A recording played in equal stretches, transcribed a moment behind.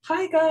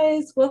Hi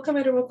guys, welcome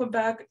and welcome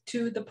back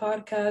to the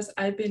podcast.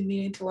 I've been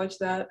meaning to watch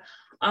that.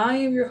 I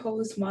am your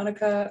host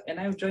Monica, and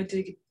I'm joined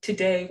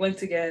today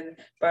once again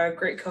by our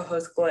great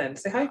co-host Glenn.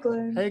 Say hi,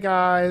 Glenn. Hey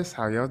guys,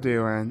 how y'all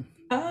doing?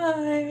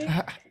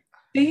 Hi.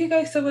 Thank you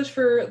guys so much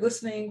for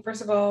listening.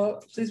 First of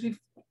all, please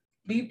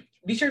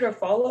be sure to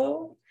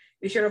follow.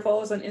 Be sure to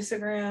follow us on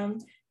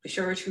Instagram. Be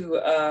sure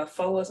to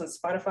follow us on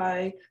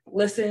Spotify.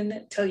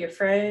 Listen, tell your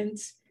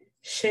friends,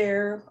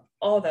 share,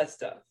 all that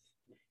stuff.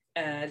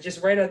 And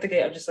just right out the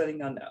gate, I'm just letting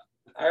y'all know.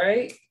 All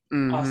right?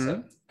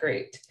 Awesome.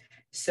 Great.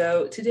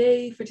 So for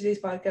today's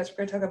podcast, we're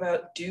going to talk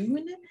about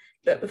Dune.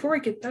 But before we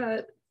get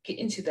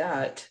into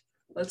that,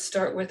 let's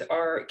start with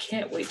our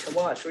can't wait to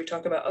watch, where we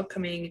talk about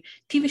upcoming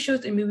TV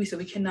shows and movies that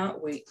we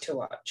cannot wait to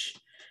watch.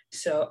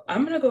 So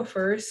I'm going to go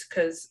first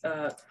because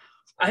I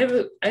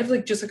have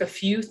like just like a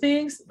few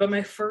things, but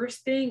my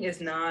first thing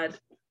is not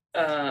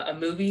a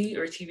movie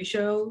or a TV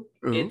show.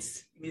 Ooh.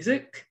 It's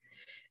music.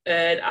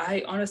 And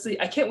I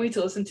can't wait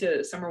to listen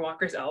to Summer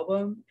Walker's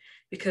album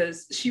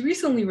because she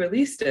recently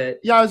released it.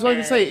 Yeah, I was about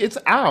to say it's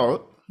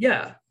out.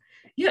 Yeah,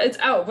 it's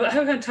out, but I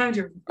haven't had time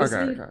to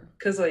listen Okay.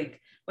 because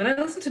like when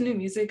I listen to new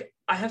music,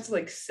 I have to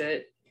like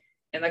sit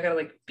and I gotta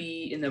like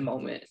be in the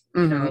moment.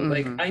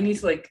 Like I need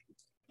to like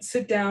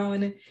sit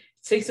down,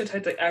 take some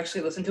time to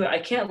actually listen to it. I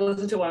can't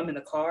listen to it while I'm in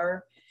the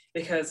car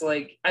because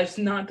like it's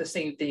not the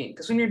same thing.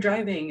 Because when you're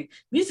driving,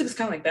 music is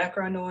kind of like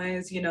background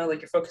noise. Like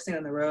you're focusing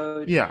on the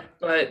road. Yeah.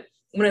 But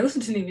when I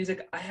listen to new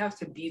music, I have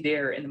to be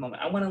there in the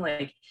moment. I want to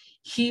like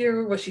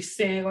hear what she's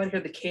saying. I want to hear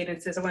the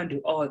cadences. I want to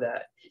do all of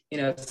that.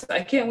 So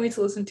I can't wait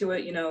to listen to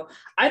it.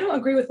 I don't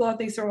agree with a lot of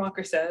things Summer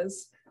Walker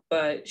says,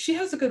 but she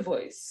has a good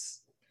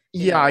voice.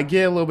 Yeah, I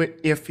get a little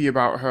bit iffy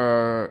about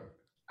her,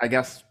 I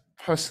guess,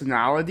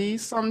 personality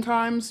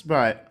sometimes,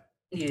 but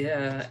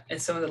yeah,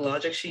 and some of the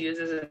logic she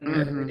uses in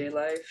her everyday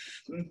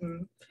life.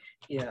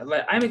 Yeah,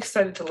 but I'm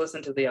excited to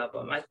listen to the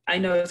album. I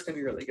know it's gonna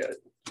be really good.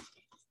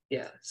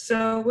 Yeah.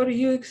 So what are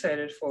you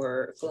excited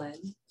for, Glenn?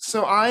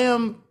 So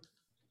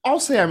I'll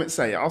say I'm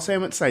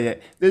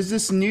excited. There's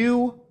this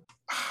new,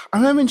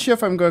 I'm not even sure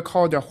if I'm going to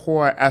call it a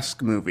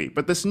horror-esque movie,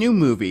 but this new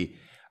movie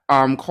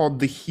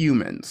called The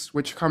Humans,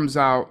 which comes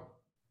out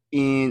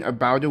in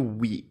about a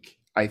week,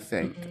 I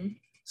think.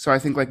 So I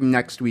think like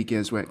next week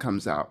is when it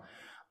comes out.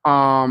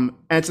 And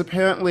it's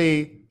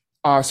apparently,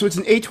 so it's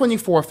an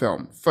A24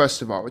 film,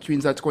 first of all, which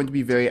means that's going to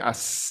be very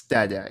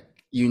aesthetic,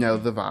 the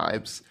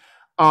vibes.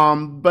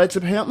 But it's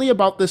apparently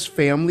about this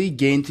family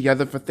getting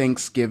together for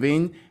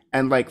Thanksgiving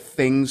and like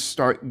things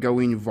start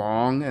going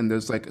wrong and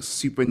there's like a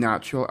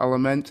supernatural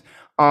element.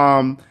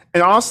 And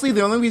honestly,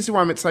 the only reason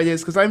why I'm excited is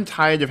because I'm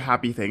tired of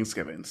happy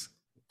Thanksgivings.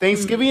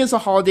 Thanksgiving is a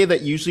holiday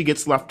that usually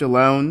gets left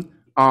alone.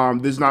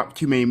 There's not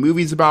too many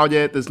movies about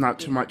it. There's not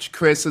too much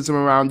criticism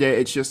around it.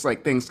 It's just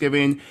like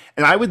Thanksgiving.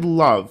 And I would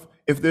love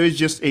if there's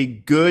just a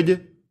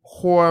good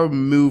horror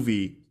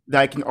movie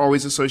that I can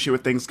always associate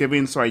with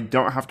Thanksgiving so I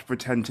don't have to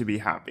pretend to be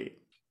happy.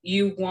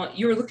 You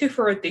were looking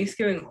for a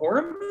Thanksgiving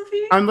horror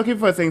movie? I'm looking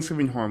for a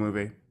Thanksgiving horror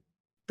movie.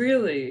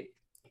 Really?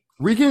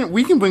 We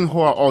can bring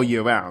horror all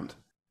year round.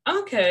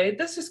 Okay,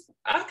 that's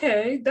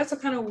a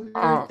kind of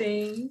weird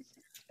thing.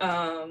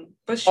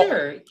 But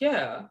sure,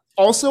 yeah.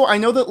 Also, I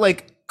know that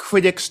like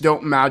critics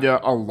don't matter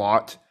a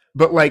lot,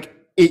 but like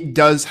it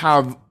does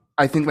have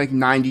I think like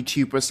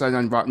 92%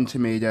 on Rotten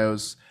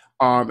Tomatoes.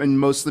 And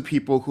most of the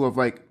people who have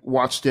like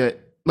watched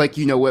it, like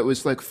it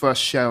was like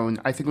first shown,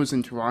 I think it was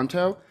in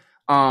Toronto.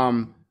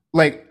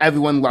 Like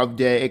everyone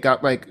loved it. It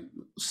got like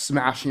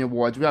smashing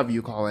awards, whatever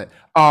you call it.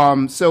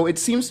 So it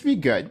seems to be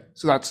good.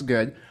 So that's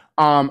good.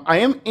 I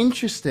am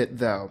interested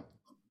though,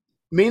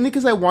 mainly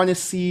because I want to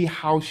see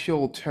how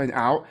she'll turn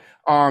out.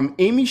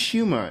 Amy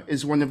Schumer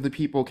is one of the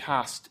people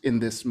cast in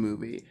this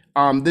movie.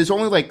 There's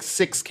only like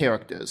 6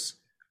 characters.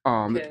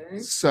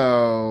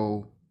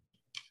 So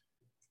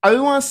I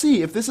want to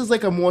see if this is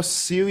like a more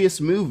serious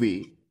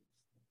movie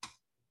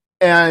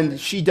and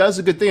she does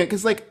a good thing,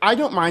 because like I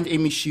don't mind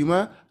Amy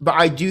Schumer, but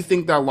I do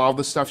think that a lot of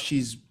the stuff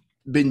she's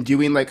been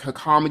doing, like her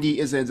comedy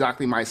isn't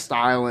exactly my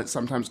style and it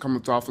sometimes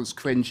comes off as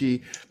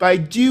cringy, but I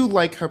do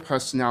like her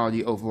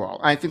personality overall.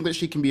 I think that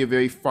she can be a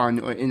very fun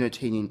or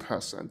entertaining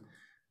person.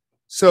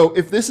 So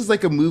if this is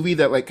like a movie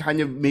that like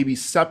kind of maybe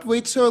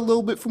separates her a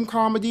little bit from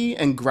comedy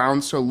and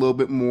grounds her a little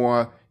bit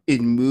more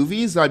in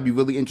movies, that'd be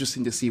really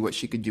interesting to see what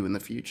she could do in the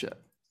future.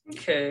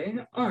 Okay,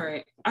 all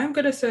right. I'm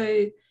gonna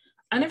say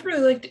I never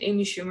really liked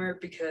Amy Schumer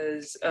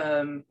because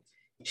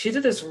she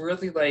did this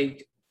really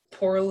like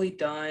poorly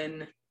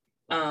done.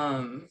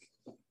 You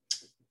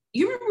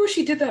remember when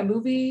she did that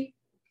movie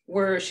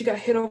where she got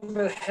hit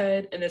over the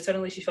head and then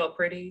suddenly she felt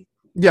pretty?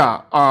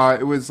 Yeah,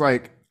 it was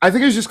like I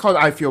think it was just called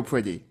I Feel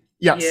Pretty.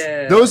 Yes,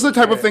 Yeah, those are the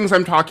type of things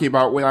I'm talking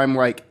about when I'm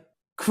like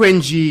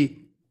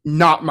cringy,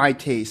 not my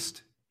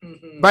taste.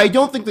 But I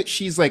don't think that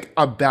she's like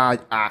a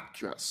bad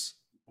actress.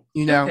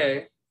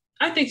 Okay.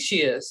 I think she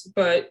is,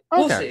 but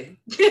we'll see.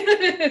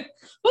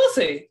 We'll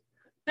see.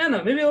 I don't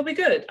know. Maybe it'll be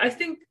good. I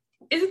think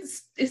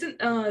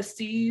isn't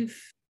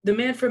Steve, the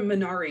man from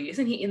Minari,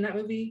 isn't he in that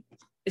movie?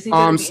 Isn't he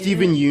gonna be in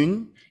Stephen it? Yoon.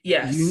 Yoon,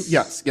 Yes.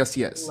 yes, yes,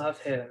 yes. Love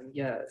him.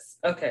 Yes.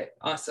 Okay.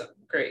 Awesome.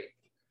 Great.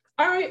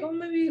 All right. Well,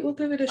 maybe we'll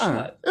give it a I don't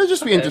know. shot. It'll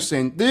just be Okay.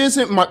 interesting. There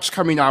isn't much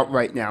coming out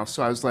right now,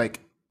 so I was like,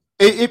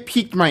 it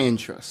piqued my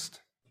interest.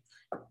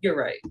 You're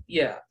right.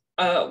 Yeah.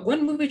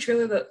 One movie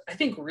trailer that I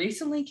think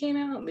recently came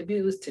out, maybe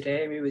it was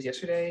today, maybe it was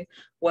yesterday,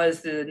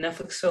 was the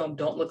Netflix film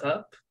Don't Look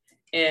Up.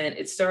 And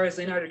it stars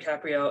Leonardo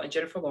DiCaprio and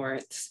Jennifer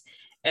Lawrence.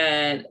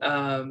 And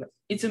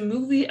it's a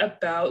movie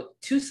about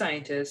two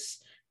scientists.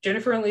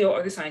 Jennifer and Leo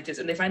are the scientists,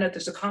 and they find out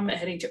there's a comet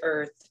heading to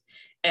Earth,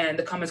 and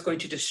the comet's going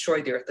to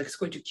destroy the Earth, like it's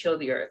going to kill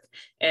the Earth.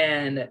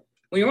 And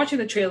when you're watching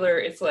the trailer,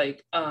 it's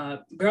like Meryl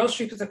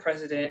Streep is the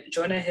president,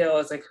 Jonah Hill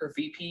is like her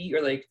VP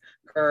or like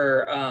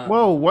her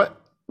Whoa,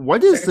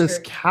 what is this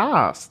secretary.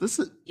 cast? This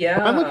is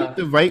Am I looking at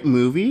Yeah, the right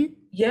movie?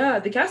 yeah,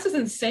 the cast is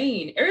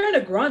insane.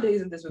 Ariana Grande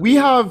is in this We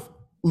movie. have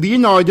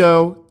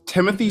Leonardo,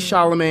 Timothy Hmm.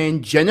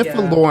 Chalamet,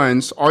 Jennifer Yeah,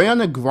 Lawrence,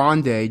 Ariana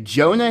Grande,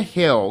 Jonah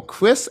Hill,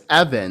 Chris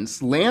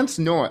Evans, Lance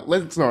Norris.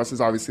 Lance Norris is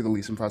obviously the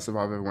least impressive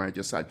of everyone I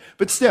just said,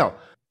 but still,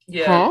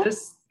 yeah. huh?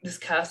 This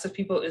cast of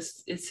people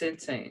is it's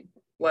insane.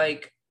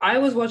 Like I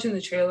was watching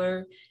the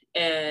trailer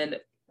and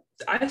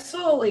I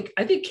saw like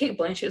I think Kate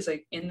Blanchett is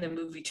like in the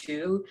movie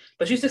too,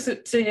 but she's just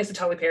sitting next to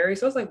Tyler Perry.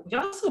 So I was like,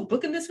 y'all still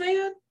booking this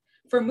man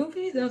for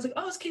movies? And I was like,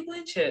 oh, it's Kate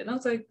Blanchett. And I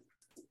was like,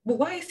 well,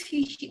 why is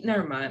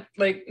never mind.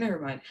 Like, never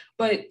mind.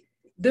 But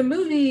the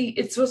movie,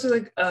 it's supposed to be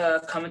like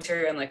a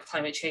commentary on like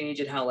climate change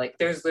and how like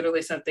there's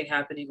literally something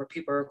happening where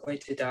people are going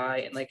to die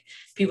and like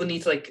people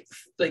need to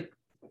like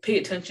pay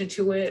attention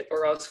to it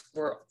or else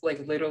we're like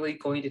literally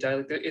going to die.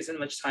 Like there isn't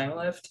much time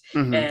left.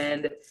 Hmm.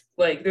 And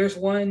like there's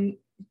one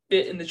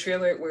bit in the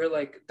trailer where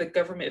like the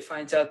government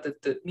finds out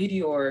that the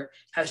meteor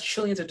has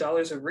trillions of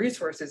dollars of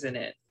resources in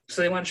it.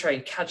 So they want to try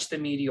and catch the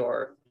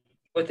meteor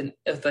with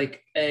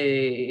like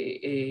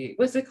a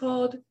what's it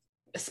called?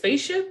 A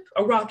spaceship?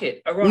 A No, they're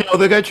rocket.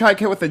 gonna try to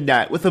get with a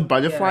net, with a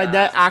butterfly Yeah.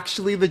 net.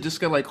 Actually, they're just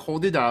gonna like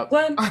hold it up.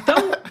 Glenn,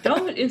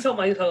 don't insult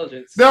my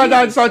intelligence. No, I'm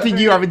not Jeez. insulting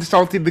you. I'm Okay.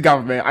 insulting the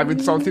government. I'm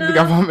insulting the No.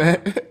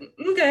 government.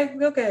 Okay,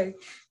 okay.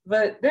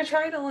 But they're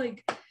trying to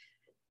like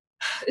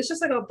it's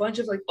just like a bunch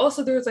of like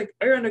also there's like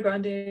Ariana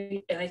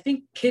Grande and I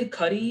think Kid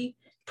Cudi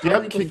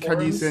probably Yep, Kid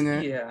Cudi's performs. in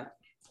it. Yeah.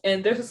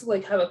 And they're just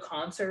like have a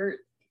concert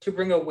to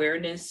bring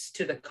awareness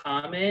to the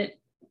comet.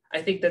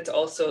 I think that's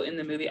also in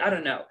the movie. I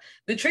don't know.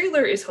 The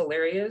trailer is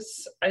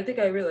hilarious. I think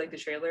I really like the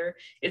trailer.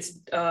 It's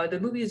the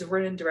movie is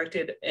written,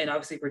 directed, and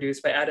obviously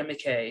produced by Adam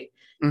McKay.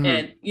 Hmm.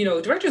 And you know,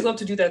 directors love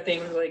to do that thing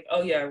where they're like,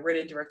 oh yeah,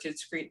 written, directed,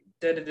 screen,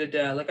 da da da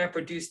da. Like I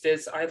produced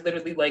this. I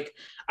literally like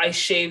I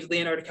shaved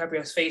Leonardo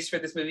DiCaprio's face for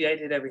this movie. I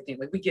did everything.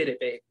 Like we get it,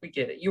 babe. We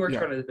get it. You worked Yeah.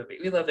 hard on the movie.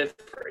 We love it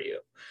for you.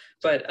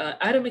 But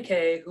Adam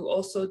McKay, who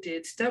also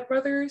did Step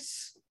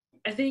Brothers,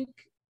 I think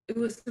it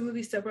was the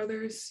movie Step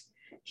Brothers.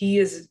 He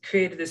has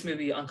created this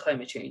movie on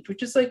climate change,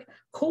 which is like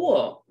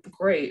cool,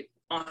 great,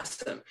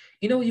 awesome.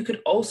 You know what you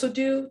could also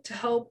do to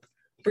help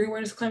bring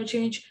awareness to climate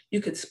change?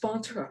 You could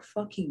sponsor a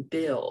fucking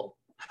bill.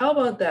 How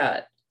about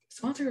that?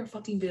 Sponsor a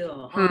fucking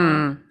bill, huh?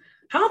 Hmm.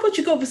 How about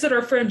you go visit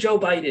our friend Joe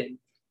Biden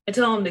and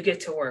tell him to get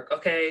to work,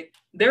 okay?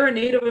 There are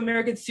Native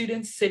American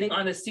students sitting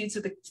on the seats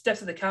of the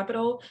steps of the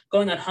Capitol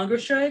going on hunger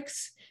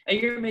strikes, and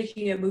you're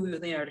making a movie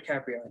with Leonardo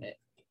DiCaprio in it.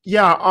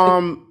 Yeah.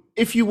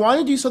 If you want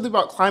to do something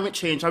about climate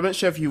change, I'm not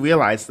sure if you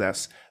realize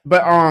this,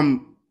 but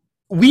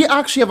we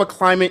actually have a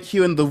climate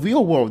here in the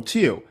real world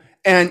too,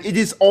 and it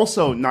is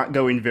also not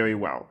going very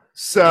well.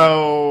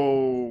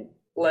 So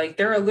Like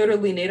there are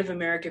literally Native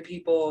American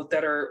people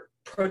that are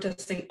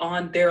protesting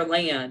on their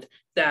land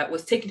that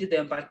was taken to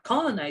them by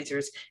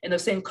colonizers, and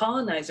those same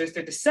colonizers,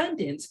 their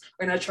descendants,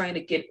 are now trying to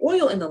get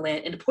oil in the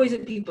land and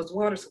poison people's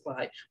water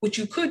supply. What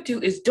you could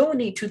do is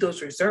donate to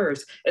those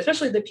reserves,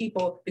 especially the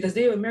people, because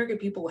Native American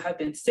people have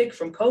been sick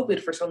from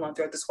COVID for so long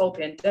throughout this whole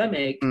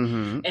pandemic,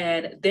 hmm.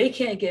 and they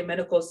can't get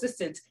medical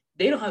assistance.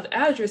 They don't have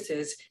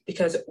addresses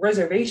because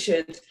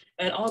reservations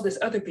and all this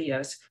other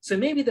BS. So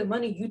maybe the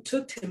money you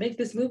took to make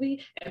this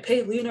movie and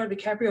pay Leonardo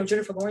DiCaprio and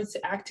Jennifer Lawrence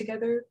to act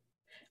together,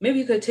 maybe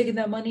you could have taken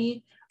that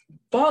money,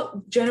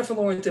 bought Jennifer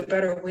Lawrence a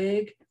better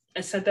wig,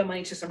 and sent that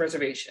money to some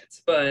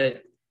reservations.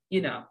 But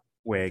you know,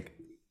 Wig.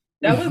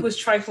 that wig was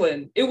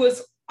trifling. It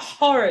was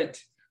hard,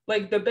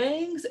 like the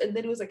bangs, and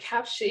then it was like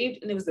half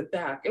shaved, and it was the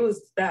back. It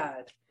was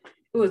bad.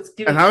 It was And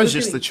giving. that It was was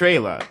just the giving.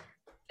 trailer.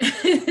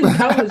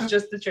 That was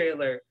just the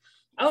trailer.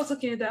 I was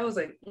looking at that. I was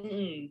like,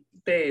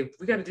 babe,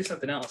 we got to do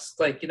something else.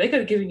 Like they could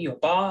have given you a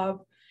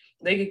bob.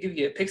 They could give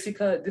you a pixie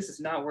cut. This is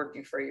not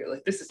working for you.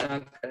 Like this is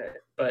not good.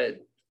 But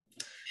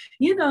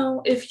you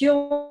know, if you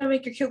want to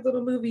make your cute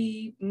little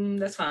movie,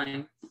 that's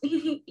fine.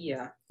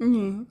 Yeah.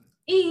 Mhm.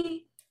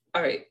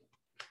 All right.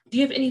 Do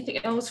you have anything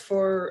else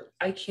for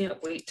I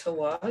can't wait to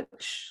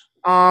watch?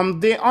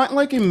 They aren't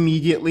like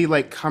immediately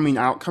like coming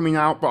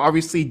out, but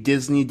obviously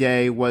Disney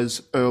Day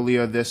was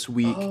earlier this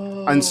week,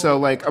 and so Oh,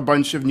 like a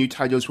bunch of new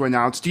titles were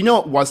announced. Do you know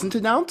what wasn't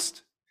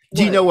announced?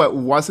 Do you know what?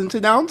 what wasn't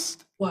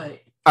announced? What?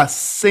 A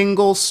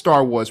single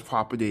Star Wars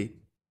property.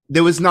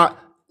 There was not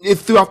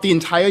throughout the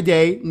entire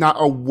day, not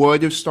a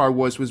word of Star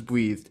Wars was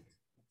breathed.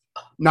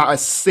 Not a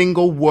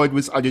single word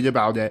was uttered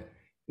about it.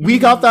 We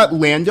got that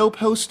Lando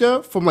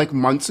poster from like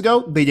months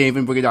ago. They didn't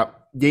even bring it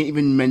up. They didn't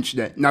even mention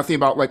it. Nothing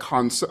about like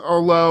Han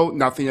Solo.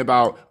 Nothing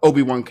about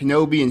Obi-Wan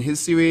Kenobi and his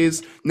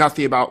series.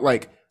 Nothing about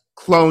like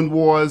Clone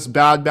Wars,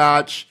 Bad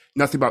Batch.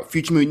 Nothing about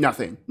Future Movie.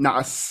 Nothing.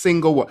 Not a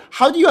single word.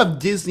 How do you have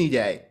Disney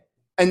Day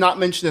and not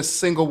mention a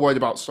single word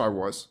about Star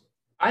Wars?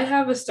 I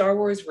have a Star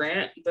Wars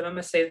rant, but I'm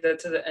gonna save that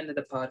to the end of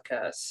the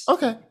podcast.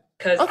 Okay.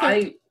 Because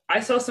Okay. I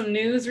saw some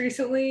news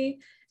recently,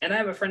 and I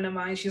have a friend of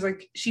mine.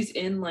 She's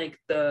in like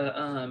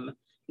the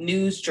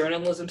news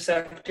journalism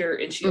sector,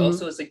 and she Mm-hmm.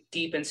 also is like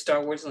deep in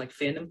Star Wars and like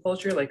fandom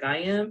culture, like I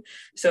am.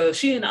 So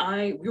she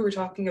and we were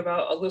talking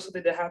about a little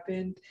something that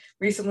happened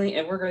recently,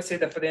 and we're gonna say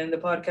that for the end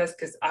of the podcast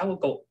because I will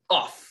go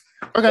off.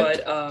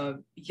 Okay. But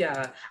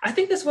yeah, I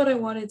think that's what I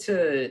wanted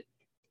to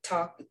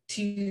talk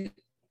to you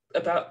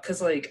about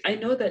because like I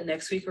know that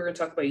next week we're gonna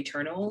talk about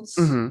Eternals,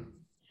 Mm-hmm.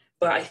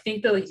 but I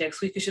think that like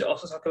next week we should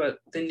also talk about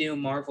the new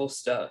Marvel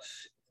stuff,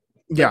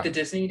 like Yeah. the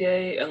Disney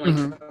Day, and like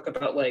Mm-hmm. talk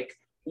about like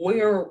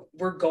where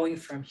we're going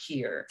from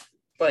here.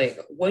 Like,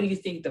 what do you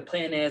think the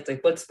plan is?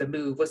 Like, what's the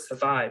move? What's the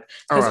vibe?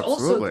 Oh, Because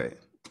also absolutely.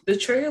 the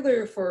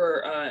trailer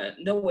for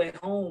No Way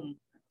Home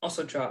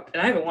also dropped,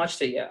 and I haven't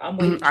watched it yet. I'm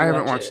Mm-hmm. waiting I to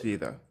haven't watch watched it. it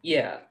either.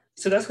 Yeah,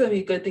 so that's gonna be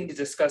a good thing to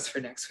discuss for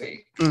next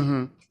week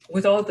Mm-hmm.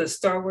 with all the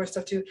Star Wars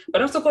stuff too.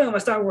 But I'm still going on my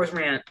Star Wars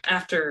rant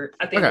after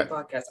at the end of the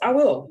podcast. I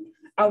will,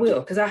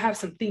 because I have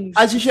some things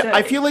As to you should. say.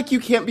 I feel like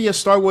you can't be a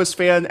Star Wars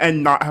fan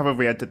and not have a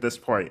rant at this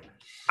point.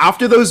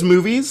 After those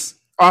movies,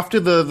 after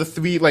the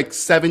three like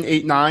 7,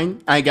 8,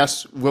 9, I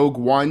guess Rogue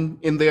One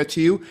in there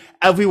too.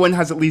 Everyone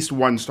has at least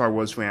one Star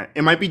Wars rant.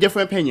 It might be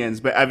different opinions,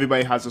 but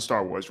everybody has a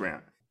Star Wars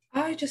rant.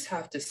 I just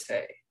have to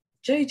say,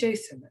 J.J.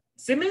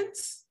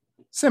 Simmons,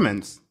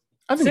 Simmons,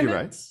 I think you're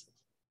right. Simmons,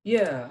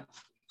 yeah,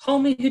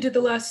 homie who did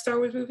the last Star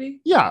Wars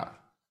movie. Yeah.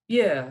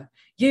 Yeah,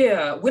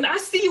 yeah. When I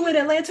see you in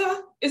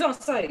Atlanta, it's on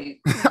site.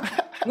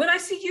 When I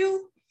see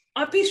you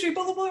on Peachtree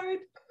Boulevard,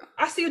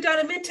 I see you down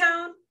in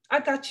Midtown.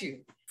 I got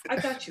you. I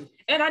got you.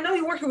 And I know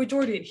you're working with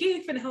Jordan. He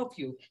ain't finna help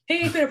you. He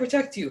ain't finna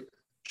protect you.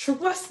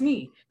 Trust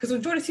me. Because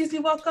when Jordan sees me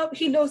walk up,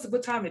 he knows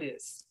what time it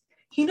is.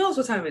 He knows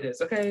what time it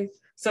is, okay?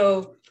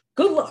 So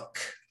good luck.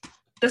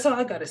 That's all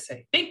I gotta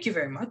say. Thank you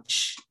very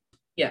much.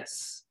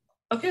 Yes.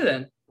 Okay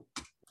then.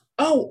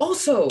 Oh,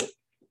 also,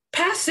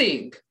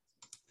 Passing.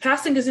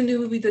 Passing is a new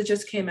movie that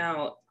just came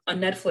out on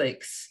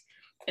Netflix,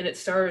 and it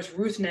stars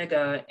Ruth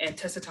Negga and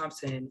Tessa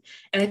Thompson.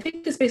 And I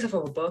think it's based off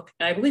of a book,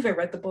 and I believe I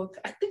read the book.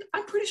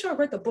 I'm pretty sure I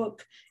read the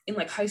book in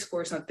like high school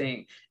or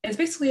something. And it's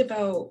basically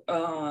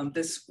about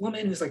this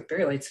woman who's like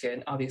very light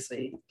skinned,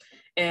 obviously,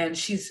 and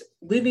she's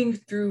living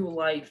through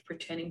life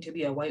pretending to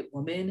be a white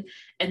woman.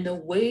 And the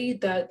way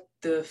that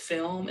the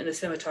film and the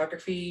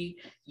cinematography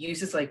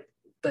uses like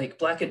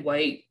black and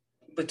white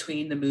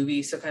between the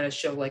movies to kind of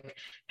show like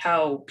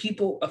how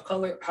people of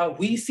color, how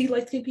we see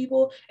light-skinned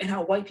people and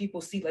how white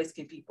people see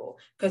light-skinned people.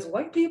 Because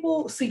white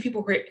people see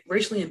people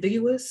racially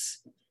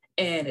ambiguous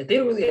and they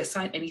don't really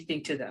assign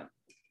anything to them,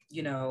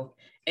 you know.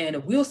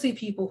 And we'll see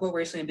people who are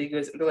racially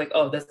ambiguous and they're like,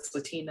 oh, that's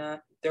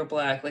Latina, they're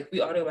black. Like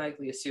we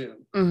automatically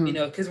assume, you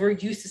know, because we're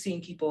used to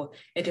seeing people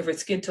in different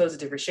skin tones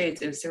and different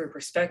shades and different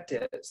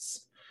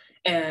perspectives.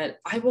 And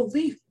I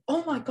believe,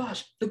 oh my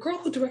gosh, the girl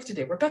who directed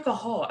it, Rebecca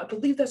Hall, I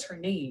believe that's her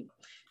name.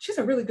 She's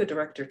a really good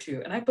director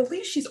too. And I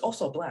believe she's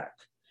also black.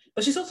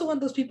 But she's also one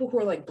of those people who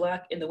are like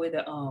black in the way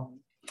that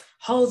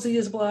Halsey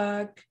is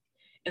black,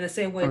 in the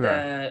same way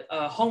that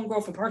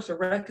Homegirl from Parks and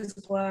Rec is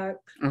black.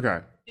 Okay.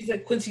 She's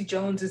like Quincy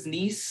Jones's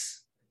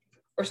niece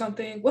or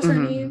something. What's her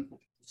name?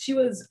 She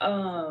was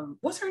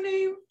what's her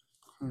name?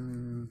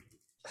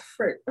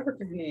 Frick, I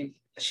forget her name.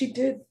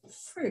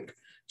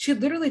 She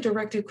literally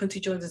directed Quincy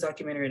Jones's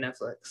documentary on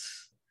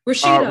Netflix.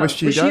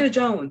 Rashida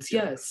Jones,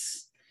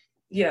 yes.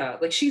 Yeah,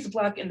 like she's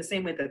black in the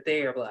same way that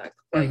they are black.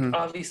 Like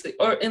obviously,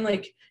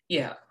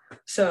 yeah.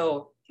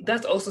 So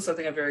that's also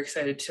something I'm very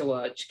excited to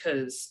watch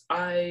because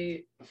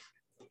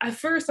at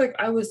first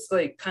I was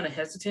like kind of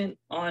hesitant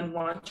on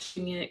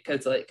watching it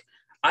because like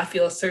I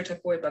feel a certain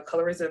way about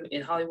colorism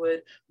in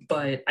Hollywood,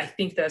 but I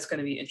think that's going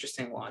to be an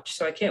interesting watch.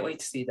 So I can't wait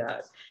to see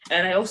that.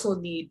 And I also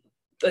need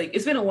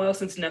it's been a while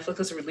since Netflix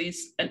has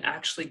released an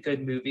actually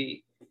good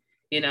movie,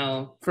 you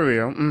know. For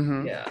real.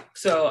 Yeah.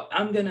 So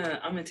I'm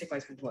gonna take my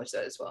time to watch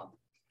that as well.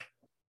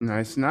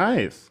 Nice.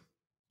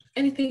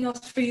 Anything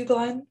else for you,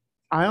 Glenn?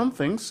 I don't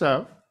think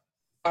so.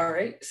 All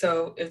right.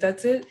 So if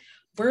that's it,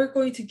 we're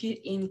going to get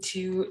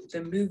into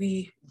the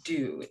movie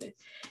Dune.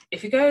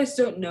 If you guys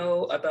don't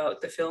know about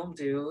the film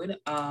Dune,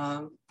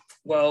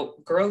 well,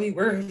 girly,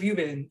 where have you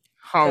been?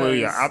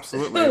 Hallelujah,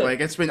 absolutely. Like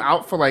it's been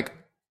out for like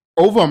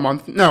over a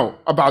month. No,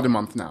 about a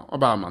month now.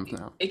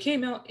 It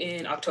came out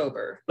in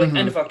October, like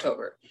end of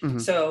October.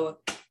 So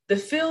the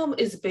film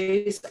is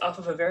based off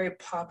of a very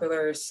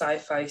popular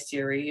sci-fi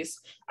series.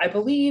 I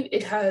believe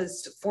it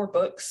has 4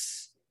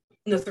 books.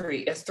 No, 3.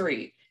 It's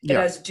 3. It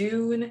has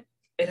Dune.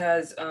 It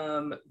has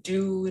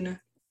Dune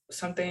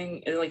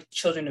something and like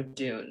Children of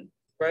Dune,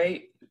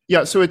 right?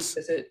 Yeah, so it's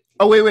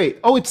Oh wait.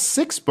 Oh, it's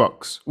 6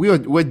 books. We're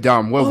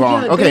dumb. We're Oh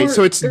wrong. yeah, Okay,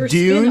 so it's there were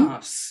Dune.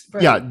 spin-offs,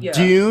 Yeah, right? Yeah.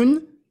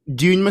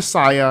 Dune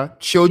Messiah,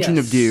 Children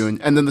of Yes.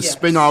 Dune, and then the Yes.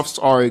 spin-offs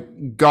are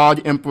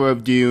God Emperor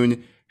of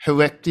Dune,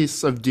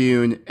 Heracles of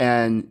Dune,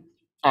 and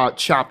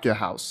Chapter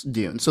House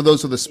Dune. So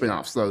those are the Yeah.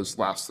 spin-offs, those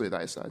last three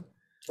that I said.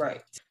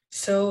 Right.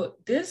 So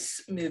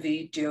this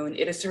movie, Dune,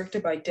 it is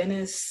directed by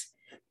Denis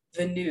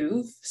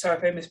Villeneuve. Sorry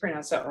if I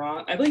mispronounced that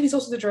wrong. I believe he's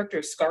also the director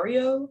of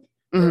Sicario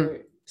Mm-hmm. or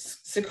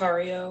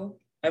Sicario.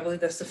 I believe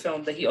that's the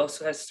film that he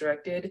also has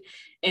directed.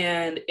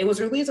 And it was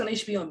released on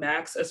HBO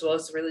Max as well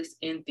as released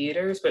in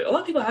theaters, but a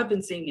lot of people have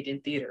been seeing it in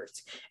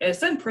theaters. And it's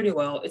done pretty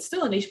well. It's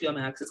still on HBO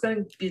Max. It's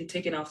going to be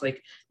taken off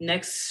like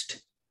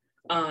next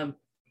um,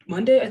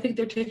 Monday. I think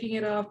they're taking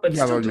it off, but Yeah,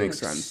 that still would doing make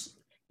sense.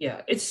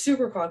 yeah, it's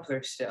super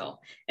popular still.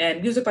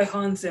 And music by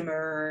Hans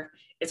Zimmer.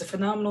 It's a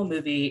phenomenal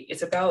movie.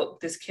 It's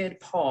about this kid,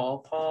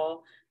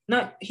 Paul.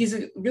 Not he's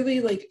a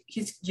really like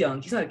he's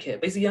young. He's not a kid,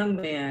 but he's a young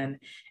man.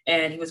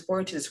 And he was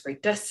born to this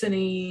great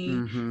destiny.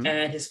 Mm-hmm.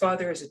 And his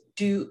father is a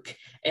duke.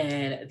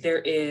 And there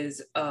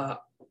is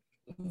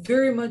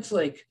very much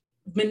like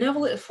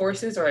benevolent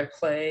forces are at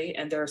play,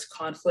 and there's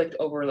conflict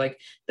over like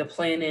the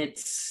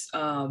planet's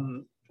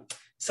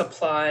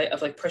supply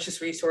of like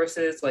precious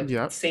resources like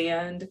Yep.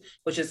 sand,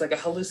 which is like a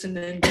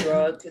hallucinant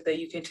drug that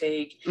you can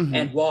take, Mm-hmm.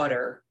 and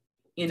water.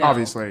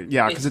 Obviously,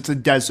 yeah, because It's it's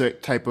a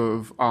desert type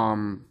of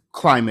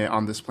climate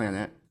on this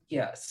planet.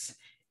 yes.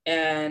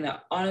 And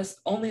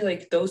only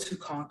like those who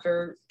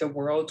conquer the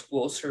world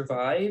will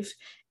survive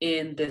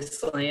in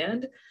this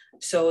land.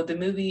 So the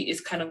movie is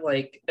kind of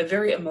like a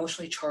very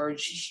emotionally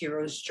charged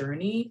hero's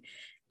journey.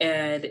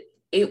 And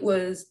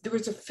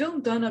there's a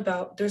film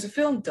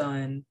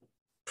done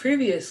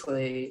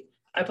previously,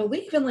 I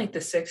believe in like the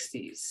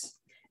 60s.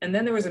 And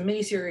then there was a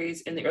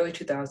miniseries in the early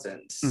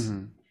 2000s.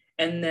 Mm-hmm.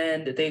 And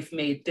then they've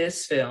made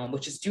this film,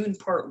 which is Dune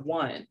Part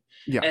 1.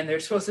 Yeah. And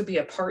there's supposed to be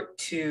a part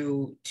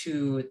 2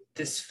 to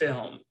this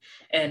film.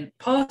 And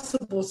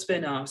possible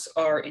spin-offs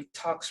are in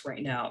talks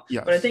right now.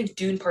 Yes. But I think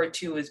Dune Part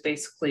 2 is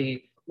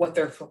basically what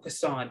they're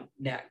focused on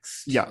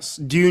next. Yes.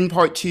 Dune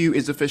Part 2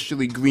 is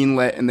officially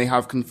greenlit, and they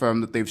have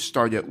confirmed that they've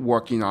started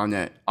working on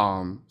it.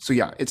 So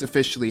yeah, it's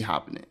officially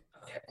happening.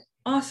 Okay.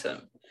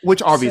 Awesome.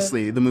 Which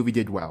obviously the movie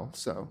did well,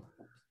 so.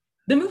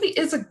 The movie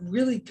is like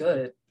really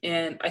good.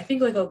 And I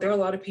think like there are a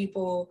lot of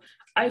people,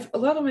 a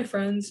lot of my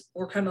friends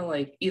were kind of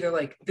like either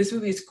like this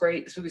movie is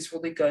great, this movie's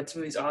really good, this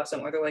movie's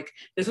awesome, or they're like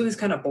this movie's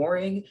kind of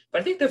boring.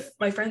 But I think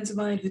my friends of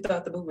mine who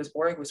thought the movie was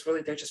boring was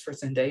really there just for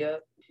Zendaya.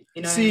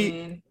 You know what I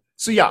mean?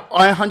 So yeah,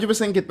 I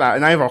 100% get that,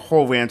 and I have a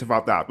whole rant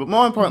about that. But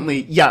more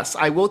importantly, yes,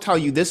 I will tell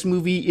you, this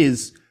movie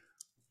is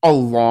a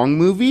long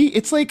movie.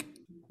 It's like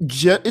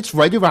it's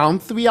right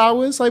around 3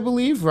 hours, I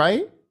believe,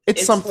 right?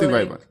 It's something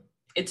like, right.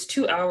 It's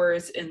 2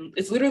 hours, and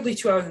it's literally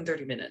 2 hours and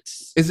 30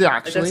 minutes. Is it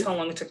actually? Like, that's how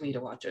long it took me to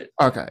watch it.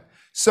 Okay.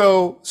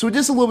 So it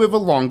is a little bit of a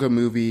longer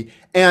movie,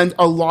 and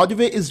a lot of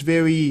it is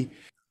very,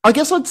 I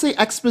guess I'd say,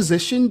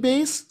 exposition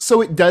based.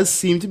 So it does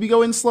seem to be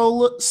going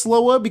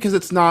slower because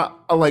it's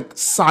not a like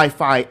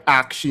sci-fi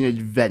action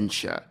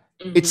adventure.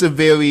 Mm-hmm. It's a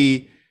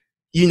very,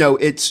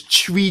 it's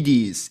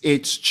treaties,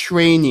 it's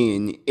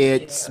training,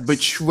 it's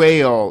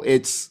betrayal,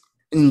 it's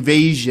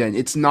invasion.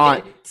 It's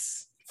not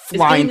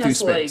flying through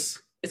space.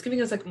 It's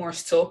giving us like more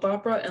soap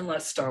opera and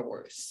less Star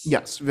Wars.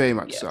 Yes, very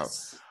much so.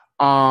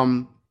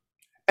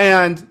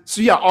 And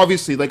so yeah,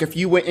 obviously, like if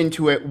you went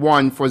into it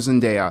for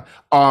Zendaya,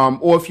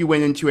 or if you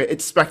went into it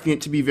expecting it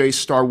to be very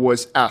Star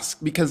Wars-esque,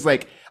 because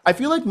like I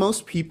feel like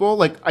most people,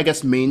 like I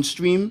guess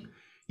mainstream,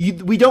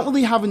 we don't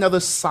really have another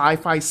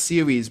sci-fi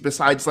series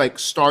besides like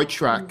Star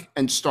Trek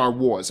and Star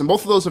Wars, and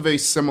both of those are very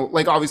similar.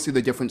 Like obviously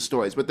they're different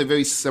stories, but they're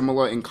very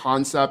similar in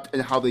concept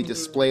and how they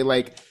display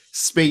like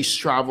space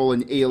travel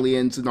and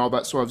aliens and all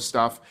that sort of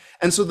stuff.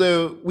 And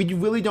so we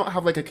really don't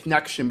have like a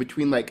connection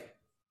between like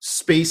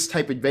space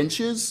type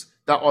adventures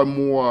that are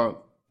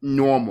more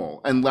normal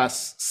and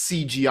less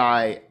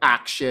CGI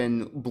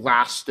action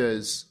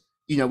blasters.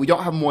 We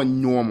don't have more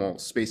normal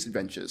space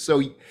adventures.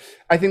 So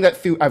I think that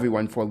threw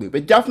everyone for a loop.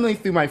 It definitely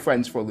threw my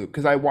friends for a loop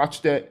because I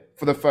watched it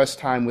for the first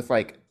time with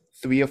like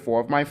 3 or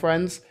 4 of my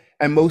friends,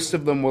 and most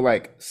of them were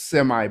like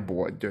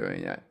semi-bored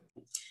during it.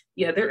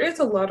 Yeah, there is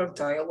a lot of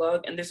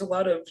dialogue, and there's a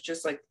lot of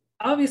just like,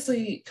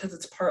 obviously, because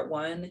it's part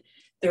 1,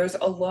 there's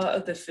a lot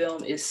of the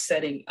film is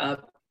setting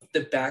up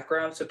the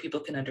background so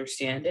people can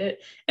understand it.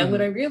 And what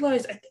I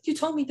realized, I think you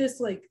told me this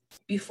like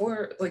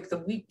before, like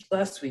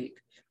last week,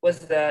 was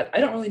that I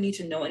don't really need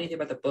to know anything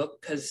about the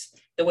book because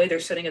the way they're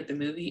setting up the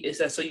movie is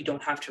that so you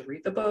don't have to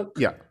read the book.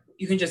 Yeah.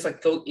 You can just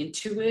like go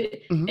into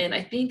it. And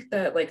I think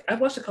that like I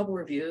watched a couple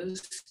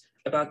reviews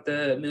about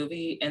the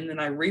movie, and then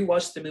I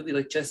rewatched the movie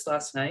like just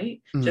last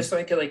night, just so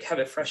I could like have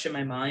it fresh in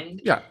my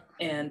mind. Yeah.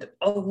 And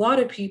a lot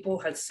of people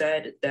had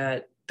said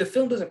that the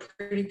film does a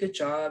pretty good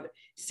job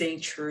staying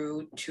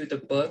true to the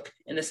book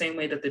in the same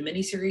way that the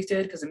miniseries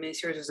did, because the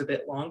miniseries was a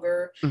bit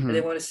longer and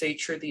they want to stay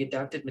true to the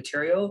adapted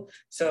material.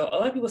 So a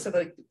lot of people said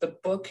like the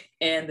book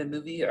and the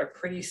movie are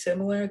pretty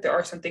similar. There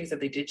are some things that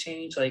they did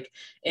change, like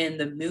in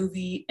the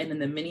movie and in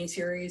the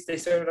miniseries, they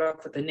started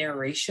off with the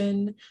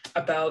narration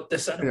about the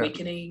sun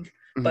awakening,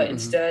 but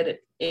instead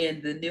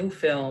in the new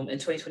film in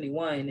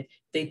 2021,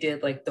 they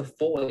did like the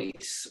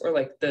voice or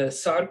like the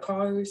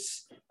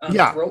Sarkar's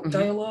throat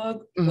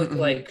dialogue with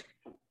like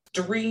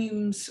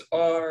dreams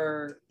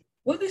are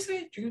what do they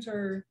say? Dreams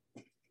are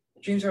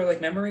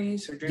like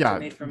memories, or dreams are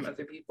made from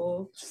other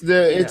people.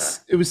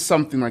 It was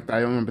something like that. I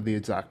don't remember the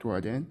exact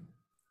wording.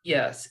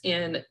 Yes,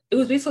 and it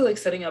was basically like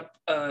setting up,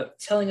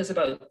 telling us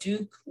about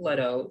Duke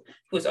Leto,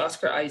 who was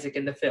Oscar Isaac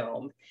in the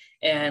film,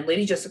 and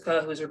Lady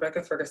Jessica, who is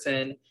Rebecca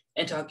Ferguson,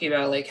 and talking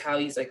about like how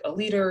he's like a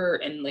leader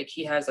and like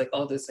he has like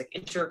all this like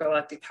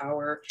intergalactic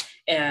power,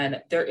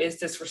 and there is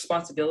this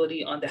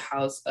responsibility on the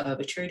House of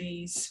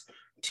Atreides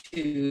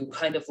to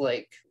kind of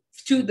like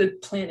to the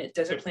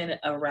desert planet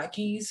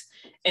Arrakis.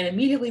 And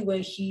immediately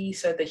when he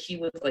said that he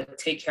would like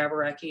take care of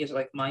Arrakis or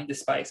like mine the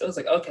spice, I was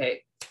like,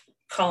 okay,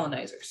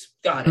 colonizers,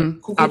 got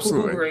it. Cool,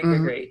 absolutely.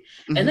 Great.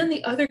 And then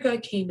the other guy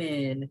came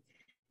in.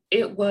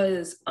 It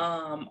was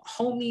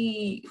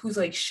homie who's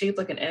like shaped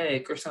like an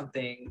egg or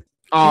something.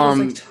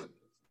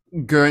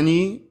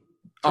 Gurney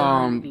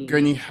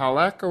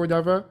Halleck or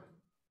whatever.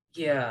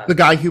 Yeah, the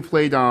guy who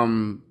played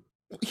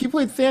he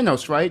played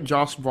Thanos, right?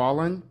 Josh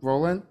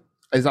Brolin.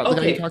 Is that the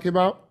guy you're talking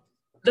about?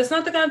 That's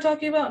not the guy I'm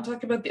talking about. I'm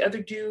talking about the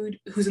other dude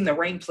who's in the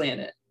Rain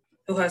Planet,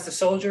 who has the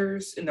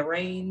soldiers in the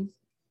rain.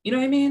 You know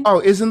what I mean? Oh,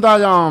 isn't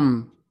that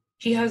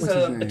he has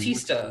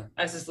Batista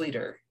as his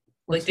leader.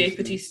 Like Dave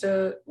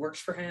Batista works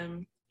for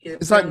him.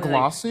 Is that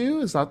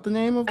Glossu? Is that the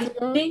name of the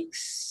guy? I think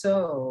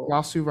so.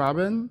 Glossu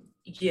Robin?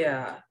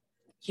 Yeah.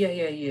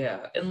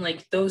 And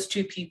like those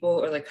two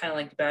people are like kind of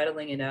like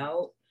battling it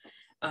out.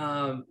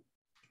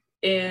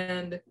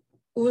 And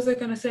what was I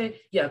gonna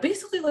say? Yeah,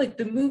 basically like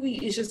the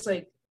movie is just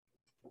like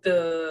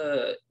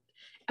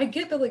I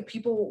get that like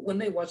people when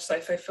they watch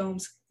sci-fi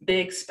films, they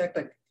expect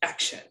like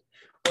action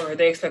or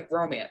they expect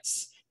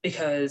romance,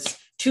 because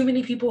too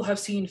many people have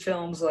seen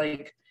films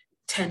like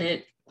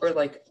Tenet or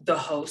like The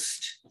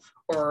Host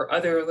or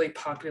other like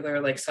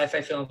popular like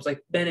sci-fi films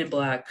like Men in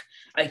Black,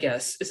 I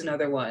guess, is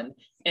another one.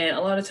 And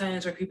a lot of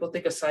times when people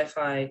think of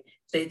sci-fi,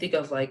 they think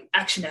of like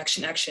action,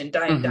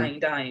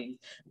 dying.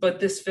 But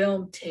this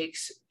film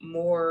takes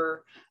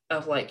more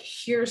of like,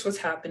 here's what's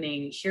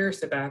happening,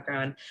 here's the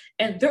background.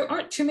 And there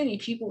aren't too many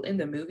people in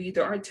the movie.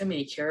 There aren't too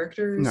many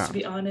characters, to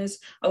be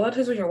honest. A lot of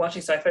times when you're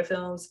watching sci-fi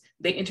films,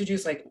 they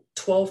introduce like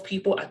 12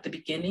 people at the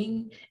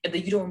beginning, and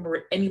then you don't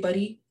remember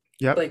anybody.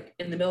 Yep. Like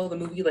in the middle of the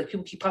movie, like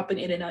people keep popping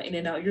in and out.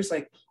 You're just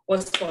like,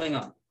 what's going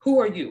on? Who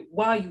are you?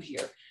 Why are you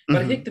here?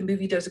 But I think the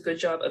movie does a good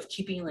job of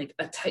keeping like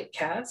a tight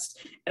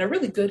cast and a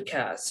really good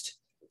cast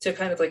to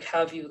kind of like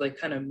have you like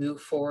kind of move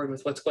forward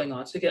with what's going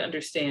on, so you can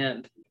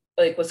understand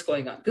like what's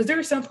going on. Because there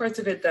are some parts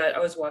of it that I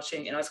was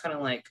watching and I was kind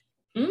of like,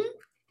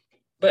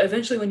 but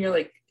eventually when you're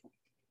like,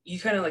 you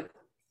kind of like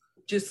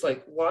just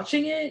like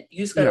watching it, you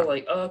just gotta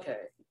like, oh, okay,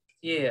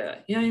 yeah,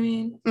 you know what I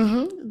mean?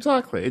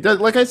 Exactly. It does,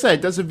 like I said,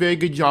 it does a very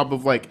good job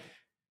of like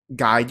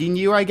guiding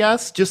you, I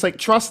guess. Just like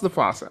trust the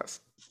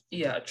process.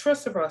 Yeah,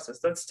 trust the process.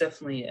 That's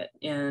definitely it.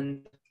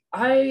 And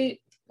I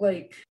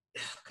like,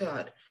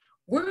 God,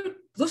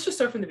 let's just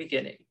start from the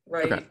beginning,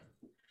 right? Okay.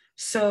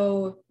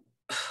 So,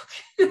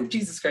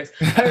 Jesus Christ,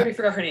 I already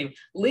forgot her name.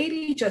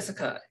 Lady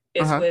Jessica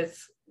is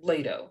with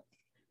Leto,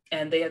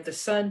 and they have the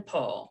son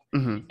Paul,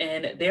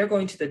 and they're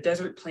going to the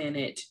desert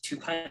planet to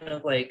kind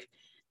of like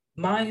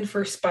mine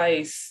for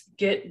spice,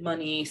 get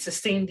money,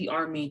 sustain the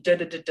army,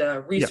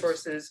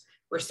 resources,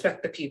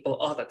 respect the people,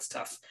 all that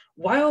stuff.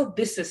 While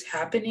this is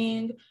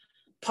happening,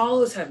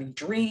 Paul is having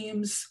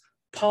dreams.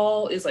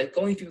 Paul is like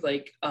going through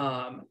like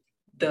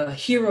the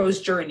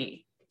hero's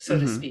journey, so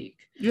to speak,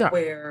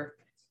 where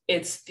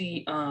it's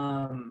the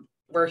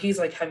where he's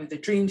like having the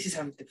dreams, he's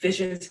having the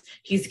visions,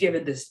 he's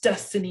given this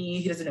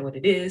destiny, he doesn't know what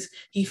it is,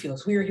 he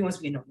feels weird, he wants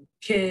to be a normal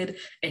kid,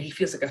 and he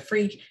feels like a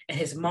freak, and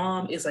his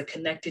mom is like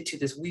connected to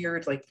this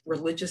weird like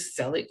religious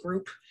zealot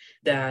group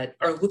that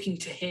are looking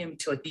to him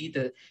to like be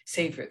the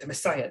savior, the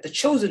messiah, the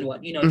chosen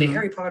one, you know, the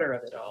Harry Potter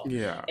of it all.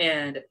 Yeah.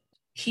 And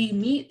he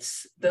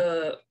meets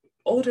the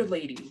older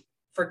lady,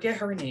 forget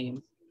her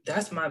name,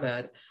 that's my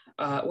bad.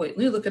 Wait, let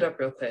me look it up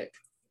real quick.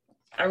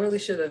 I really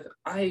should have.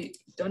 I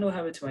don't know what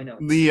happened to my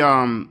notes. The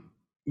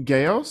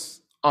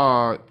Gaius?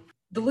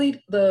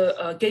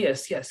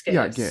 Gaius, yes, Gaius.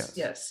 Yeah, Gaius.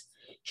 Yes.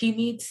 He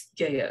meets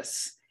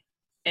Gaius,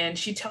 and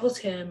she tells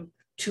him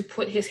to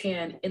put his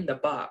hand in the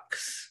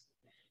box.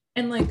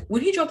 And like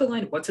when he dropped the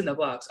line, "What's in the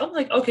box?" I'm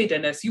like, "Okay,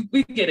 Dennis,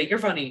 we get it. You're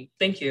funny.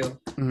 Thank you.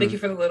 Thank you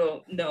for the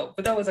little no."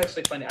 But that was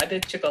actually funny. I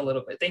did chuckle a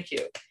little bit. Thank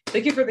you.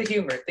 Thank you for the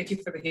humor. Thank you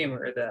for the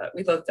humor. That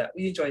we loved that.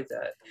 We enjoyed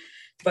that.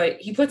 But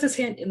he puts his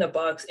hand in the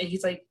box, and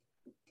he's like,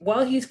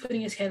 while he's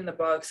putting his hand in the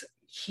box,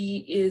 he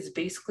is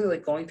basically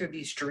like going through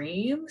these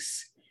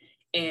dreams,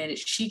 and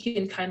she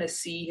can kind of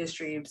see his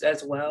dreams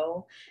as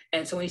well.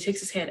 And so when he takes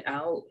his hand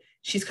out,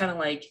 she's kind of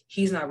like,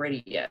 he's not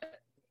ready yet.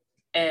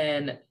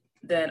 And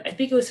then I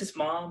think it was his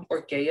mom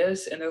or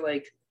Gaius, and they're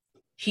like,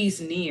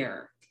 he's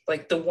near.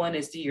 Like the one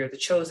is near, the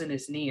chosen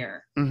is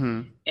near.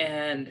 Mm-hmm.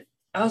 And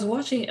I was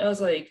watching, I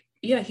was like,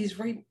 yeah, he's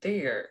right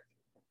there.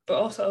 But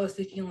also I was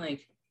thinking,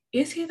 like,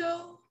 is he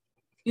though?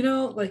 You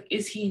know, like,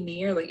 is he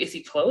near? Like, is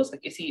he close?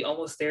 Like, is he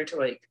almost there to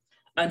like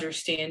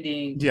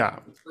understanding Yeah.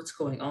 what's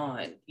going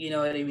on? You know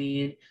what I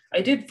mean?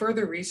 I did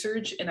further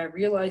research and I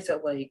realized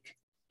that like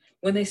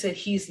when they said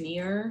he's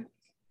near,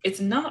 it's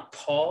not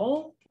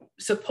Paul.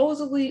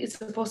 Supposedly it's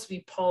supposed to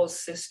be Paul's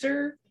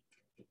sister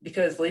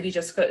because Lady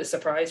Jessica is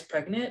surprised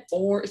pregnant,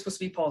 or it's supposed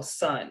to be Paul's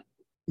son.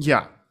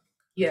 Yeah.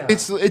 Yeah.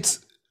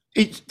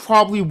 It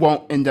probably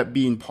won't end up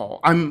being Paul.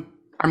 I'm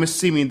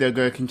assuming they're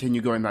going to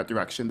continue going that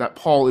direction. That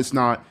Paul is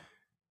not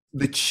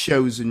the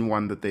chosen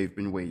one that they've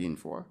been waiting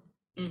for.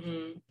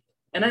 Mm-hmm.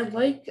 And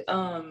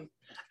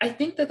I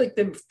think that like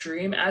the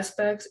dream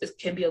aspects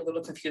can be a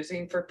little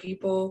confusing for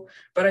people,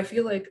 but I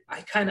feel like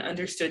I kind of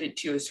understood it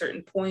to a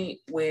certain point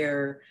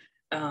where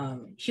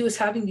he was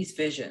having these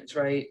visions,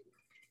 right?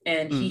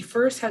 And he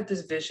first had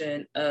this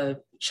vision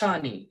of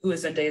Chani, who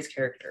is Zendaya's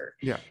character,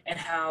 Yeah. and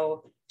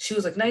how she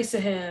was like nice to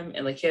him,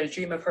 and like he had a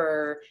dream of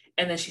her,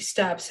 and then she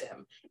stabs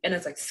him, and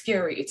it's like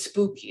scary, it's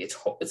spooky,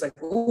 it's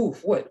like, ooh,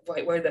 why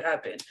did that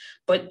happen?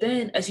 But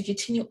then as you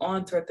continue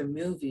on throughout the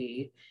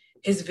movie,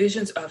 his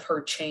visions of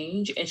her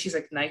change, and she's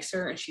like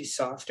nicer and she's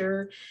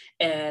softer.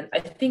 And I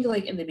think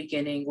like in the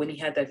beginning when he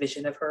had that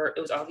vision of her, it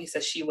was obvious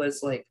that she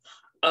was like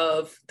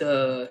of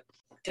the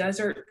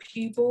desert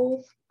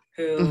people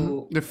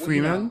who the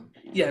Freemen.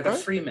 Yeah, the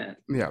Freemen.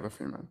 Yeah, the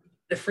Freemen.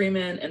 The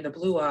Freemen and the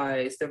Blue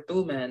Eyes, the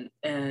Blue Men,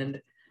 and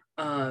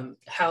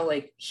how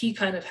like he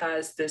kind of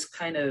has this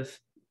kind of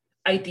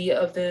idea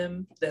of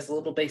them that's a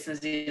little based in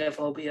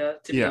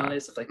xenophobia, to be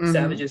honest, of like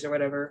savages or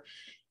whatever.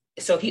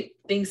 So he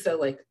thinks that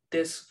like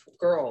this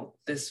girl,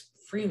 this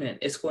Freeman,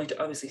 is going to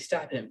obviously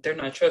stab him. They're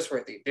not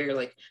trustworthy. They're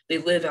like, they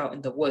live out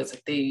in the woods,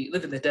 like they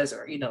live in the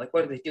desert, you know, like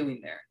what are they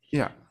doing there?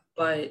 Yeah.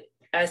 But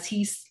as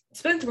he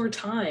spends more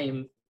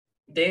time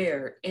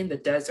there in the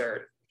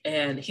desert,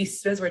 and he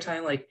spends more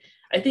time like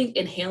I think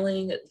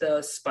inhaling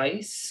the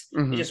spice,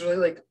 and just really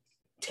like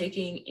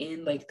taking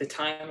in like the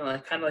time and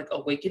like kind of like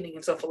awakening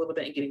himself a little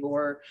bit and getting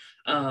more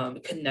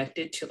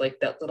connected to like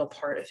that little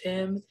part of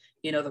him,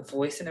 you know, the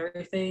voice and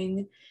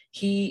everything.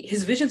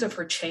 His visions of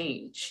her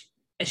change,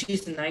 and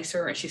she's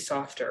nicer and she's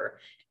softer.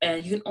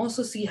 And you can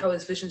also see how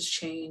his visions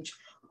change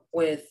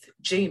with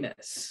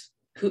Jameis,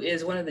 who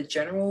is one of the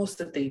generals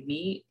that they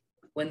meet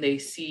when they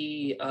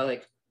see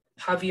like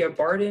Javier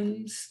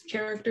Bardem's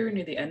character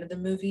near the end of the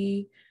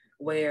movie,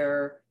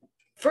 where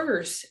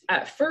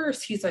at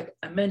first he's like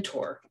a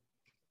mentor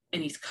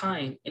and he's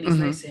kind and he's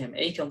nice to him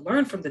and he can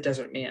learn from the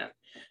desert man.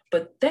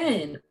 But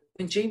then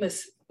when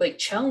Jameis like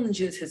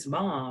challenges his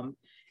mom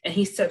and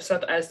he steps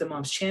up as the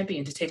mom's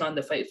champion to take on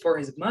the fight for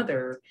his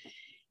mother,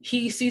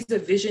 he sees a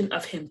vision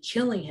of him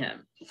killing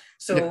him.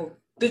 So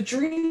the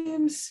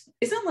dreams,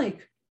 he's not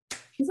like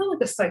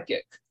a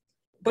psychic,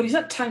 but he's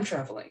not time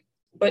traveling.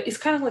 But it's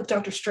kind of like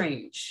Doctor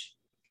Strange,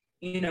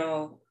 you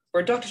know,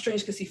 where Doctor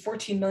Strange can see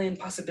 14 million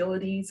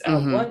possibilities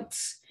at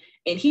once,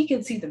 and he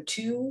can see them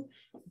too,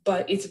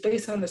 but it's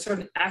based on the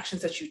certain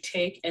actions that you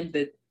take and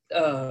the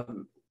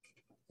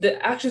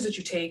actions that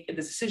you take and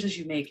the decisions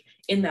you make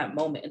in that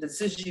moment, and the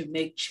decisions you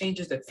make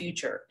changes the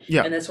future.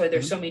 Yeah. And that's why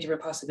there's so many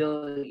different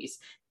possibilities.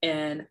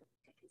 And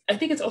I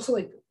think it's also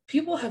like,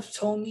 people have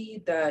told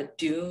me that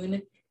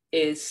Dune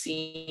is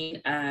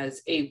seen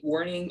as a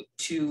warning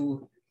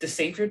to the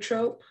savior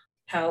trope,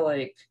 how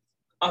like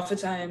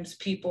oftentimes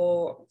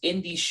people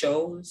in these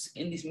shows,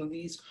 in these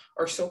movies,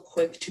 are so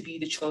quick to be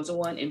the chosen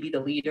one and be the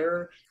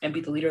leader of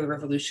the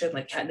revolution,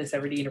 like Katniss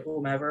Everdeen or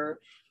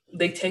whomever.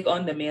 They take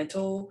on the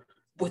mantle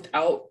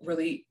without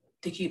really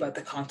thinking about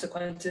the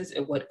consequences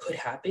and what could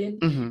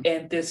happen.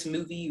 And this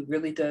movie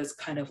really does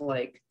kind of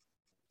like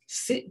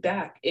sit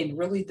back and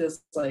really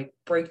does like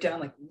break down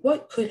like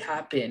what could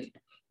happen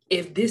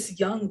if this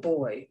young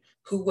boy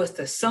who was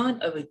the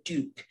son of a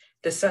duke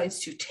decides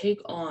to take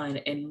on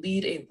and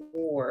lead a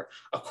war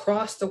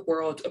across the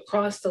world,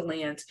 across the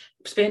lands,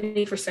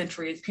 spanning for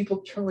centuries, people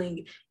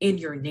killing in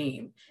your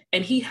name.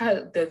 And he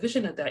had the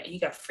vision of that, and he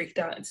got freaked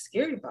out and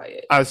scared by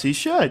it. As he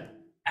should.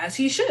 As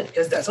he should,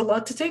 because that's a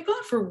lot to take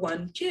on for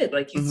one kid.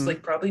 Like he's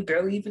like probably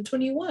barely even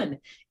 21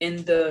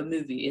 in the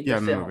movie, in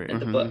the film, in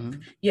the book.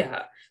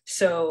 Yeah.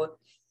 So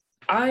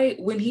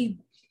when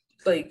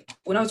I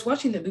was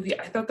watching the movie,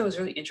 I thought that was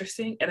really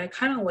interesting. And I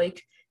kind of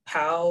like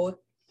how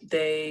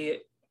they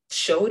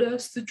showed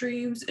us the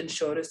dreams and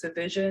showed us the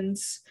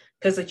visions,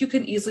 because like you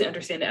can easily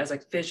understand it as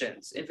like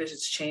visions, and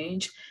visions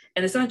change,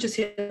 and it's not just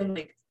him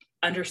like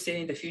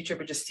understanding the future,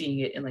 but just seeing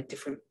it in like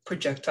different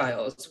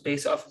projectiles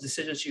based off of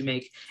decisions you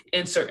make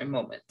in certain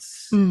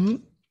moments.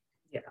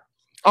 Yeah.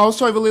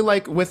 Also, I really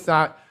like with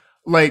that,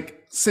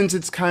 like, since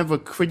it's kind of a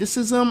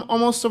criticism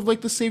almost of like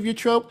the savior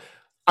trope,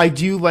 I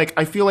feel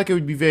like it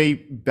would be very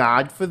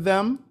bad for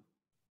them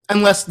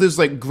unless there's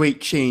like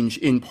great change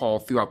in Paul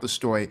throughout the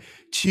story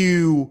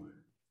to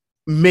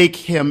make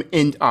him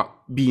end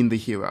up being the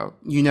hero,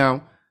 you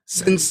know?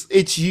 Since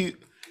it's you,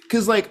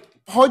 because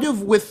like part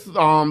of with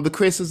the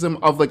criticism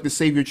of like the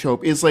savior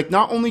trope is like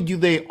not only do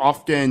they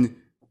often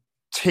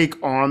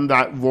take on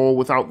that role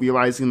without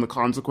realizing the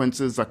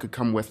consequences that could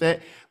come with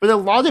it, but a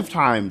lot of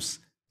times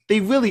they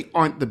really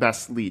aren't the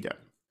best leader.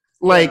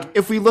 Like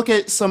if we look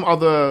at some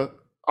other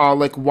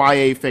like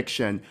YA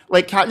fiction,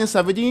 like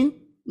Katniss Everdeen,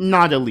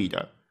 not a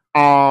leader.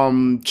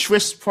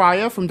 Tris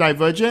Pryor from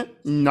Divergent,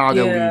 not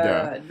a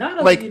leader. Not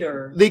a like,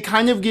 leader. They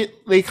kind of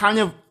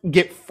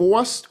get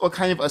forced or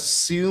kind of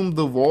assume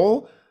the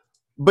role,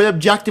 but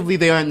objectively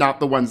they are not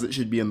the ones that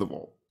should be in the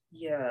role.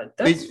 Yeah,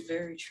 that's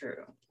very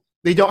true.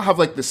 They don't have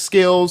like the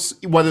skills,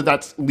 whether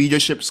that's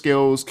leadership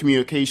skills,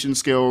 communication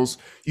skills.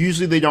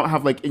 Usually they don't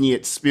have like any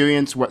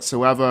experience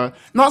whatsoever.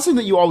 Not saying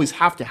that you always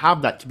have to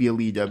have that to be a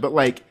leader, but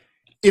like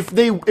if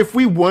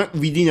we weren't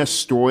reading a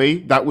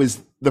story that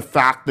was the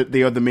fact that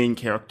they are the main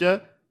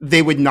character,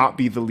 they would not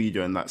be the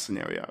leader in that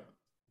scenario.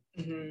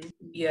 Mm-hmm.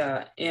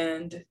 Yeah,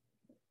 and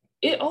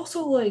it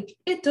also like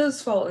it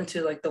does fall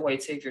into like the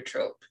white savior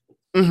trope.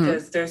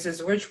 Because there's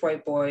this rich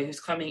white boy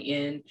who's coming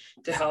in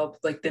to help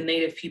like the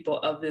native people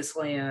of this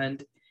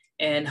land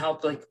and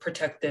help like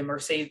protect them or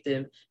save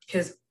them.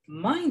 Because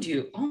mind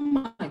you, oh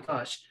my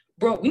gosh,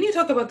 bro, we need to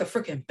talk about the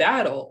freaking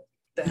battle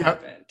that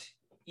happened.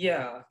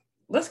 Yeah,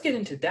 let's get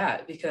into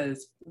that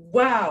because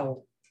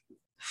wow,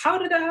 how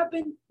did that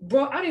happen?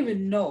 Bro, I don't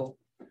even know.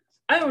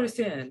 I don't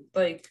understand.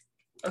 Like,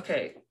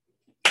 okay.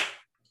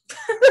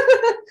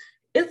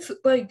 It's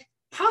like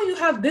how you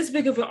have this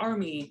big of an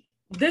army,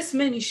 this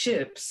many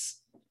ships,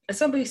 and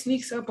somebody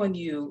sneaks up on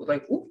you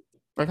like whoop,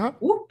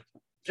 whoop,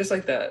 just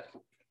like that.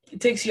 It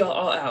takes y'all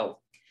all out.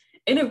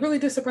 And it really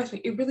did surprise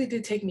me. It really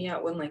did take me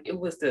out when like it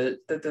was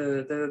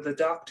the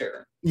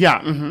doctor.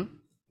 Yeah. Mm-hmm.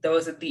 That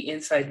was the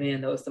inside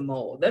man, that was the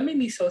mole. That made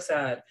me so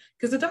sad.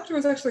 Because the doctor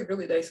was actually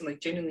really nice and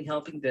like genuinely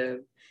helping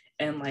them.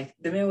 And like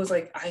the man was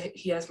like,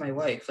 he has my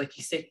wife. Like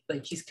he's sick,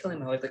 like he's killing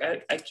my wife.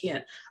 Like I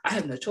can't. I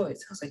have no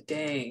choice. I was like,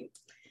 dang.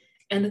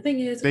 And the thing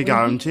is they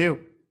got him too.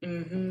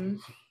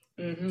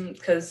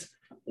 Because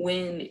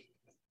when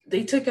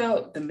they took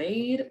out the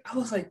maid, I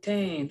was like,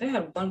 dang, they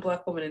had one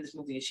black woman in this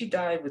movie and she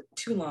died with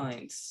 2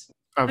 lines.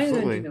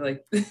 Absolutely.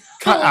 Like,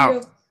 cut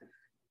out.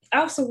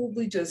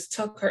 Absolutely just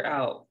took her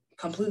out.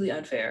 Completely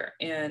unfair.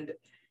 And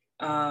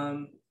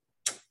what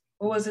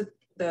was it?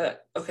 The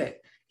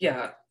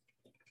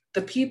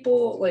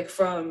people like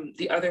from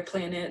the other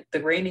planet,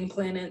 the raining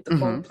planet, the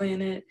cold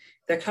planet,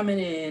 they're coming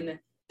in,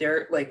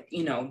 they're like,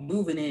 you know,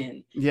 moving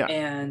in. Yeah.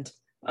 And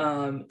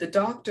the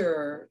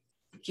doctor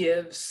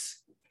gives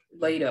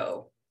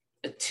Leto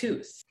a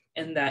tooth,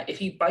 and that if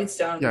he bites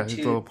down the his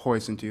tooth, little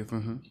poison tooth.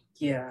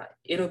 Yeah,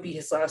 it'll be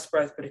his last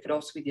breath, but it could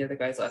also be the other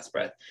guy's last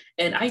breath.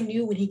 And I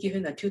knew when he gave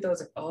him that tooth, I was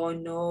like, oh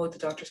no, the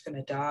doctor's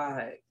gonna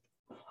die.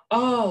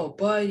 Oh,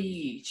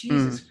 buddy,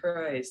 Jesus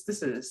Christ,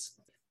 this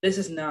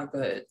is not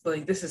good.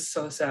 Like, this is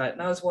so sad.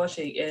 And I was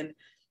watching, and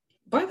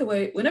by the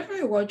way, whenever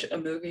I watch a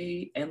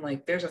movie and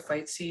like there's a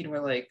fight scene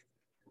where like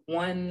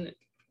one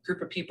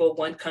group of people,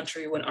 one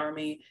country, one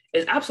army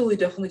is absolutely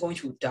definitely going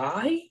to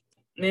die,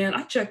 man,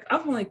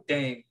 I'm like,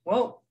 dang,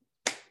 well,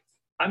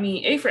 I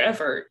mean, A for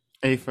effort.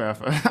 A for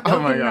effort. Oh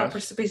my gosh.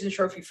 Participation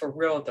trophy for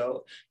real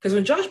though. Because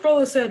when Josh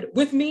Brolin said,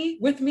 with me,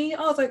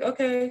 I was like,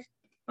 okay.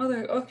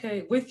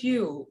 With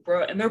you,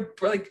 bro. And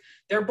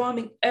they're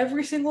bombing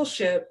every single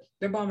ship.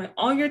 They're bombing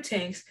all your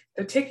tanks.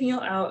 They're taking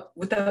you out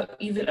without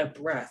even a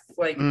breath.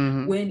 Like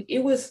when it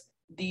was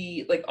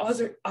the like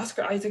Oscar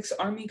Isaac's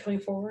army coming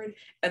forward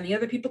and the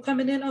other people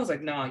coming in, I was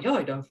like, nah, y'all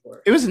are done for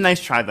it. It was a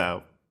nice try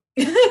though.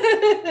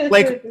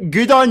 Like,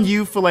 good on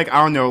you for like,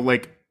 I don't know,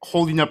 like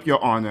holding up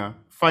your honor,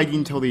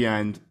 fighting till the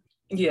end.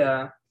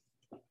 Yeah.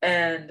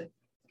 And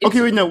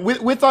okay, wait, no,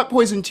 with that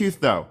poison tooth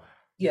though.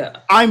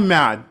 Yeah. I'm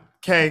mad.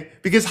 Okay,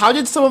 because how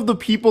did some of the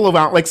people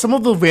around, like some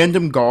of the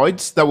random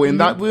guards that were in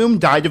that room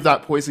died of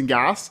that poison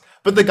gas,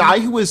 but the guy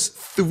who was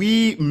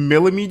 3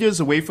 millimeters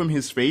away from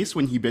his face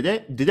when he bit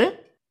it, did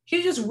it?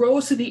 He just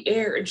rose to the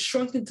air and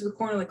shrunk into the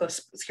corner like a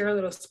scary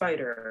little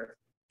spider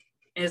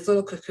in his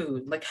little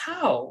cocoon. Like,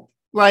 how?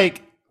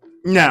 Like,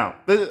 no.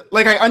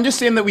 Like, I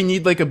understand that we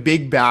need like a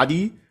big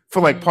baddie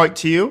for like part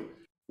 2,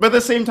 but at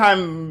the same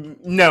time,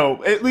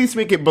 no. At least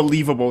make it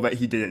believable that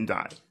he didn't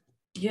die.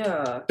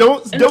 Yeah.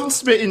 Don't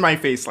spit in my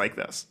face like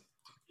this.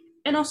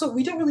 And also,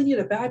 we don't really need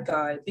a bad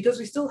guy because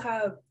we still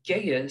have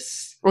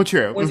Gaius. Oh,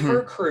 true. With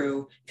her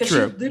crew. Because she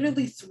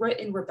literally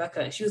threatened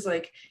Rebecca. And she was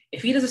like,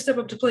 if he doesn't step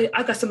up to play,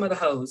 I got some other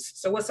hoes.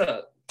 So what's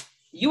up?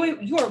 You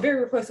are very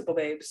replaceable,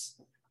 babes.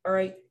 All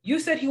right? You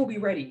said he will be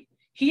ready.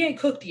 He ain't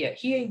cooked yet.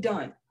 He ain't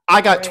done.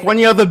 I got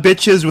 20 other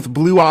bitches with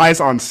blue eyes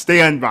on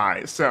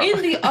standby. So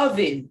in the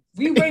oven.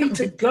 We ready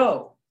to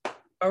go.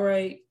 All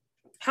right?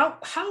 How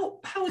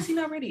is he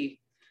not ready?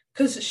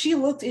 Because she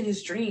looked in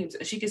his dreams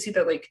and she could see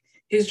that like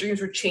his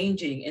dreams were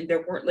changing and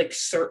there weren't like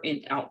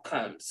certain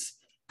outcomes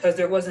because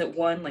there wasn't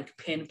one like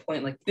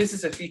pinpoint like this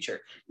is the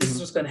future, this is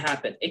what's going to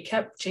happen. It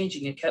kept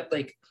changing. It kept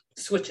like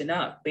switching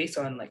up based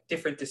on like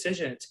different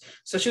decisions.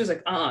 So she was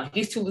like,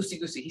 he's too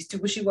loosey-goosey, he's too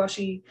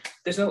wishy-washy.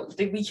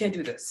 We can't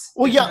do this.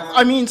 Well, yeah,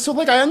 I mean, so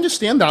like I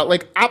understand that.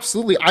 Like,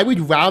 absolutely. I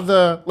would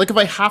rather, like, if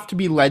I have to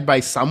be led by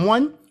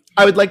someone,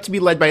 I would like to be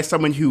led by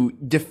someone who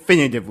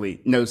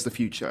definitively knows the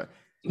future.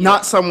 Yeah.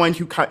 Not someone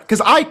who,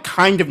 because I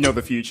kind of know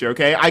the future,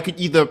 okay? I could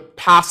either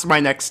pass my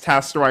next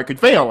test or I could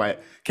fail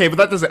it, okay? But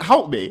that doesn't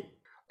help me.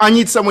 I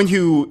need someone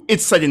who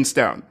it's set in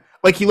stone.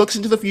 Like, he looks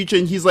into the future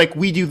and he's like,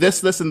 we do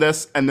this, this, and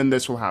this, and then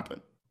this will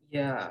happen.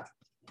 Yeah,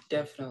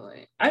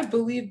 definitely.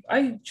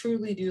 I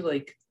truly do,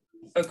 like,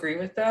 agree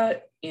with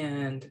that.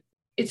 And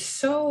it's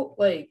so,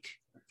 like,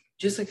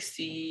 just, like,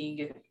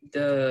 seeing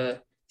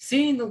the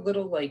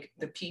little, like,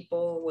 the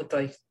people with,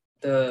 like,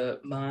 the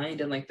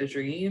mind and, like, the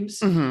dreams.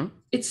 Mm-hmm.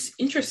 It's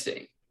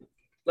interesting.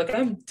 Like,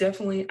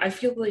 I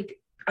feel like,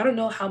 I don't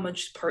know how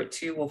much part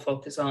 2 will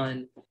focus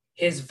on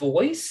his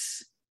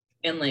voice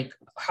and like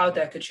how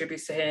that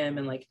contributes to him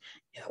and like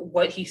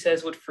what he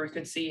says with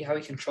frequency, how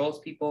he controls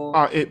people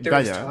through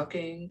his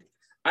talking.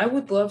 I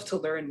would love to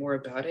learn more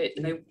about it.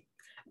 And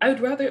I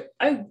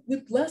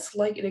would less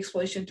like an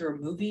exploration through a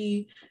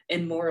movie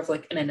and more of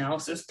like an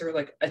analysis through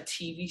like a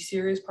TV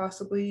series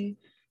possibly,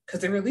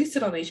 because they released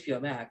it on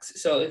HBO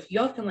Max. So if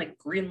y'all can like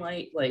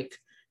greenlight like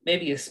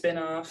maybe a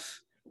spinoff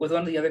with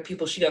one of the other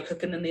people she got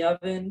cooking in the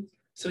oven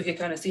so we could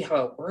kind of see how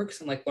it works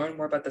and like learn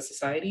more about the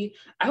society,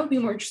 I would be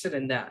more interested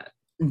in that.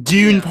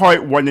 Dune part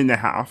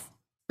 1.5.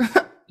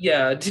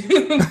 Yeah,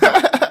 Dune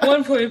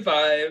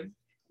 1.5.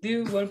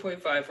 Dune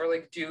 1.5 or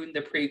like Dune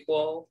the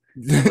prequel.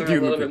 Learn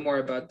a little bit more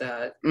about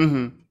that.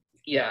 Mm-hmm.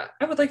 Yeah,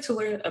 I would like to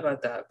learn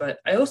about that. But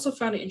I also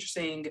found it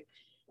interesting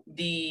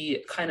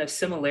the kind of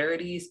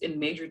similarities and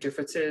major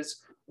differences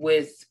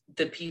with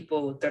the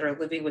people that are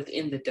living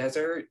within the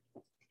desert,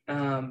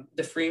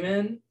 the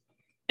Freemen,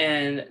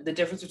 and the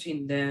difference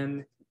between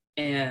them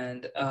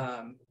and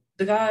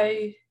the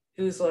guy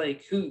who's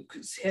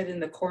head in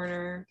the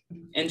corner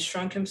and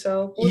shrunk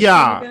himself.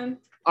 Yeah.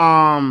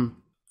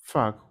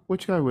 Fuck.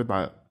 Which guy was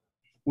that?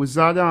 Was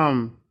that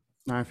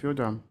I feel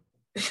dumb.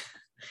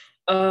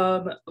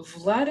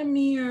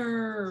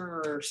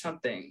 Vladimir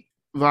something.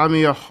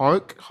 Vladimir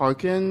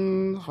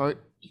Harkin.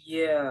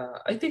 Yeah,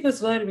 I think it's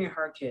Vladimir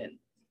Harkin.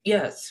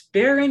 Yes,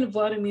 Baron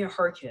Vladimir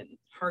Harkonnen.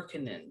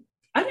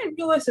 I didn't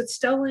realize that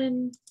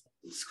Stellan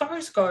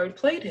Skarsgård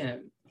played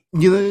him.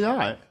 Neither did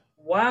I.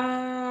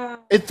 Wow.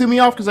 It threw me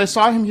off because I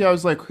saw him here. I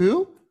was like,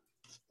 who?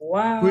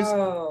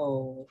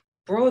 Wow.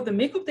 Bro, the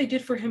makeup they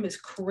did for him is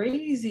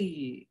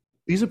crazy.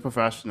 These are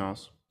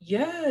professionals.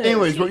 Yes.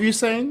 Anyways, what were you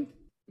saying?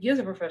 He is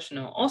a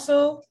professional.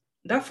 Also,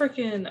 that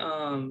freaking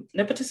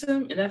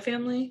nepotism in that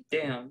family,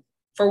 damn.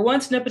 For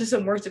once,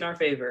 nepotism worked in our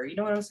favor. You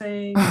know what I'm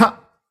saying? None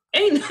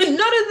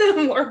of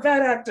them are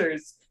bad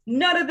actors.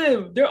 None of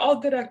them. They're all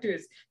good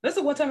actors. That's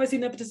the one time I see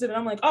nepotism and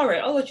I'm like, all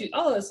right, I'll let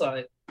it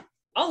slide.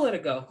 I'll let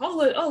it go. I'll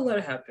let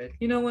it happen.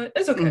 You know what?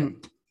 It's okay.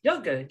 Mm. Y'all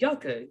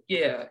good.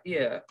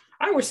 Yeah.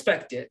 I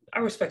respect it.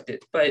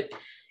 But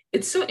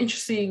it's so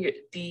interesting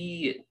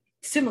the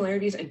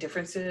similarities and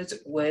differences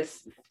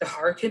with the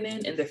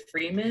Harkonnen and the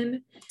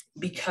Freemen,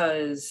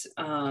 because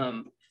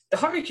the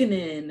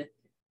Harkonnen,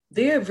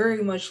 they are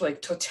very much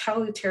like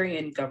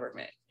totalitarian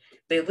government.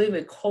 They live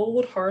in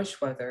cold,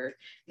 harsh weather.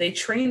 They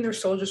train their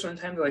soldiers from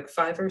the time they're like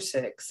 5 or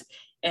 6.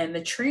 And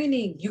the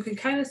training, you can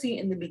kind of see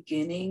in the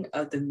beginning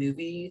of the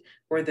movie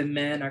where the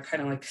men are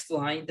kind of like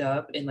lined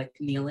up and like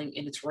kneeling,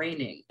 and it's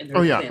raining. And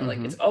they're like,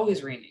 it's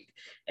always raining.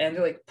 And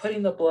they're like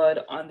putting the blood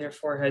on their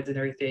foreheads and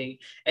everything.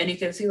 And you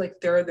can see like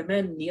there are the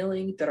men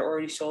kneeling that are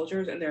already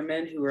soldiers, and there are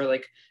men who are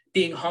like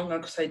being hung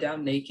upside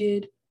down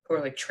naked, who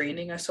are like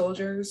training as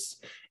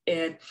soldiers.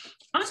 And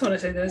I just want to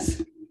say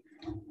this.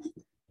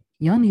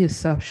 Y'all need to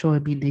stop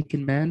showing me naked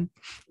men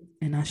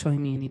and not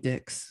showing me any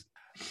dicks.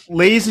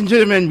 Ladies and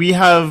gentlemen, we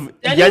have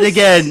yet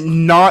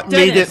again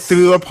made it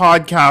through a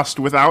podcast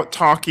without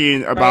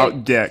talking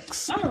about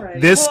dicks.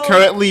 This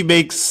currently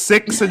makes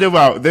 6 in a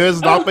row. There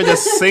has not been a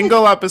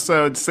single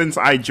episode since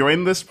I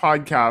joined this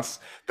podcast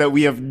that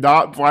we have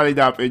not brought it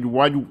up in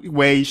one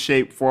way,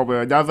 shape, form,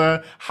 or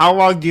another. How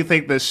long do you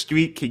think the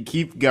streak can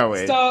keep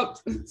going? Stop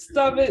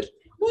it.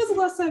 What was the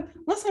last time?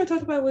 Last time I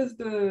talked about was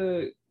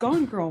the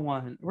Gone Girl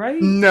one,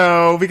 right?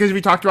 No, because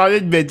we talked about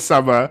it in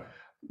Midsummer.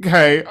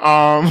 Okay,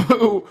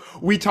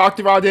 we talked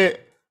about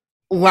it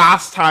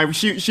last time.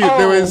 Shoot,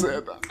 there was,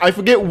 I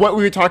forget what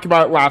we were talking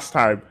about last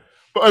time,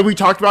 but we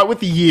talked about it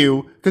with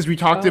you, because we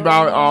talked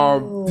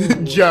about,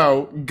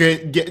 Joe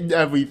getting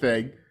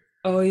everything.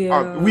 Oh,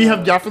 yeah. We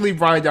have definitely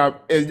brought it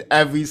up in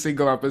every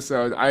single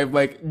episode. I'm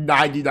like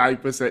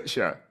 99%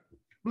 sure.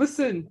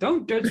 Listen,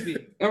 don't judge me,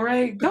 all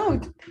right?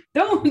 Don't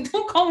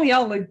call me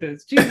out like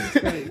this. Jesus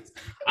Christ.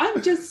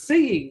 I'm just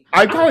saying.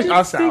 I'm calling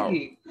us out.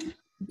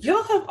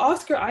 Y'all have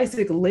Oscar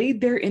Isaac laid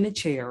there in a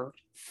chair,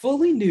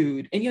 fully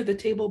nude, and you have the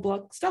table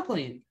block. Stop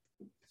playing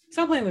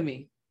with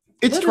me.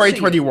 It's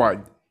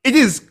 2021. It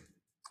is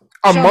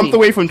a month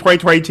away from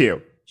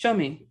 2022. Show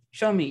me.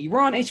 We're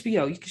on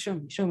HBO. You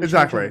can show me.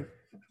 Exactly.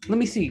 Let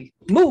me see.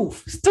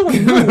 Move. Still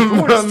move.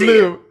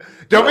 Move.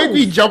 Don't make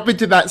me jump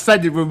into that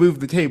set and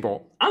remove the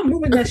table. I'm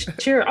moving that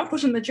chair. I'm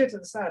pushing the chair to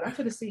the side. I'm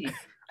gonna see.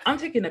 I'm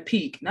taking a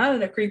peek, not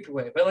in a creepy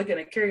way, but like in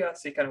a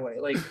curiosity kind of way.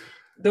 Like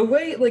the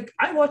way, like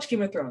I watched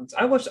Game of Thrones.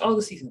 I watched all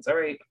the seasons. All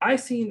right, I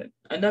seen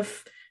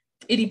enough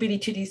itty bitty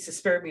chitties to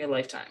spare me a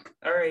lifetime.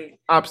 All right,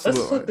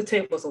 Absolutely. let's flip the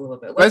tables a little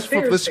bit. Let's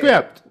flip the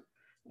script.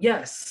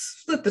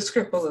 Yes, flip the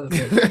script a little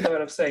bit. You know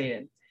what I'm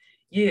saying?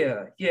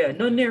 Yeah, yeah.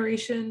 No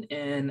narration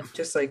and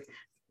just like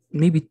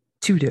maybe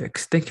two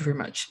dicks. Thank you very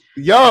much.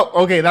 Yo,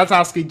 okay, that's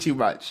asking too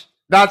much.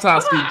 That's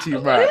asking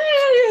too much.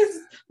 Yes.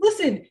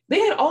 Listen, they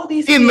had all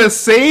these in the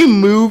same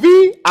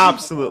movie.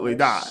 Absolutely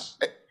not.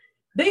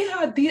 They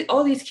had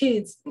all these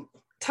kids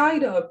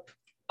tied up,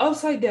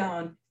 upside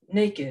down,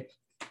 naked.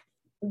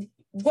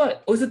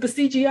 What was it? The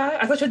CGI?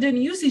 I thought y'all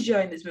didn't use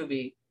CGI in this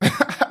movie.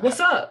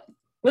 What's up?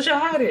 What y'all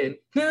hiding?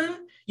 Huh?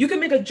 You can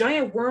make a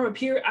giant worm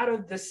appear out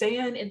of the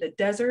sand in the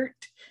desert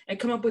and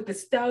come up with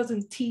this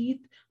 1,000 teeth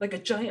like a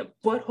giant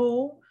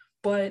butthole,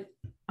 but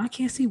I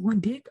can't see one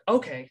dick.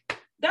 Okay,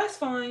 that's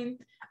fine.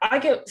 I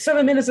get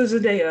 7 minutes of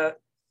Zendaya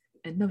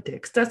and no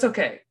dicks. That's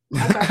okay.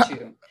 I got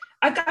you.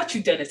 I got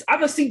you, Dennis. I'm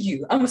gonna see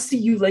you. I'm gonna see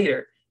you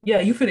later.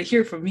 Yeah, you finna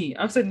hear from me.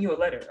 I'm sending you a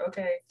letter.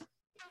 Okay.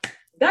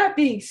 That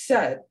being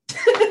said,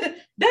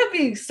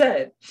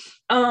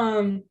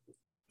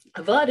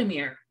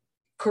 Vladimir,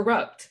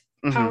 corrupt,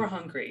 power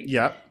hungry,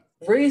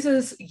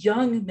 raises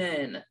young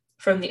men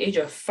from the age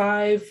of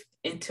 5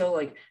 until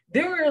like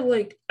there were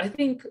like I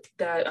think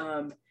that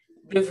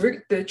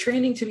the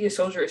training to be a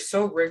soldier is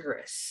so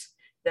rigorous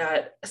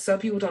that some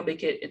people don't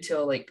make it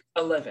until like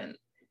 11.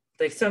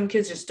 Like some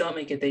kids just don't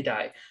make it, they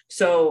die.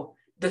 So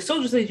the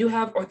soldiers they do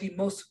have are the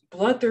most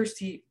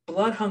bloodthirsty,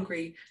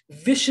 blood-hungry,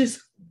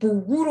 vicious,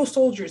 brutal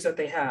soldiers that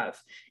they have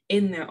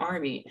in their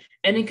army.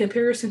 And in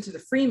comparison to the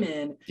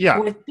Freemen, who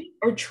I think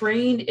are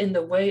trained in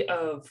the way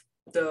of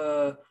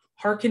the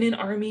Harkonnen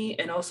army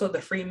and also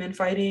the Freemen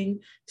fighting.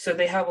 So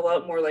they have a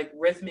lot more like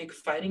rhythmic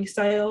fighting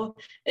style.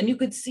 And you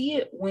could see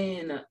it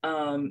when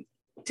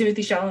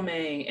Timothy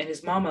Chalamet and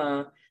his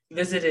mama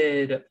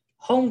visited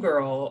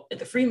Homegirl at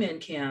the Freeman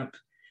camp.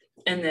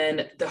 And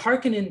then the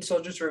Harkonnen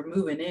soldiers were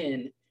moving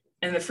in,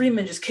 and the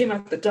Freemen just came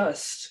out the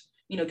dust,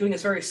 you know, doing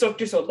this very Cirque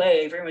du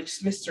Soleil, very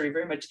much mystery,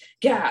 very much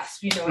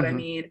gasp, you know what I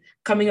mean?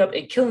 Coming up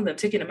and killing them,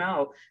 taking them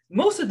out.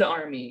 Most of the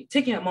army,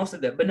 taking out most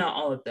of them, but not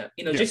all of them.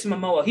 You know, Jason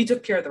Momoa, he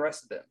took care of the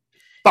rest of them.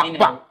 You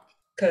know,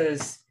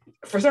 because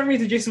for some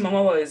reason, Jason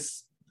Momoa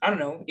is, I don't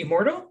know,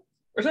 immortal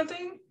or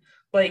something.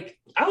 Like,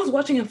 I was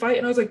watching him fight,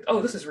 and I was like,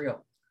 oh, this is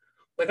real.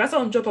 Like, I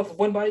saw him jump off of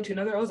one body to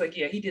another. I was like,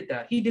 yeah, he did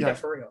that. He did that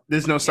for real.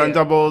 There's no stunt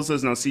doubles.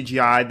 There's no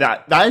CGI.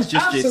 That is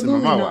just Jason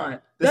Momoa.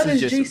 Not. That is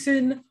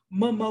Jason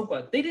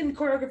Momoa. They didn't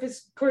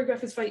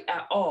choreograph his fight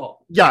at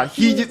all. Yeah,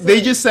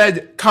 they just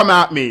said, come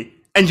at me,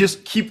 and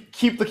just keep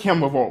the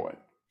camera rolling.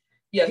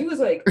 Yeah, he was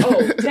like,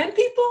 oh, 10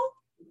 people?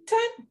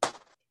 10?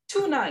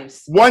 2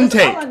 knives. One That's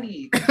take. all I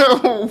need.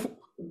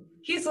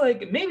 He's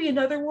like, maybe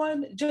another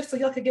one, just so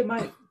y'all could get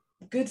my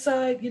good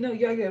side, you know, you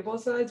gotta get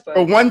both sides.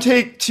 But one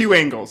take, 2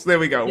 angles. There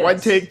we go. Yes. 1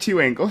 take, 2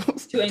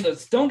 angles. 2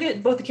 angles. Don't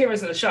get both the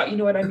cameras in the shot. You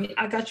know what I mean?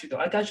 I got you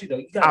though.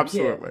 You got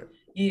absolutely.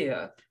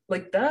 Yeah.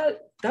 Like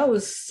that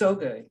was so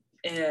good.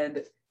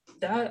 And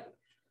that,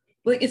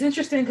 like, it's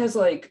interesting because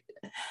like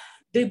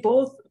they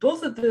both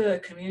of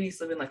the communities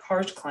live in like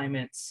harsh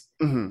climates,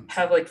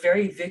 have like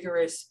very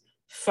vigorous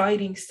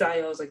fighting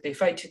styles. Like they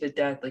fight to the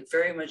death, like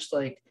very much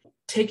like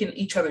taking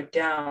each other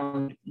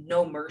down,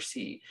 no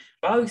mercy.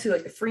 But obviously,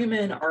 like the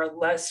Freemen are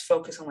less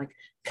focused on like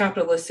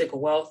capitalistic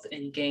wealth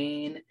and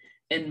gain,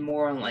 and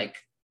more on like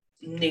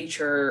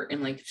nature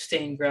and like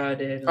staying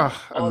grounded, and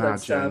all that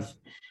stuff.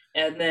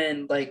 And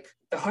then like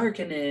the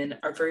Harkonnen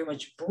are very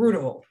much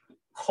brutal,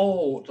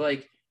 cold.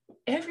 Like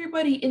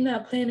everybody in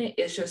that planet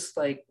is just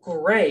like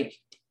gray,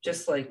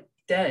 just like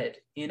dead.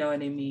 You know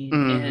what I mean?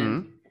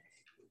 And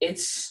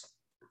it's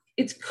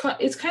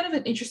kind of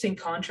an interesting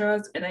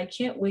contrast, and I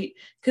can't wait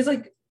because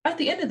like at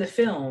the end of the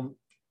film,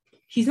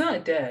 he's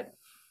not dead.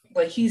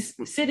 Like he's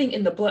sitting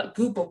in the black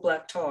goop of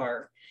black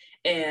tar,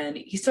 and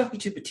he's talking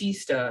to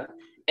Batista,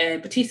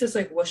 and Batista's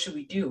like, "What should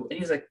we do?" And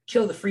he's like,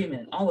 "Kill the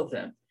Freemen, all of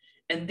them."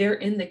 And they're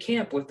in the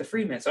camp with the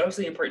Freemen. So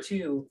obviously in part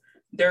 2,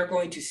 they're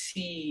going to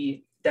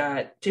see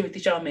that Timothy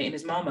Chalamet and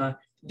his mama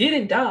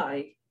didn't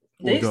die;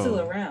 they're still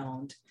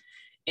around,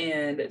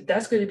 and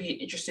that's going to be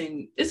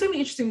interesting. It's going to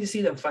be interesting to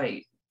see them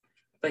fight.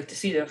 Like to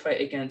see them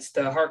fight against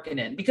the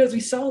Harkonnen, because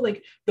we saw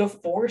like the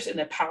force and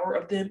the power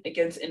of them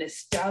against an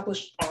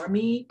established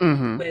army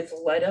with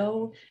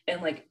Leto,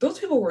 and like those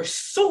people were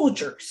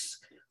soldiers.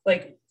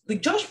 Like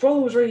Josh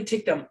Brolin was ready to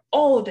take them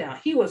all down.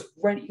 He was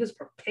ready. He was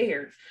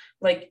prepared.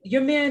 Like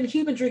your man,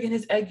 he'd been drinking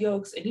his egg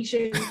yolks and he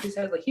shaved his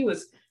head. Like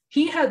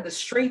he had the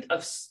strength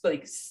of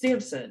like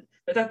Samson,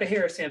 but not the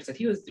hair of Samson.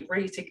 He was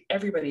ready to take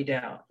everybody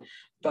down.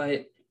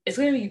 But it's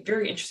going to be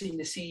very interesting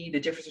to see the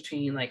difference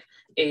between like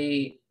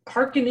a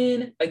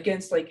Harkonnen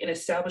against like an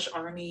established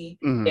army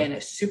and a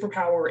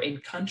superpower in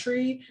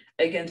country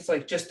against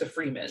like just the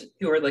Freemen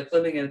who are like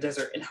living in the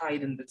desert and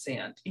hide in the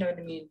sand. You know what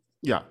I mean?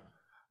 Yeah.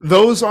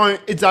 Those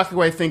aren't exactly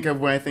what I think of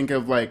when I think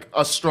of like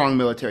a strong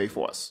military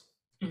force.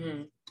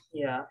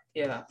 Yeah.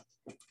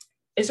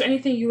 Is there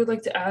anything you would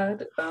like to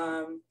add,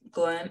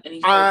 Glenn?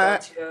 Any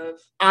thoughts you have?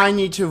 I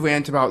need to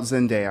rant about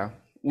Zendaya.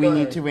 We Go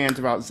need ahead. to rant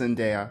about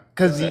Zendaya.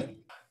 Go ahead.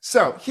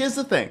 So here's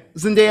the thing.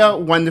 Zendaya,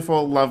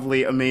 wonderful,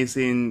 lovely,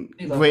 amazing,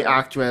 We love great her.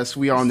 actress.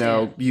 We We all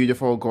know, stand.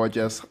 beautiful,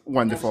 gorgeous,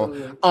 wonderful.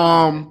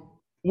 Absolutely.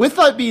 With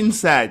that being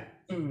said,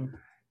 Mm.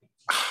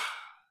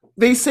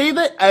 they say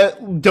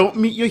that don't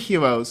meet your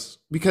heroes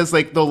because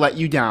like they'll let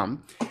you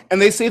down,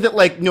 and they say that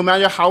like no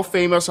matter how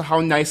famous or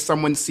how nice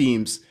someone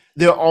seems,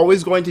 they're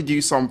always going to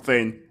do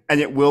something and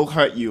it will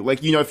hurt you.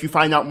 Like if you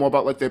find out more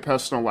about like their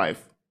personal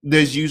life,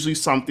 there's usually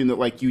something that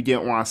like you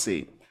didn't want to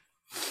see.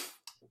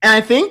 And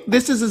I think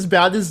this is as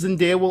bad as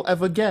Zendaya will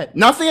ever get.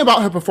 Nothing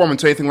about her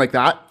performance or anything like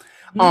that.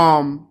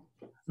 Mm.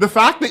 The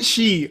fact that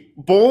she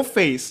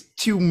bull-faced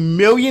to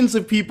millions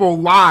of people,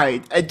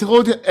 lied and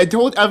told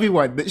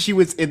everyone that she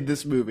was in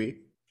this movie.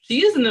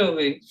 She is in the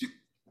movie.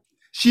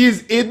 She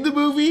is in the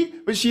movie,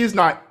 but she is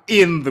not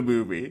in the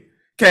movie.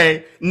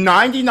 Okay,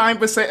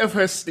 99% of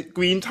her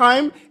screen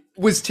time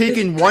was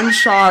taking one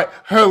shot,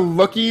 her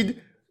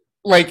looking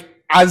like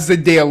as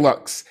Zendaya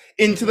looks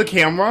into the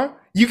camera.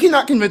 You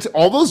cannot convince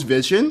all those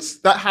visions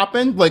that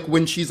happened, like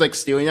when she's like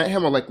staring at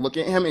him or like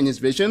looking at him in his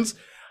visions.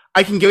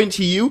 I can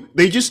guarantee you,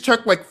 they just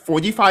took like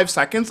 45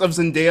 seconds of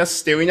Zendaya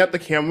staring at the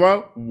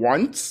camera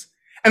once.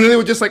 And then they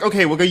were just like,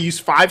 okay, we're going to use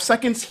 5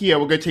 seconds here.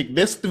 We're going to take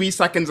this 3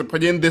 seconds and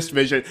put in this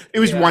vision. It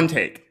was one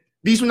take.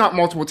 These were not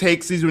multiple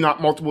takes. These were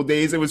not multiple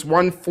days. It was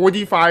one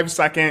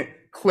 45-second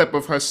clip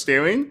of her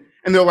staring.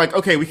 And they're like,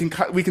 okay, we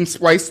can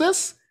splice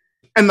this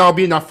and that'll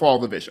be enough for all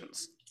the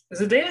visions.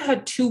 Zendaya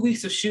had 2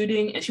 weeks of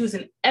shooting and she was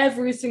in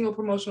every single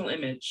promotional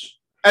image.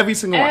 Every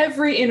single one.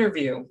 Every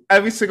interview.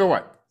 Every single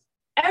one.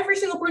 Every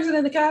single person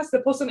in the cast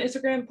that posted on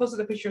Instagram posted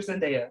a picture of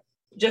Zendaya.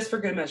 Just for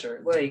good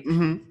measure. Like,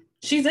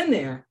 she's in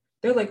there.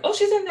 They're like, oh,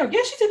 she's in there.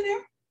 Yeah, she's in there.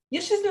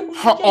 Yeah, she's in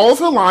there. All of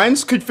her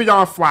lines could fit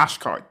on a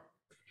flashcard.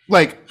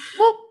 Like,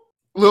 well,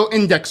 little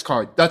index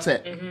card. That's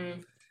it.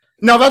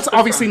 Now, that's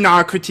obviously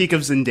not a critique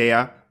of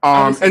Zendaya.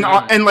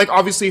 And like,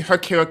 obviously, her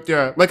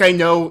character, like, I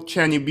know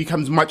Channing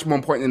becomes much more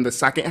important in the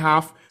second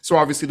half. So,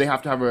 obviously, they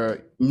have to have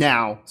her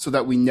now so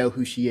that we know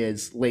who she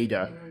is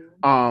later.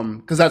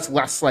 Because that's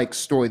less, like,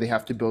 story they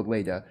have to build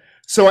later.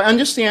 So, I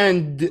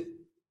understand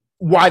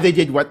why they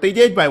did what they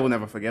did, but I will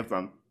never forgive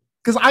them.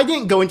 Because I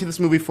didn't go into this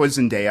movie for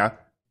Zendaya,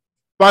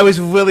 but I was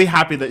really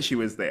happy that she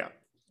was there.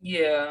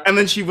 Yeah. And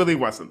then she really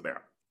wasn't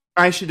there.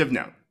 I should have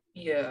known.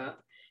 Yeah.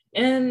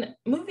 And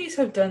movies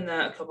have done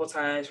that a couple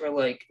times where,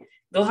 like,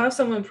 they'll have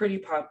someone pretty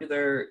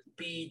popular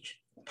be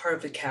part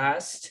of the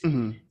cast,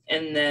 and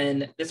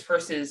then this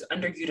person is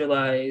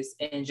underutilized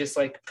and just,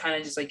 like, kind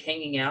of just, like,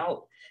 hanging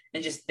out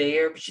and just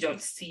there, but you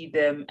don't see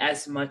them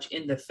as much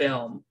in the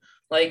film.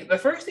 Like, the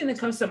first thing that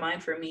comes to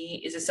mind for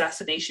me is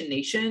Assassination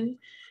Nation,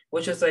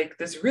 which was like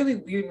this really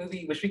weird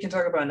movie, which we can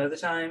talk about another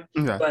time.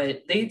 Okay.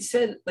 But they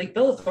said like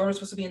Bella Thorne was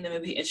supposed to be in the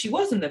movie, and she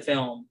was in the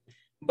film,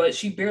 but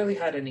she barely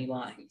had any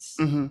lines.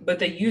 But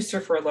they used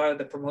her for a lot of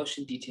the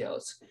promotion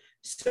details.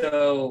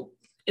 So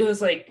it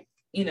was like,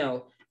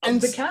 and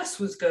the cast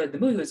was good, the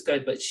movie was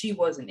good, but she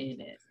wasn't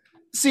in it.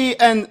 See,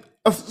 and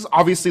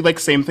obviously, like,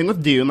 same thing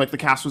with Dune. Like, the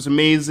cast was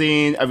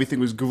amazing, everything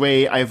was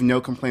great. I have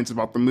no complaints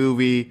about the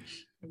movie.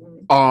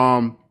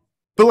 But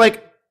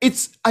like,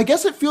 I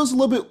guess it feels a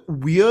little bit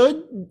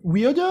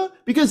weirder,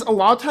 because a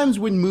lot of times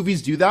when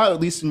movies do that, at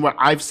least in what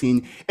I've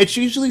seen, it's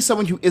usually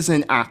someone who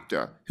isn't an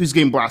actor who's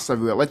getting blasted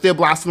everywhere. Like, they're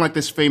blasting like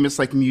this famous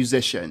like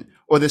musician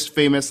or this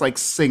famous like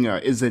singer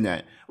is in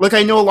it. Like,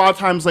 I know a lot of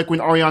times, like when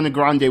Ariana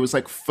Grande was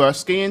like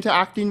first getting into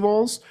acting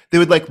roles, they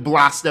would like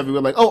blast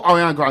everywhere, like, oh,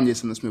 Ariana Grande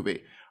is in this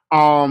movie.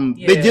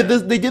 They did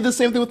the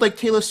same thing with like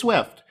Taylor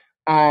Swift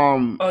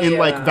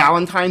like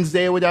Valentine's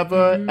Day or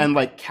whatever, and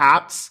like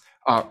Cats.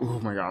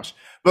 Oh my gosh.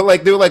 But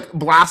like they were like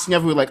blasting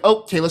everywhere, like,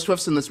 oh, Taylor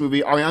Swift's in this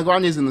movie, Ariana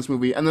Grande's in this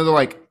movie, and then they're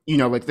like,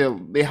 like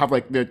they have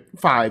like their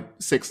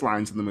 5-6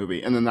 lines in the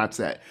movie, and then that's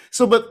it.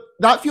 So, but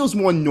that feels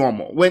more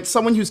normal when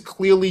someone who's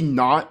clearly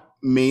not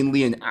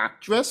mainly an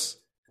actress,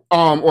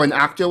 or an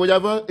actor, or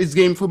whatever, is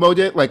getting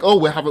promoted. Like, oh,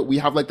 we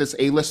have like this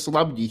A-list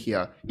celebrity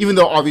here, even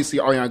though obviously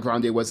Ariana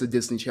Grande was a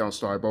Disney Channel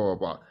star, blah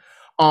blah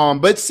blah.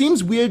 But it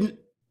seems weird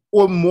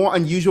or more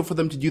unusual for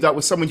them to do that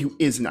with someone who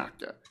is an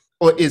actor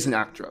or is an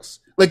actress.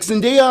 Like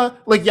Zendaya,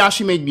 like, yeah,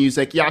 she made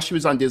music. Yeah, she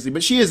was on Disney,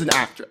 but she is an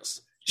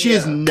actress. She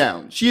is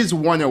known. She has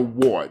won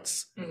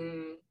awards.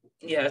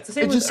 Yeah, it's the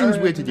same. It just seems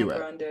weird to do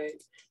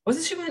it.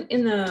 Wasn't she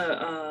in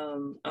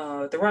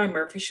the Ryan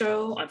Murphy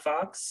show on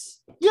Fox?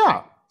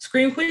 Yeah.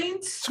 Scream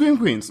Queens? Scream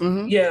Queens.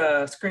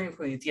 Yeah, Scream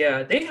Queens.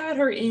 Yeah, they had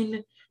her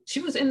in.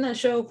 She was in that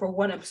show for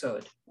one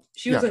episode.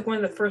 She was like one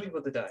of the first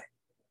people to die.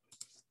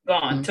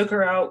 Gone. Took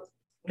her out.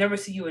 Never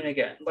see you in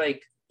again.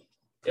 Like,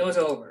 it was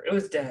over. It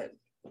was dead.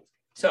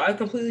 So I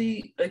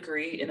completely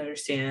agree and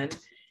understand.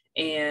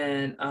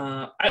 And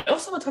I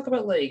also want to talk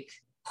about like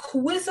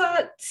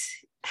Kwisatz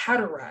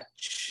Haderach.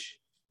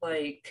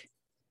 Like,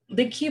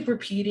 they keep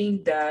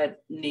repeating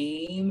that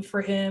name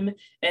for him,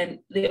 and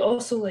they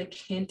also like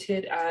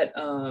hinted at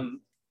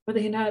what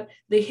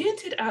they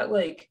hinted at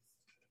like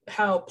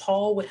how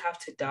Paul would have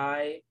to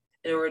die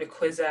in order to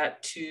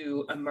Kwisatz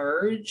to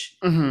emerge.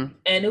 Mm-hmm.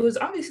 And it was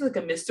obviously like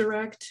a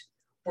misdirect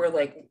where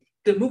like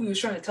the movie was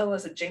trying to tell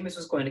us that Jameis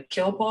was going to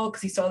kill Paul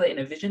because he saw that in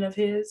a vision of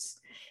his.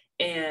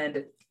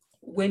 And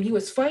when he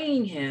was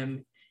fighting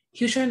him,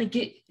 he was trying to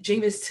get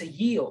Jameis to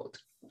yield.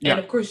 Yeah. And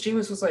of course,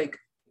 Jameis was like,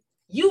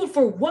 yield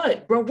for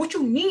what, bro? What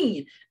you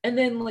mean? And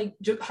then like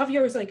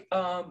Javier was like,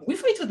 we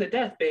fight to the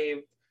death, babe.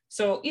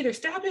 So either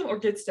stab him or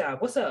get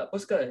stabbed. What's up?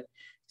 What's good?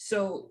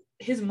 So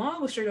his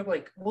mom was straight up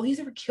like, well, he's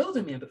never killed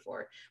a man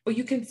before. But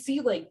you can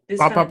see like this.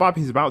 Bob,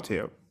 he's about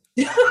to.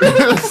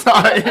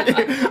 Sorry.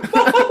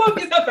 Bob,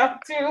 he's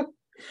about to.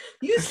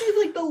 You see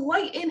like the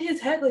light in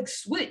his head like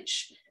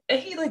switch. And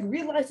he like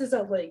realizes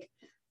that like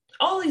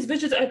all these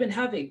visions I've been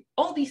having,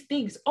 all these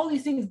things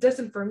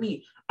destined for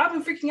me. I've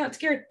been freaking out,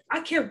 scared.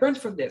 I can't run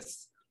from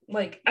this.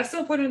 Like at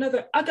some point or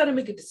another, I gotta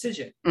make a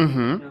decision. Mm-hmm.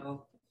 You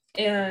know?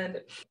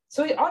 And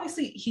so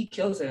he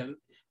kills him,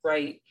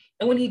 right?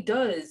 And when he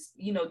does,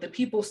 you know, the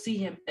people see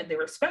him and they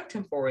respect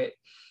him for it.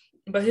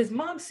 But his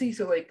mom sees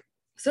it like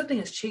something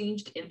has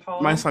changed in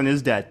Paul. My son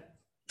is dead.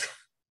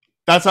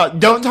 That's not.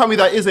 Don't tell me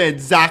that isn't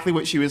exactly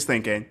what she was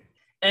thinking.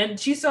 And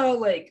she saw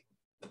like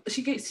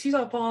she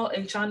saw Paul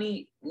and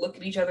Chani look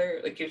at each other,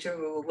 like give each other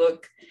a little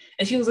look,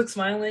 and she was like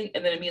smiling,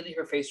 and then immediately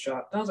her face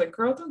dropped. And I was like,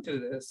 "Girl, don't do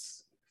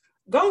this.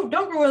 Don't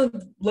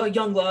ruin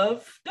young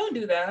love. Don't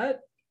do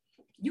that.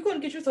 You're gonna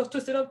get yourself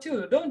twisted up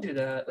too. Don't do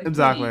that. Like,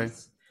 exactly.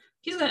 Please.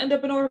 He's gonna end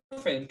up an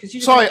orphan because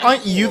you. Sorry,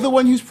 aren't you the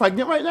one who's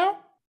pregnant right now?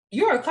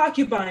 You're a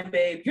concubine,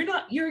 babe. You're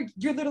not. You're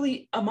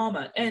literally a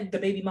mama and the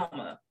baby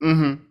mama.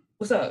 Mm-hmm.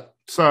 What's up?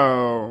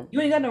 So you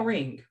ain't got no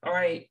ring. All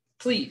right,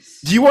 please.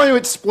 Do you want to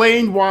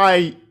explain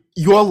why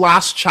your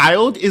last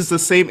child is the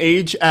same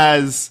age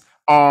as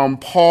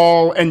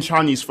Paul and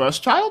Chani's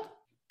first child?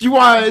 Do you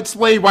want to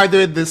explain why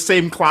they're the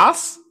same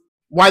class?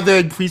 Why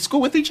they're in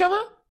preschool with each other?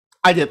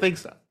 I didn't think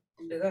so.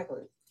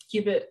 Exactly.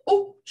 Keep it.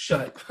 Oh,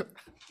 shut.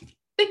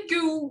 Thank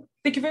you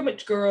very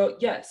much, girl.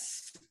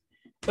 Yes,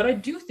 but I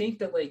do think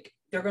that like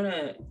they're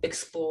gonna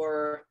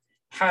explore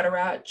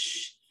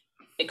Haderach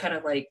and kind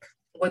of like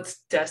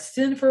what's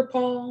destined for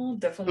Paul.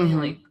 Definitely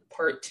like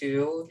part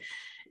 2.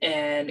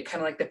 And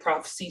kind of like the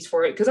prophecies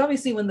for it. Because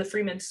obviously when the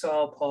Freemen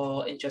saw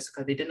Paul and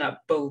Jessica, they did not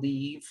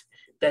believe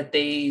that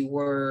they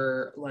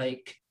were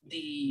like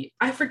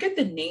I forget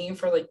the name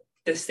for like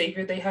the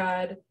savior they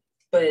had,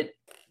 but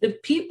the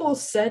people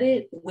said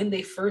it when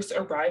they first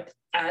arrived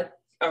at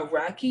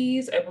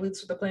Arrakis. I believe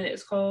that's what the planet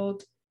is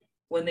called.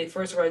 When they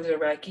first arrived at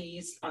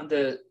Arrakis on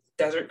the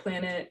desert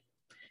planet,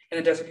 and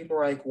the desert people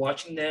were like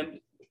watching them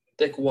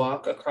like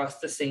walk across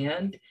the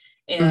sand.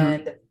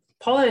 And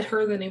Paul had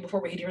heard the name before,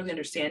 but he didn't really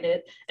understand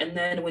it. And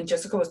then when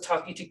Jessica was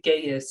talking to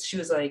Gaius, she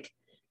was like,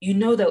 you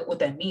know that what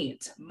that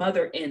means,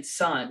 mother and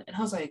son. And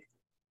I was like,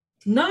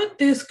 not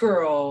this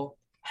girl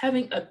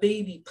having a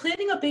baby,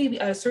 planning a baby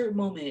at a certain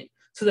moment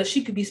so that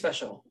she could be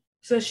special.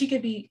 So that she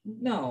could be,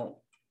 no,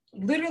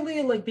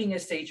 literally like being a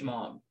stage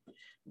mom.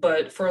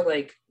 But for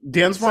like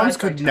dance moms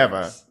could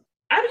never.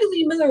 Abby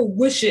Lee Miller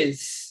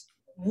wishes.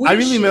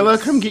 Abby Lee Miller,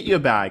 come get your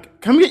bag.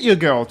 Come get your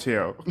girl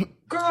too.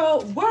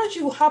 Girl, why don't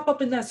you hop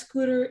up in that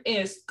scooter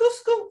and scoot?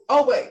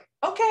 Oh wait,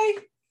 okay.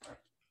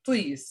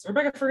 Please,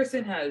 Rebecca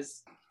Ferguson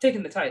has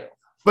taken the title.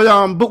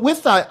 But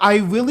with that, I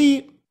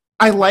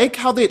like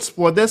how they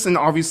explored this, and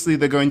obviously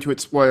they're going to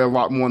explore it a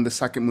lot more in the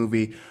second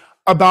movie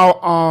about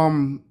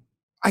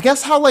I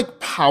guess how like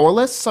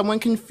powerless someone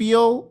can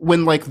feel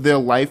when like their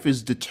life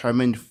is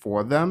determined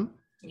for them.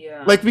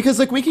 Yeah. Like because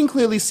like we can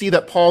clearly see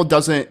that Paul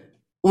doesn't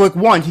like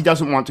one, he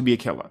doesn't want to be a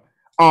killer.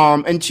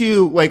 And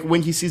 2, like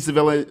when he sees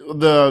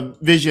the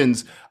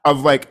visions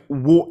of like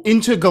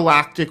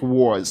intergalactic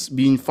wars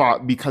being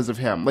fought because of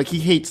him, like he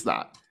hates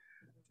that.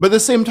 But at the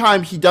same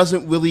time, he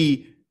doesn't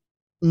really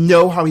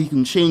know how he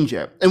can change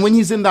it. And when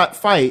he's in that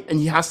fight and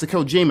he has to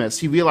kill Jameis,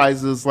 he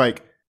realizes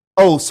like,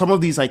 oh, some of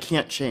these I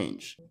can't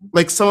change.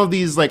 Like some of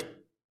these, like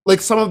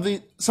some of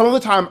the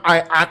time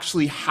I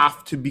actually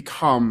have to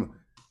become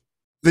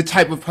the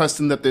type of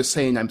person that they're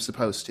saying I'm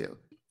supposed to.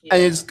 Yeah.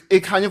 And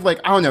it kind of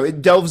like, I don't know,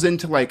 it delves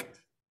into like,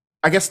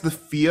 I guess the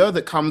fear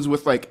that comes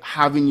with like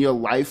having your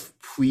life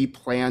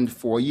pre-planned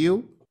for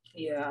you.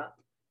 Yeah.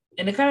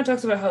 And it kind of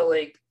talks about how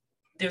like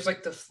there's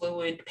like the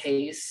fluid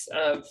pace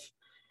of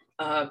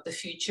the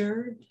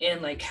future,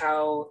 and like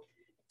how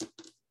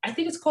I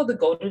think it's called the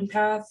golden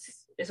path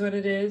is what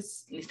it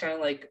is. And he's kind of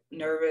like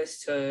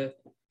nervous to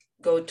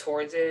go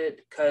towards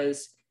it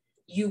because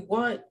he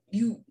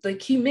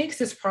makes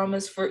this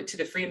promise to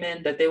the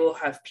Freemen that they will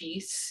have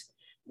peace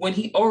when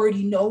he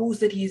already knows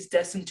that he's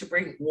destined to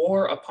bring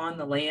war upon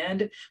the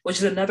land, which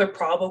is another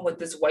problem with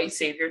this white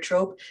savior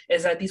trope,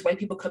 is that these white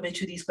people come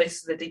into these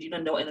places that they do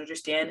not know and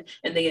understand,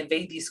 and they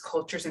invade these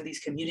cultures and these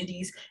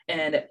communities.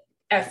 And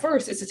at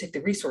first, it's to take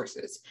the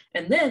resources,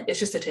 and then it's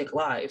just to take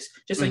lives,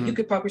 just so you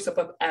could prop yourself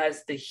up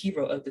as the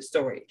hero of the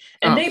story.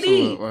 And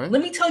maybe,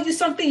 let me tell you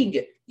something,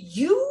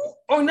 you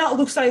are not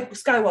Luke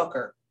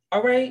Skywalker,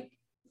 all right?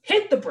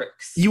 Hit the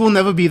bricks. You will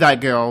never be that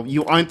girl.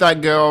 You aren't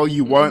that girl.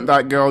 You weren't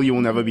that girl. You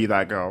will never be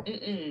that girl.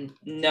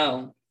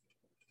 No.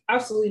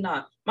 Absolutely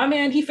not. My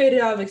man, he faded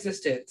out of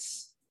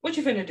existence. What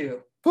you finna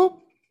do? Boop,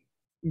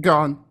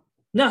 gone.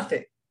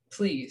 Nothing.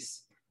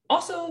 Please.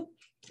 Also,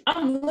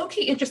 I'm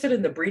low-key interested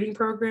in the breeding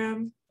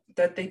program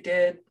that they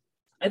did.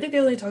 I think they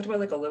only talked about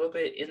like a little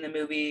bit in the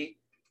movie.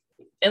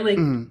 And like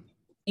Mm.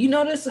 you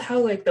notice how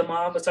like the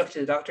mom was talking to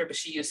the doctor, but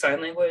she used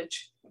sign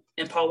language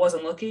and Paul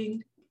wasn't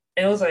looking.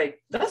 And I was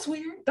like, that's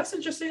weird. That's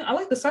interesting. I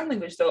like the sign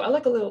language though. I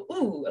like a little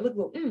ooh, I like a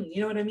little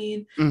you know what I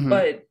mean? Mm-hmm.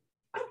 But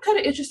I'm kind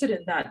of interested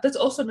in that. That's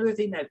also another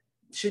thing that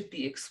should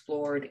be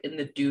explored in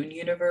the Dune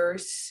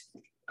universe.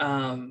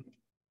 Um,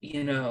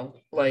 you know,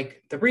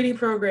 like the breeding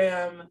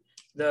program,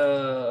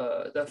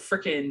 the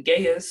freaking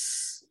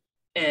Gaius,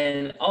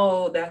 and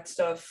all that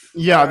stuff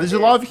Yeah, around there's a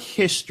it. lot of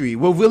history.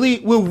 We're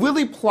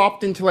really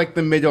plopped into like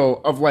the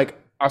middle of like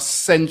a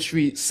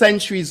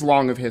centuries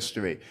long of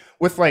history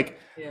with like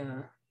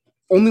Yeah,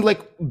 only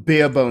like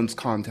bare bones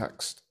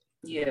context.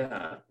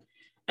 yeah.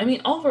 I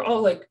mean,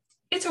 overall, like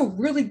it's a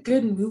really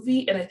good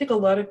movie, and I think a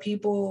lot of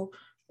people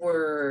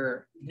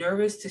were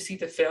nervous to see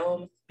the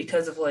film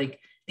because of like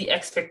the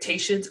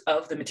expectations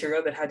of the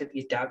material that had to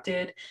be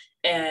adapted,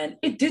 and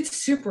it did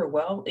super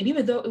well. And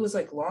even though it was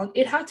like long,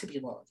 it had to be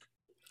long.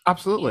 You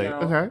Absolutely. know,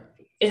 Okay.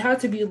 it had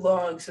to be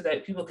long so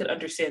that people could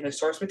understand the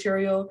source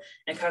material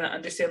and kind of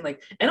understand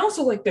like, and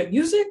also like the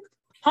music.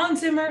 Hans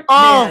Zimmer,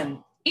 Oh,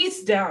 man,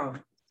 eats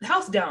down,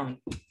 house down.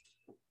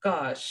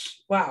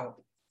 Gosh, wow.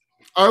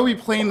 are we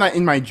playing that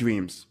in my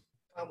dreams?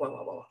 Wow, wow,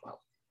 wow, wow, wow.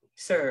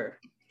 Sir,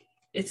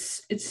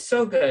 it's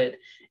so good.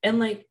 And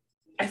like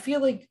I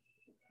feel like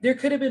there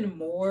could have been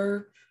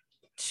more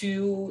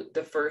to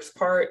the first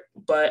part,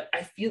 but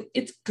I feel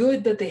it's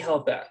good that they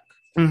held back.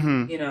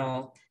 Mm-hmm. You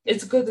know,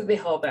 it's good that they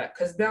held back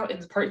because now in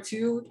part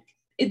two,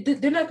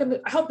 they're not gonna.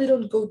 I hope they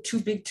don't go too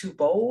big, too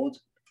bold,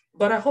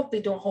 but I hope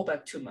they don't hold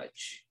back too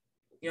much.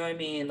 You know what I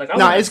mean? Like I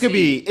No, want to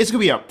see. it's gonna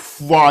be a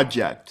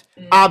project.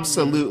 Mm,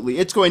 Absolutely,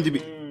 it's going to be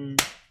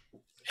mm,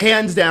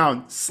 hands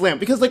down slam.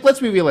 Because like, let's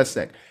be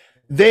realistic.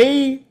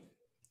 They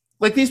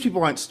like these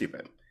people aren't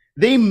stupid.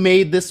 They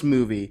made this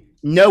movie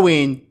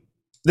knowing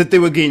that they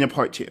were getting a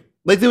part two.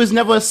 Like there was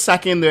never a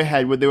second in their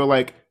head where they were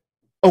like,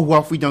 "Oh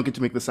well, if we don't get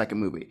to make the second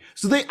movie."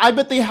 So I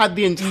bet they had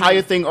the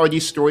entire mm, thing already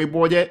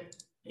storyboarded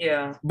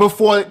yeah,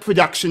 before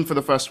production for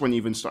the first one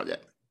even started.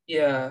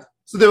 yeah.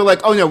 So they were like,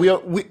 "Oh no,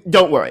 we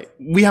don't worry,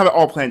 we have it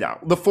all planned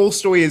out. The full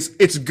story is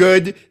it's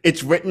good,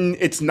 it's written,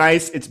 it's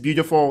nice, it's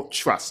beautiful.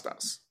 Trust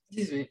us."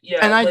 Excuse me. And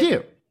Yeah, I like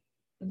do.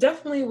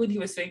 definitely when he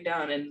was sitting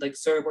down and like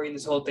storyboarding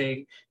this whole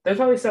thing, there's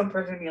probably some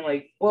person being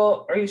like,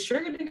 "Well, are you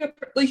sure you're gonna get?"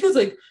 Like he was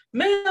like,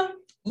 "Ma'am,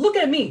 look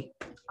at me.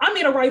 I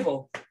made a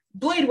rival,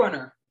 Blade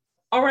Runner.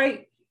 All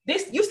right,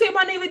 this you say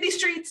my name in these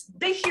streets,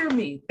 they hear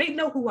me. They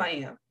know who I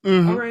am. All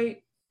Mm-hmm.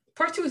 right.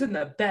 Part two is in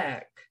the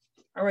bag.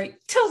 All right.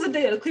 Tell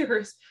Zendaya to clear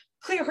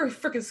her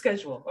freaking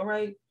schedule. All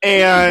right. The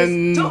movie was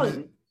And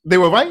done. they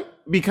were right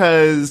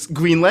because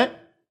greenlit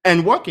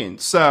and working.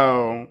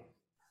 So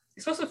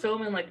It's supposed to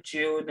film in like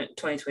June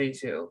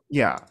 2022.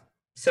 yeah.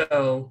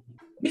 So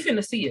we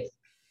finna see it.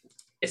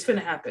 It's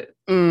finna happen.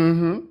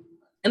 Mm-hmm.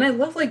 And I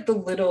love like the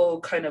little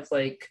kind of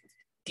like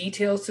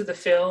details to the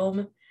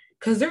film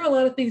because there are a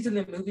lot of things in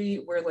the movie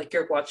where like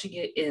you're watching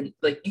it and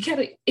like you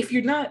gotta if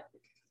you're not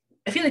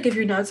I feel like if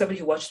you're not somebody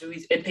who watches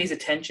movies and pays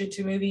attention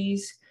to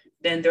movies,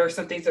 then there are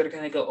some things that are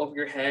gonna go over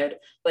your head.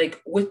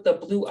 Like with the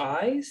blue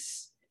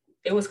eyes,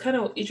 it was kind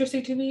of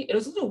interesting to me. It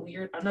was a little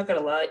weird. I'm not gonna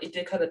lie. It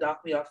did kind of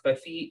knock me off my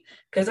feet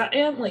because I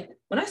am like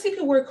when I see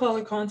people wear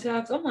color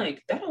contacts, I'm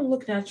like that don't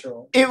look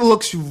natural. It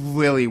looks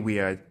really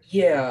weird.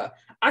 Yeah,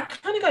 I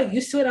kind of got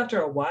used to it after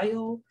a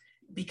while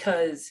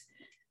because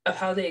of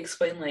how they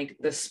explain like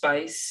the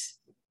spice,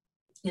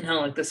 you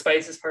know, like the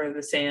spice is part of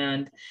the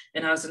sand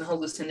and how it's an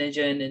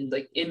hallucinogen and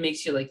like it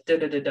makes you like da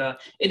da da da.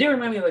 It did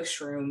remind me of like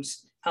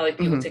shrooms, how like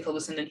people Mm-hmm. take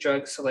hallucinant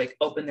drugs to like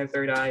open their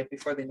third eye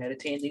before they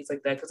meditate and things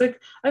like that. Because like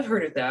I've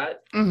heard of that,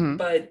 Mm-hmm.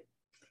 but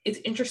it's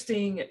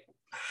interesting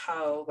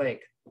how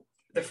like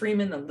the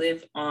Freemen that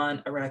live on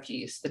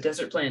Arrakis, the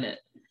desert planet,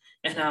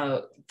 and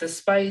how the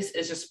spice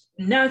is just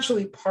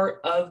naturally part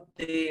of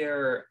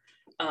their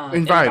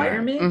Environment.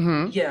 environment.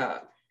 Mm-hmm. Yeah,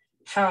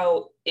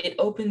 how it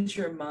opens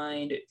your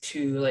mind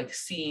to like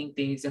seeing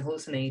things and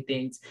hallucinating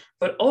things,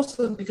 but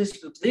also because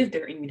you live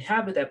there and you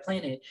inhabit that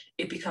planet,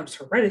 it becomes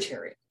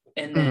hereditary,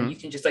 and then Mm-hmm. you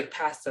can just like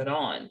pass that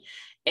on,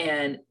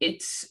 and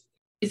it's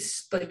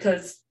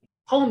because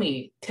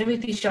homie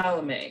Timothy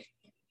Chalamet,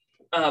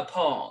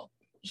 Paul,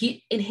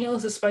 he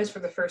inhales the spice for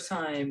the first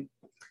time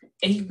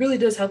and he really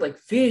does have like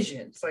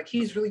visions, like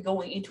he's really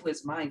going into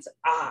his mind's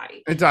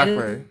eye, and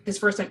Exactly. his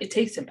first time it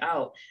takes him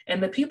out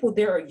and the people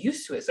there are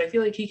used to it, so I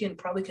feel like he can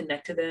probably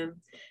connect to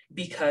them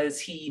because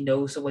he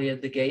knows the way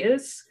of the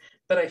Gaius.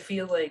 But I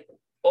feel like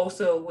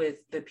also with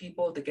the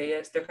people of the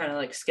Gaius, they're kind of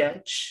like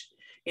sketch,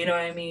 you know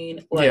what I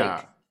mean, Yeah.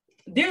 like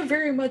they're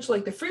very much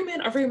like the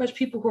Freemen are very much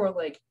people who are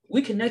like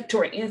we connect to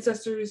our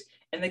ancestors,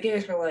 and the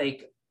Gaius are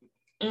like,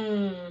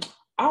 mm,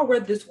 I'll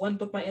read this one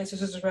book my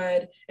ancestors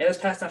read, and it was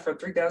passed down from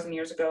 3,000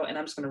 years ago, and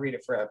I'm just going to read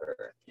it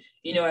forever.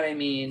 You know what I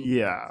mean?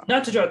 Yeah.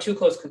 Not to draw too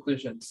close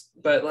conclusions,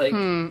 but like,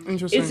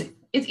 interesting.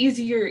 It's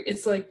easier.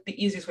 It's like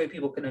the easiest way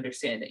people can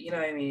understand it. You know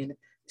what I mean?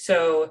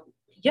 So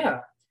yeah,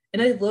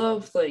 and I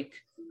love like,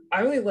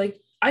 I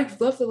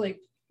love the like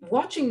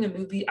watching the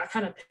movie. I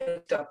kind of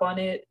picked up on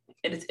it,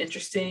 and it's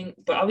interesting.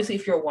 But obviously,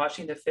 if you're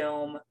watching the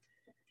film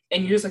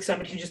and you're just like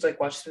somebody who just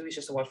like watches movies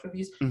just to watch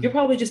movies, you're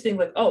probably just being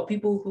like, oh,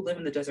 people who live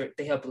in the desert,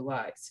 they have blue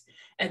eyes.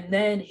 And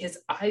then his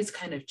eyes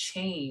kind of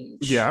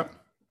change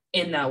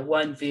in that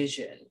one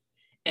vision.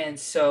 And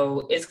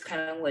so it's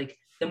kind of like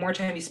the more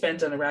time he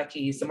spends on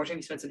Iraqis, the more time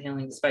he spends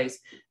inhaling the spice,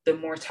 the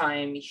more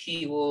time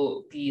he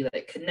will be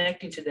like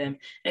connecting to them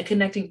and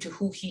connecting to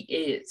who he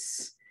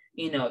is.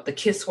 You know, the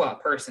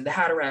Kiswa person, the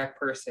Hatterack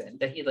person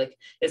that he like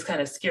is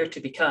kind of scared to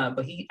become.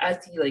 But he,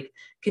 as he like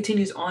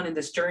continues on in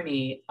this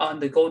journey on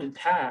the golden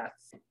path,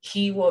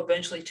 he will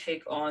eventually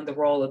take on the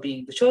role of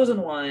being the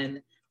chosen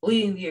one,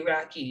 leading the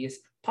Iraqis,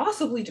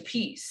 possibly to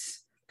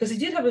peace. Because he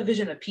did have a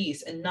vision of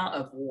peace and not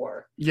of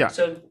war. Yeah.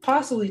 So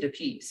possibly to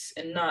peace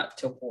and not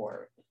to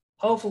war.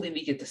 Hopefully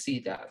we get to see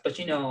that. But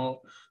you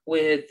know,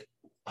 with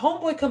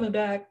Homeboy coming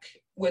back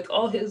with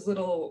all his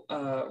little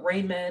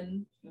rain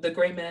men, the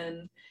gray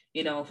men,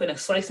 you know, finna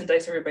slice and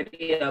dice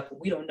everybody up,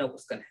 we don't know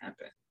what's gonna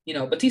happen. You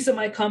know, Batista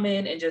might come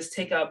in and just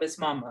take out Miss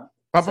Mama.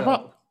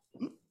 So,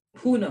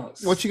 who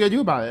knows? What you gonna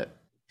do about it?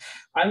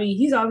 I mean,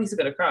 he's obviously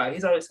gonna cry.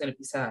 He's always gonna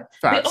be sad.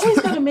 Facts. They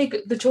always gotta make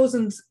the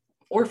Chosen's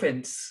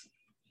orphans.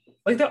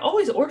 Like, they're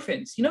always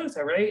orphans. You notice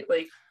that, right?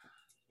 Like,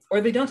 or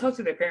they don't talk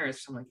to their parents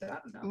or something like that.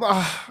 I don't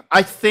know.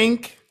 I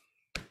think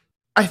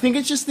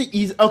it's just the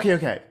easy.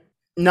 Okay.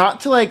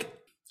 Not to like.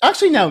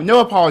 Actually, no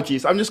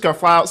apologies. I'm just gonna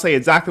flat out say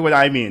exactly what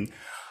I mean.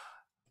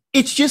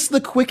 It's just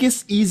the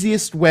quickest,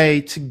 easiest way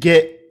to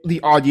get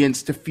the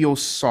audience to feel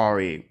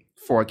sorry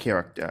for a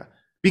character.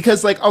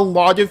 Because like a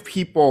lot of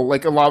people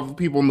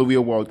in the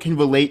real world can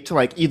relate to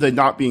like either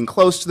not being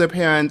close to their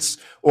parents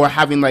or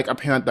having like a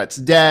parent that's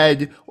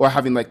dead or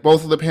having like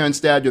both of the parents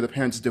dead or the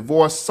parents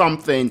divorced,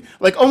 something.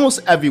 Like almost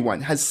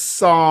everyone has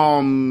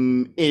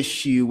some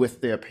issue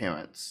with their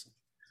parents.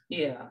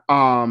 Yeah.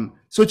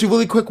 So it's a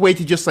really quick way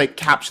to just like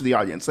capture the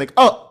audience. Like,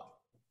 oh,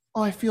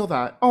 I feel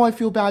that. Oh, I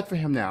feel bad for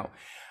him now.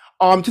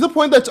 To the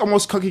point that's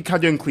almost cookie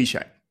cutter and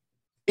cliche.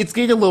 It's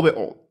getting a little bit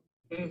old.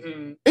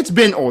 Mm-hmm. It's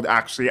been old,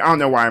 actually. I don't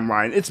know why I'm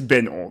lying. It's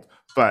been old,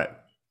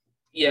 but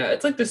yeah,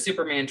 it's like the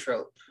Superman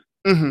trope.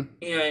 Mm-hmm.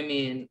 You know what I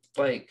mean?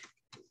 Like,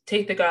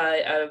 take the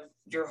guy out of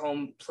your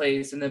home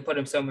place and then put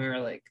him somewhere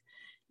like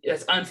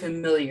that's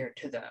unfamiliar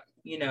to them.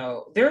 You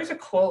know, there's a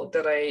quote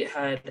that I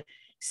had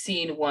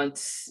seen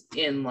once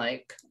in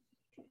like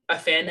a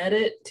fan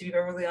edit. To be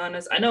perfectly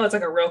honest, I know it's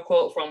like a real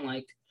quote from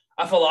like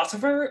a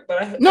philosopher,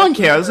 but no one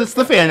cares. It's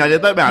the fan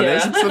edit that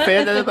matters. Yeah. It's the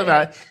fan edit that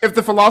matters. If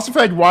the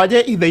philosopher had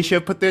wanted it, they should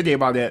have put their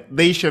name on it.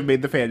 They should have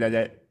made the fan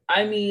edit.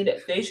 I mean,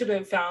 they should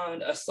have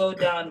found a slowed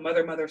down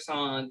Mother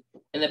song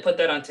and then put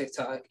that on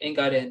TikTok and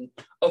got in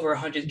over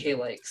 100K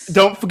likes.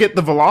 Don't forget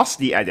the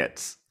velocity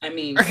edits. I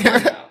mean,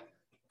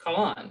 come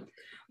on.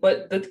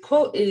 But the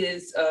quote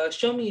is,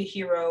 show me a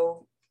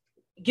hero,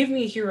 give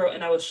me a hero,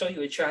 and I will show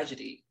you a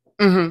tragedy.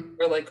 Mm-hmm.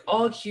 Where like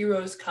all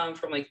heroes come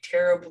from like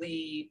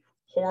terribly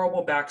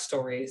horrible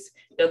backstories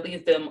that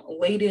leave them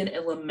laden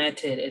and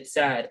lamented and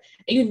sad.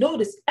 And you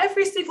notice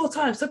every single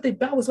time something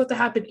bad was about to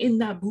happen in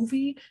that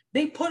movie,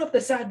 they put up the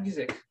sad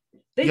music.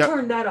 They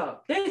turn that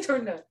up. They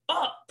turn that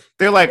up.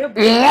 They're like,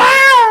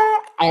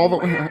 all the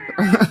way.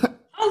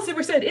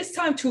 Hans said, it's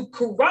time to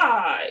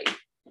cry.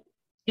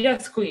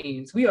 Yes,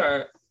 queens, we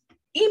are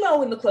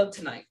emo in the club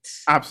tonight.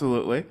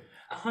 Absolutely.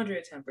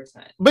 110%.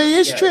 But it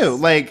is true.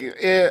 Like,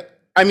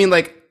 I mean,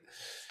 like,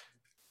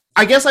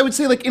 I guess I would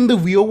say, like, in the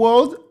real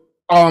world,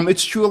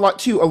 it's true a lot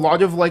too. A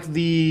lot of like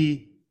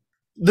the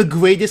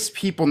greatest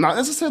people, not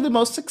necessarily the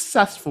most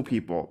successful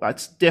people.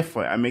 That's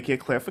different. I'm making a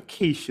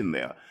clarification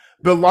there.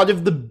 But a lot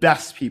of the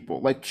best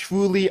people, like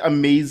truly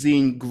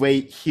amazing,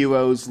 great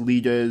heroes,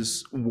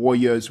 leaders,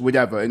 warriors,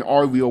 whatever, in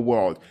our real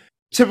world,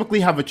 typically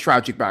have a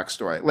tragic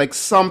backstory. Like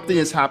something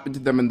has happened to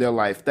them in their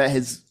life that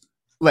has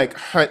like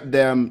hurt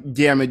them,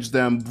 damaged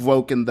them,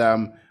 broken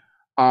them.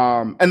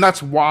 And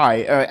that's why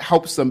it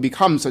helps them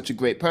become such a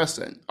great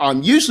person.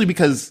 Usually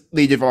because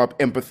they develop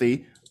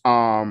empathy,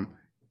 and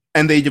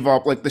they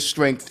develop like the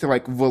strength to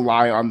like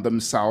rely on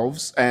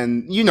themselves.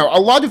 And, you know, a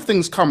lot of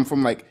things come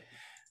from like,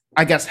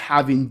 I guess,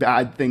 having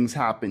bad things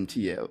happen to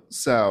you.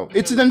 So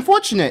it's an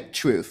unfortunate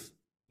truth,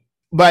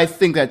 but I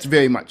think that's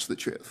very much the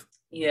truth.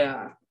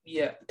 Yeah,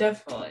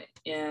 definitely.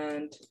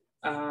 And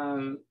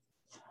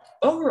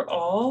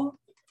overall,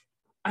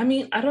 I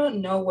mean, I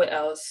don't know what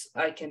else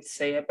I can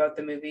say about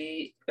the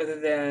movie other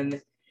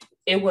than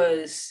it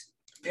was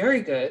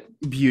very good.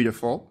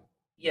 Beautiful.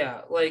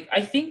 Yeah, like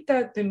I think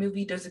that the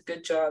movie does a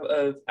good job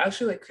of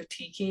actually like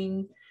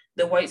critiquing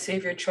the white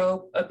savior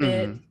trope a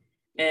bit. Mm-hmm.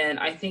 And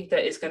I think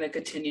that it's going to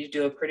continue to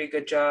do a pretty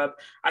good job.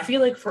 I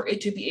feel like for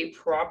it to be a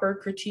proper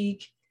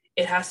critique,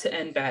 it has to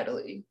end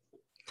badly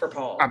for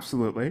Paul.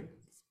 Absolutely.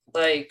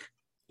 Like,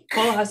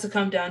 Paul has to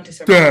come down to Dead.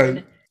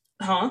 suburban.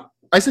 Huh?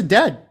 I said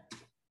dead.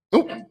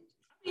 Oh. I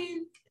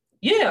mean,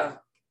 yeah.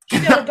 He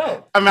gotta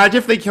go. Imagine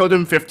if they killed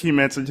him 15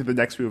 minutes into the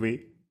next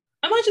movie.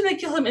 Imagine they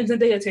kill him and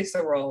Zendaya takes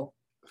the role.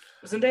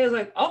 Zendaya's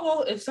like, oh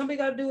well, if somebody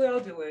gotta do it, I'll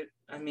do it.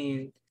 I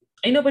mean,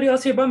 ain't nobody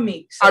else here but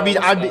me. So I mean,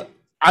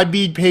 I'd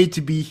be paid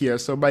to be here,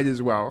 so might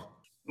as well.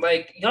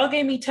 Like, y'all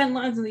gave me 10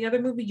 lines in the other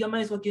movie, y'all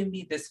might as well give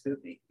me this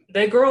movie.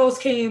 The girls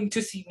came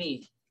to see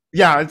me.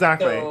 Yeah,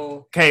 exactly.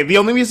 So, okay, the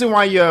only reason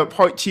why your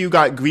part 2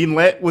 got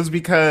greenlit was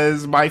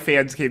because my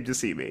fans came to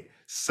see me.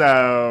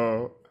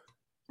 So,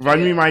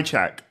 run me my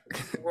check.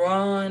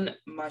 Run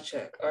my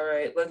check. All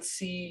right, let's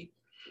see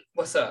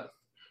what's up.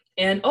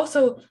 And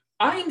also,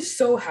 I'm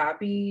so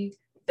happy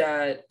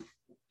that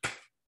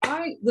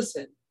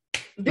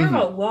there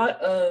are a lot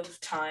of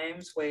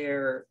times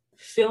where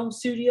film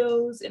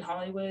studios in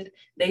Hollywood,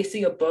 they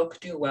see a book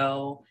do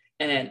well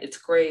and it's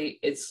great,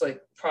 it's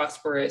like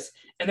prosperous.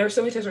 And there are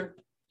so many times where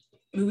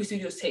movie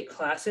studios take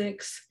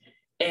classics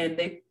and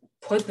they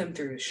put them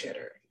through the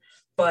shitter.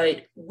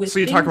 But with so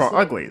you talk about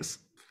Uglies.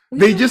 Yeah.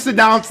 They just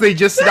announced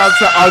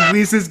that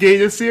Uglies is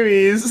getting a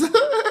series.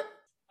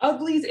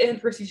 Uglies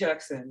and Percy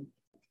Jackson.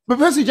 But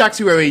Percy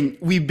Jackson,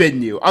 we've been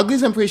new.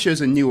 Uglies, I'm pretty sure,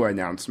 is a newer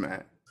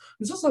announcement.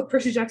 There's also a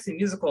Percy Jackson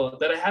musical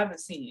that I haven't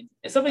seen.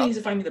 And somebody needs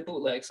to find me the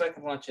bootleg so I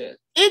can watch it.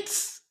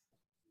 It's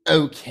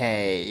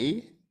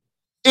okay.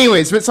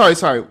 Anyways, but sorry.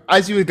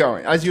 As you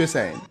were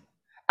saying.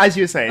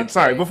 Okay.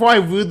 Sorry, before I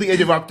rudely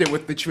interrupted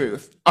with the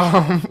truth.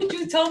 What did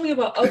you tell me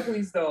about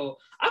Uglies, though?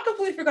 I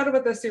completely forgot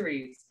about that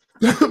series.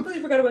 I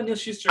completely forgot about Neil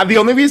Schuster. The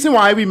only reason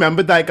why I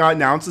remembered that got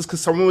announced is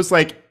because someone was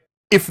like,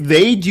 if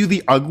they do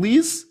the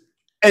Uglies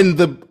and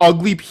the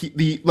ugly,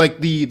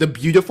 the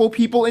beautiful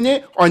people in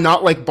it are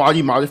not like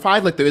body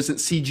modified, like there isn't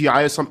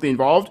CGI or something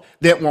involved,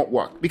 that won't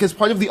work. Because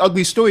part of the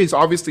ugly story is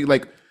obviously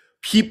like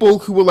people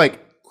who were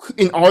like,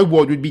 in our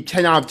world would be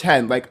 10 out of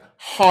 10, like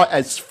hot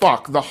as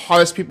fuck, the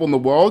hottest people in the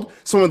world.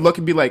 Someone would look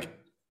and be like,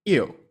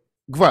 ew,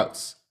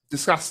 gross,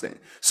 disgusting.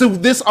 So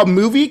a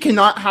movie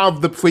cannot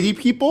have the pretty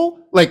people,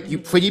 like you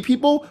pretty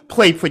people,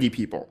 play pretty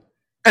people.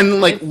 And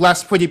like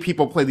less pretty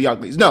people play the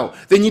uglies. No,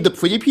 they need the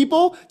pretty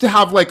people to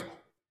have like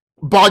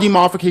body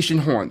modification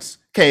horns.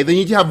 Okay, they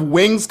need to have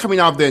wings coming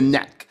out of their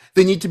neck.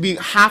 They need to be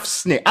half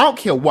snake. I don't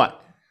care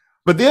what.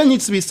 But there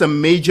needs to be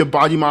some major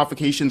body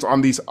modifications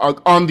on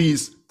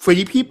these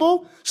pretty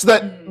people so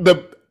that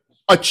the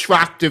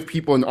attractive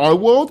people in our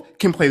world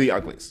can play the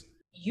uglies.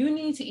 You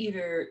need to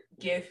either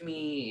give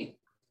me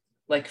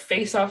like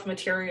face-off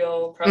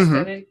material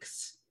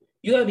prosthetics.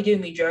 You gotta be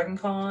giving me Dragon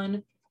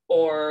Con,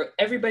 or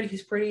everybody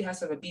who's pretty has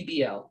to have a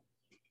BBL.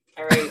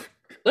 All right?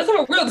 Let's have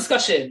a real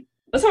discussion.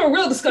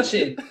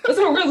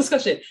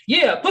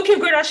 Yeah, put Kim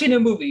Kardashian in a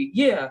movie.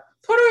 Yeah,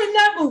 put her in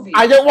that movie.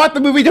 I don't want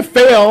the movie to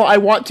fail. I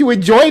want to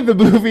enjoy the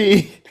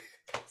movie.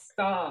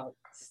 Stop.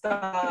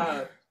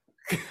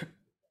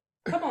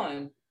 Come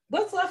on.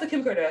 Let's laugh at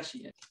Kim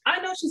Kardashian. I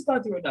know she's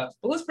gone through enough,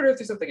 but let's put her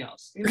through something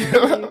else. You know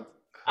what I mean?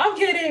 I'm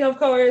kidding, of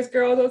course,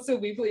 girl. Don't sue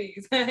me,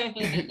 please.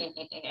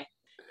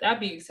 That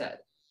being said,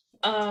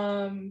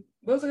 what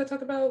was I gonna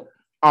talk about?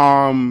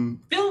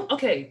 Film.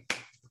 Okay,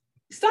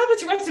 stop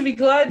interrupting me,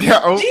 Glenn.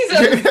 Yeah,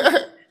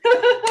 Jesus.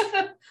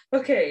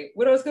 Okay,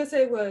 what I was gonna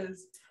say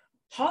was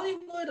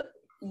Hollywood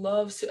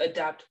loves to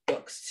adapt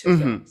books to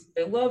films.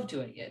 They love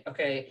doing it.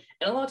 Okay,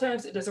 and a lot of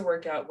times it doesn't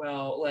work out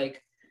well.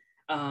 Like,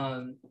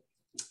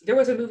 there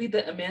was a movie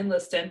that Amanda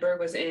Stenberg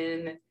was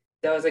in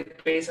that was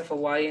like based off a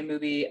YA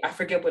movie. I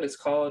forget what it's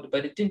called,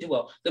 but it didn't do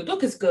well. The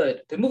book is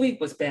good. The movie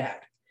was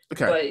bad.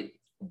 Okay.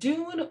 But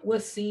Dune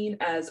was seen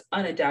as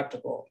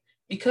unadaptable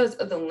because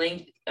of the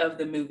length of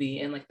the movie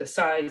and like the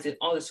size and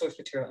all the source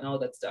material and all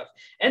that stuff.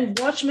 And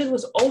Watchmen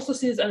was also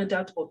seen as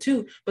unadaptable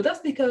too, but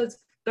that's because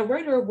the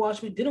writer of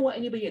Watchmen didn't want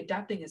anybody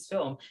adapting his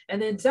film.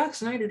 And then Zack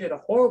Snyder did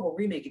a horrible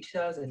remake in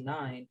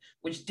 2009,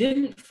 which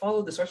didn't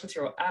follow the source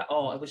material at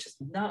all. It was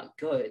just not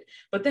good.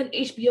 But then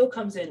HBO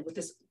comes in with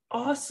this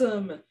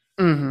awesome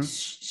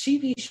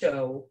TV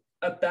show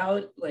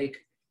about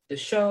like the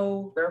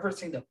show,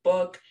 referencing the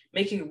book,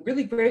 making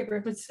really great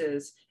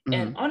references,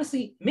 and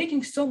honestly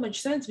making so much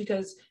sense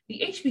because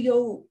the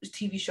HBO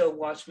TV show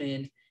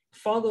Watchmen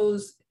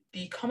follows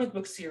the comic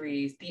book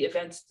series, the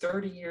events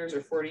 30 years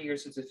or 40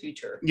 years into the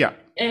future. Yeah.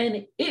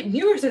 And it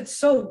mirrors it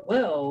so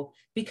well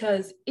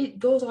because it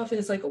goes off and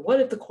it's like, what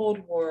if the Cold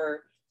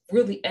War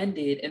really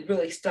ended and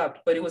really stopped,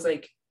 but it was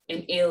like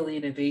an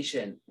alien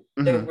invasion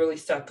that really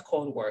stopped the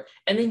Cold War.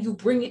 And then you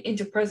bring it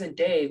into present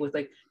day with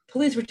like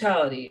police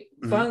brutality,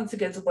 violence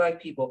against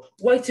Black people,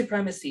 white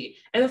supremacy.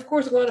 And of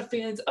course, a lot of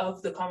fans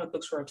of the comic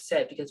books were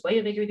upset because why do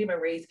you make everything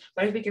about race?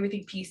 Why do you make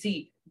everything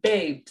PC?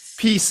 Babes.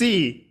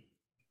 PC.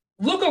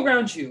 Look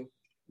around you.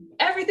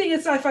 Everything in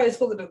sci-fi is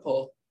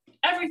political.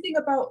 Everything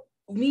about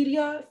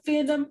media,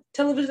 fandom,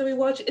 television that we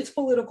watch, it's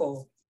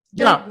political.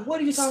 Yeah. What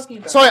are you talking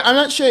about? Sorry, I'm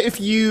not sure if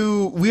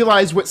you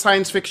realize what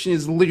science fiction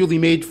is literally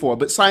made for,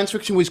 but science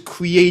fiction was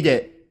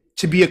created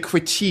to be a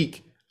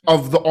critique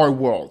of our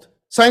world.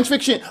 Science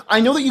fiction, I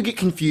know that you get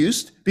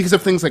confused because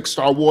of things like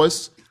Star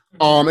Wars,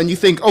 and you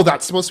think, oh,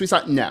 that's supposed to be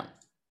science. No.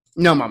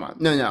 No, Mama.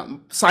 No,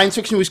 no. Science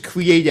fiction was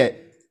created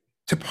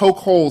to poke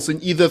holes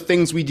in either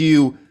things we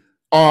do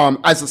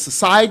as a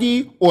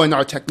society or in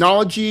our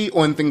technology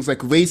or in things like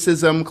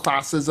racism,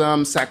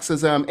 classism,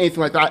 sexism,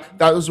 anything like that.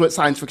 That was what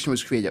science fiction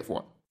was created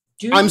for.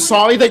 I'm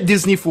sorry that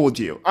Disney fooled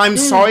you. I'm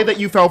sorry that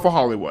you fell for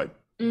Hollywood.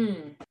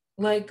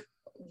 Like,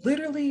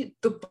 literally,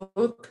 the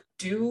book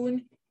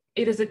Dune,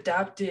 it is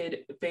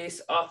adapted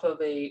based off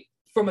of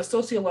from a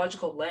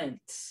sociological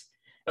lens.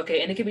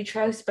 Okay, and it can be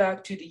traced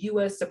back to the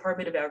U.S.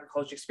 Department of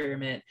Agriculture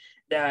experiment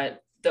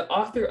that the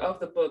author of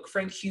the book,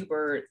 Frank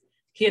Hubert,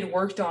 he had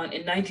worked on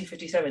in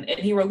 1957, and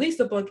he released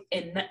the book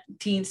in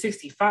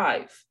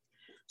 1965.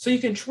 So you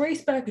can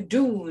trace back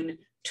Dune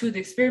to the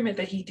experiment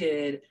that he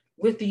did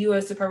with the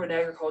U.S. Department of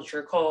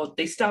Agriculture called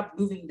 "They Stopped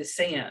Moving the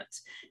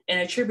Sands," and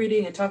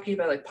attributing and talking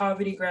about like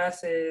poverty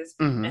grasses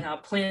and how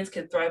plants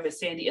can thrive in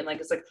sandy, and like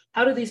it's like,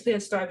 how do these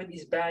plants thrive in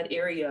these bad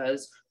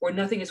areas where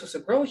nothing is supposed to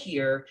grow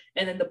here,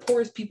 and then the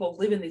poorest people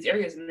live in these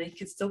areas and they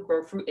can still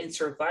grow fruit and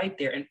survive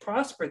there and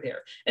prosper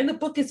there. And the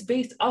book is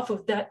based off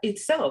of that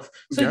itself.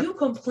 So you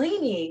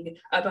complaining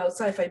about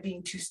sci-fi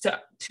being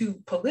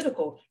too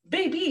political,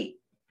 baby,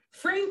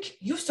 Frank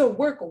used to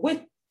work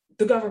with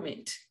the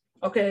government,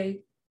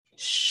 okay?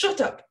 Shut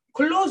up.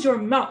 Close your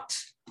mouth.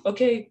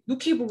 Okay? You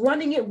keep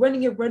running it,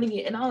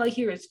 and all I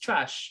hear is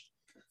trash.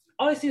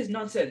 All I see is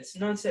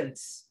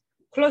nonsense.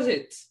 Close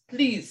it,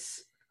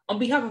 please. On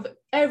behalf of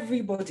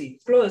everybody,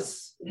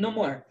 close. No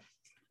more.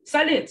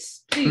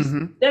 Silence, please.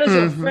 That is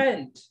your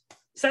friend.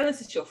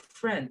 Silence is your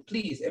friend.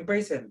 Please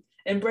embrace him.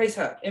 Embrace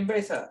her.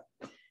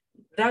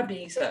 That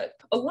being said,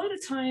 a lot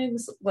of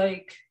times,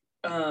 like,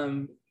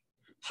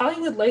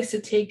 Hollywood likes to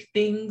take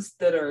things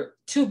that are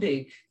too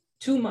big,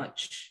 too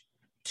much,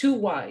 too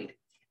wide,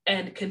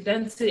 and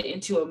condense it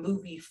into a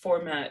movie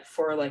format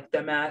for like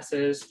the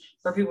masses,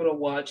 for people to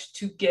watch,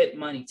 to get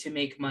money, to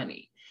make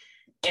money.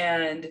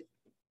 And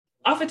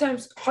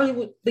oftentimes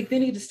Hollywood, like, they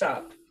need to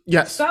stop.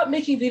 Yes. Stop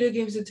making video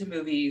games into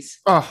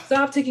movies.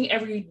 Stop taking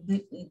every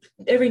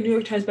New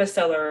York Times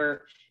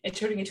bestseller and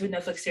turning it into a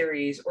Netflix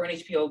series or an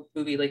HBO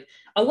movie. Like,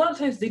 a lot of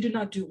times they do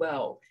not do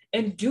well.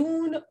 And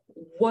Dune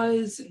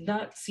was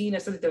not seen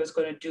as something that was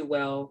going to do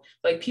well.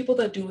 Like, people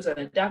thought Dune was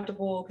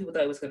unadaptable, people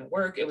thought it was going to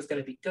work, it was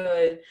going to be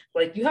good.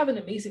 Like, you have an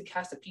amazing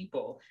cast of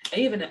people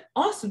and even an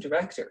awesome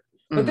director.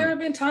 But there have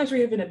been times where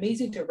you have an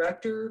amazing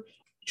director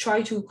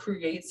try to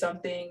create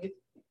something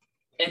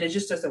and it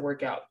just doesn't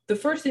work out. The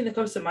first thing that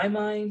comes to my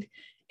mind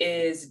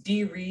is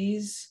Dee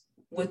Rees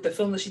with the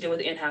film that she did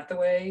with Anne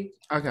Hathaway.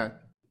 Okay.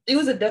 It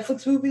was a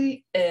Netflix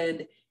movie,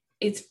 and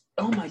it's,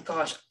 oh my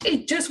gosh,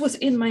 it just was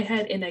in my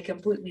head and I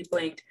completely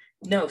blanked.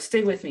 No,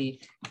 stay with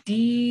me.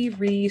 Dee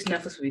Rees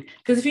Netflix movie.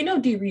 Because if you know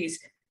Dee Rees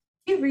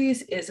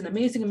is an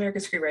amazing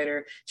American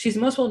screenwriter. She's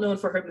most well known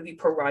for her movie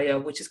Pariah,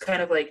 which is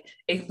kind of like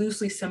a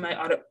loosely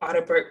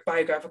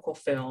semi-autobiographical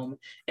film.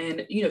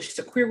 And, you know, she's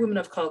a queer woman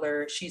of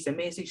color. She's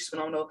amazing. She's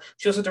phenomenal.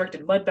 She also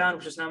directed Mudbound,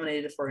 which was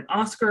nominated for an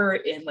Oscar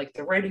in like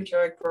the writing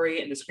category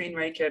and the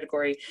screenwriting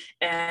category.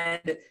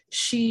 And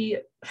she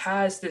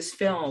has this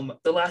film,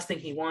 The Last Thing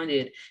He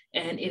Wanted,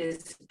 and it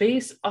is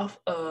based off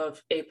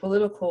of a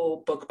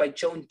political book by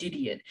Joan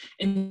Didion.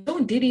 And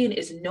Joan Didion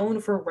is known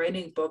for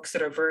writing books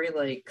that are very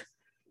like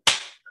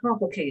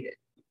complicated.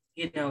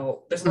 You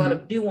know, there's a lot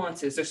of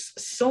nuances. There's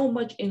so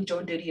much in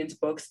Joan Didion's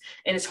books,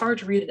 and it's hard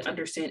to read and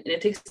understand, and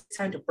it takes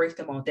time to break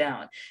them all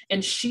down.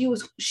 And she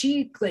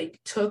like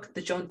took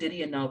the Joan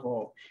Didion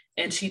novel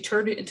and she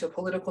turned it into a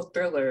political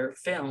thriller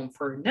film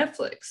for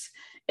Netflix.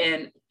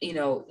 And, you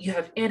know, you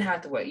have Anne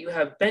Hathaway, you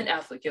have Ben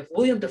Affleck, you have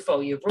William Dafoe,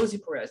 you have Rosie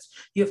Perez,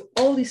 you have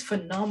all these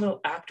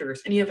phenomenal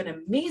actors, and you have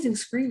an amazing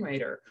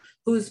screenwriter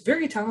who is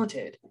very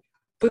talented,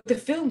 but the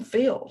film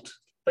failed.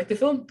 Like, the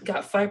film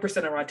got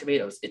 5% on Rotten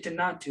Tomatoes. It did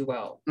not do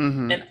well.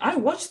 And I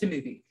watched the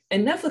movie,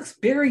 and Netflix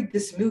buried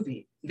this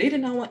movie. They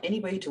did not want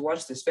anybody to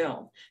watch this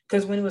film,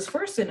 because when it was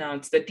first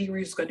announced that Dee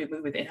Rees was going to do a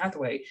movie with Anne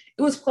Hathaway,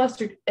 it was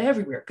plastered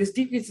everywhere, because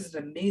Dee Rees is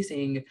an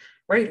amazing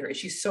writer, and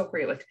she's so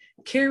great. Like,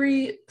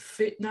 Carrie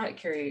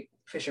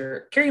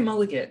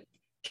Mulligan.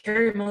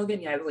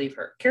 Yeah, I believe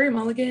her. Carrie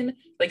Mulligan,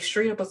 like,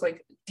 straight up was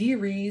like, Dee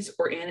Rees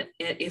or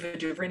Ava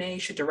DuVernay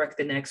should direct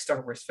the next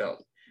Star Wars film.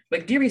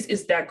 Like, Dee Rees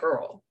is that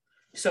girl.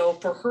 So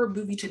for her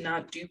movie to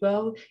not do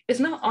well, it's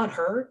not on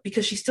her,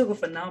 because she's still a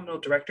phenomenal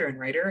director and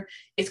writer.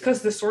 It's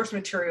because the source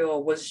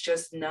material was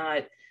just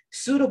not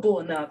suitable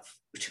enough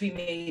to be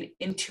made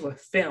into a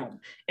film.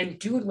 And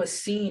Dune was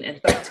seen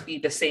and thought to be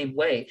the same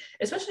way,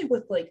 especially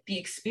with like the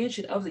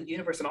expansion of the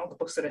universe and all the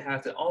books that it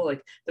has and all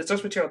like the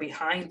source material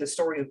behind the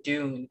story of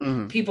Dune.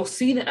 People had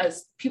seen it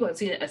as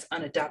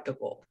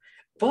unadaptable.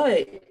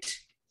 But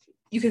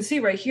you can see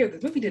right here,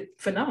 the movie did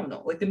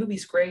phenomenal. Like, the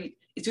movie's great.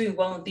 It's doing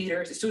well in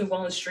theaters. It's doing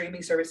well in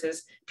streaming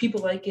services.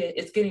 People like it.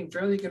 It's getting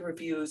really good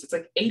reviews. It's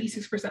like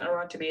 86% on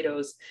Rotten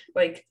Tomatoes.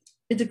 Like,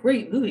 it's a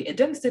great movie. And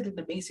Dennis did an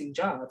amazing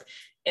job.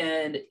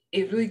 And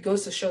it really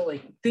goes to show,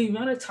 like, the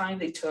amount of time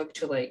they took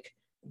to, like,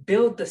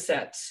 build the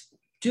sets,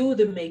 do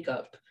the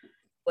makeup,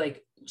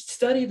 like,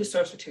 study the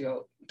source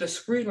material, the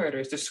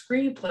screenwriters, the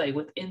screenplay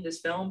within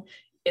this film.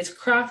 It's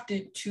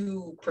crafted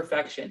to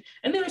perfection.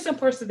 And there are some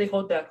parts that they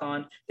hold back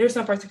on. There's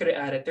some parts they could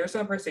have added. There's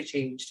some parts they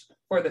changed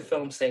for the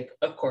film's sake,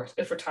 of course,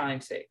 and for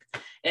time's sake.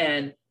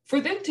 And for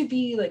them to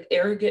be like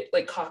arrogant,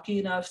 like cocky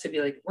enough to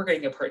be like, we're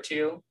getting a part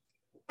two,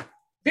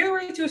 they're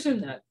ready to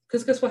assume that.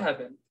 Because guess what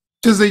happened?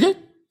 Because they did.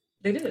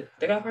 They did.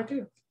 They got part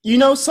two. You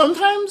know,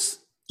 sometimes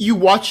you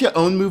watch your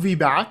own movie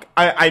back.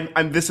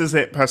 I'm this is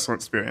a personal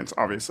experience,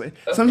 obviously.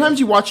 Okay. Sometimes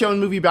you watch your own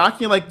movie back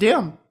and you're like,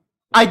 damn,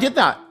 I did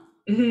that.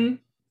 Mm-hmm.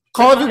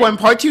 Call everyone,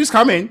 part two's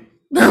coming.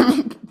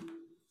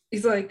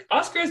 He's like,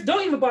 Oscars,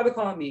 don't even bother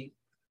calling me.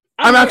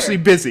 I'm actually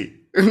busy.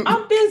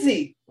 I'm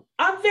busy.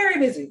 I'm very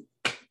busy.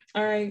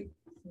 All right.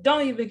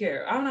 Don't even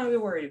care. I'm not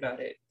even worried about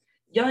it.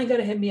 Y'all ain't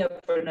gotta hit me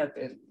up for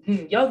nothing.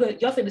 Y'all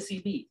finna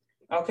see me.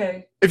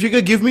 Okay. If you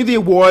could give me the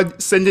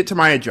award, send it to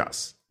my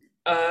address.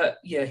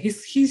 Yeah,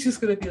 he's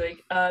just gonna be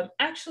like,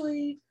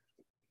 actually,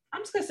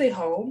 I'm just gonna stay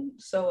home.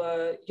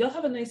 So y'all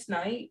have a nice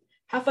night.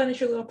 Have fun at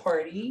your little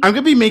party. I'm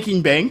gonna be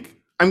making bank.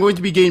 I'm going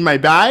to be getting my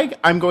bag.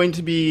 I'm going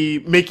to be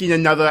making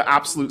another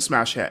absolute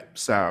smash hit.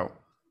 So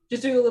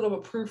just doing a little bit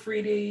of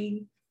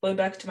proofreading, going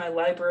back to my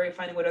library,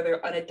 finding what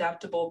other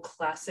unadaptable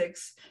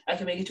classics I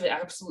can make into an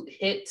absolute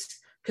hit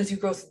because you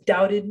girls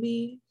doubted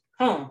me.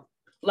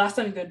 Last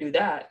time you're gonna do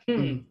that.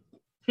 Yeah.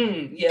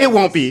 It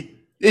won't be.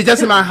 It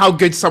doesn't matter how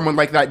good someone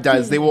like that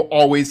does. They will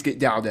always get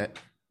doubted.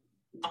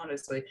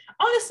 Honestly,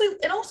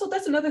 and also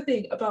that's another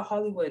thing about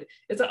Hollywood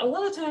is that a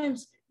lot of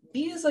times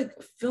these like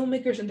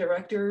filmmakers and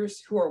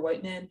directors who are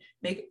white men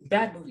make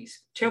bad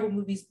movies, terrible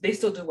movies. They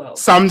still do well.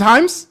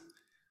 Sometimes.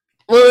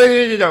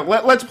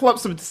 Let's pull up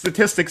some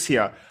statistics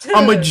here.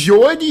 A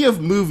majority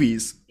of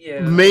movies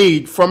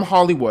made from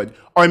Hollywood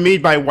are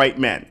made by white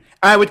men.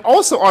 I would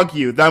also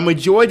argue that a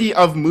majority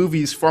of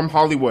movies from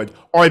Hollywood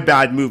are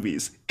bad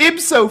movies.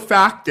 Ipso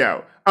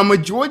facto, a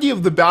majority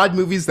of the bad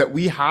movies that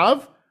we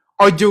have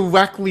are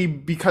directly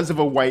because of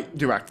a white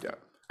director.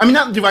 I mean,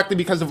 not directly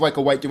because of like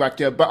a white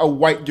director, but a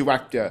white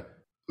director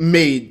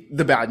made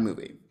the bad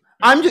movie.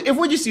 If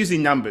we're just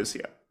using numbers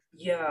here.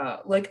 Yeah,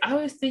 like I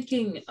was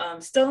thinking,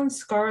 Stellan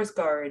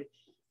Skarsgård,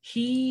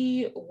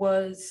 he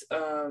was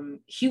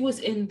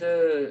in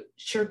the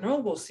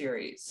Chernobyl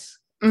series.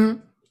 Mm-hmm.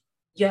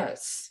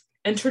 Yes.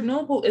 And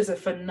Chernobyl is a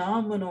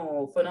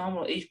phenomenal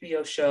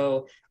HBO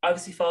show,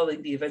 obviously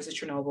following the events of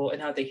Chernobyl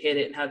and how they hid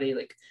it and how they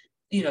like,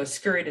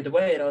 scurried it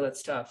away and all that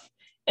stuff.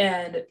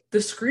 And the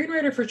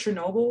screenwriter for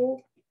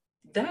Chernobyl,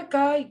 that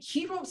guy,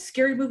 he wrote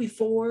Scary Movie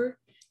 4,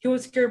 he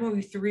wrote Scary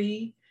Movie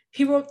 3,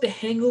 he wrote the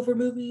Hangover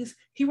movies,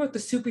 he wrote the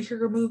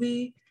superhero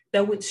movie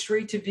that went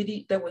straight to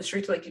video, that went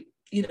straight to like,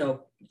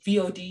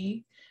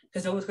 VOD,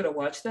 because no one's gonna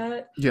watch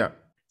that. Yeah.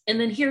 And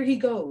then here he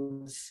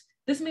goes.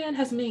 This man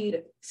has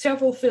made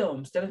several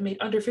films that have made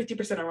under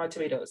 50% on Rotten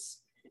Tomatoes.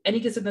 And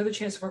he gets another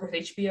chance to work with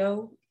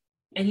HBO,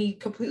 and he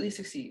completely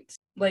succeeds.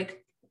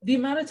 Like, the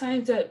amount of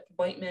times that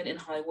white men in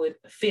Hollywood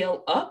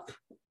fail up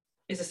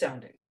is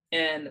astounding.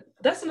 And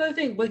that's another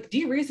thing. Like,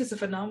 Dee Reese is a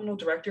phenomenal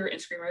director and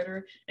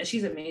screenwriter, and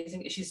she's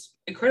amazing. She's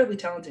incredibly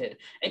talented.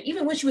 And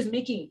even when she was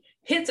making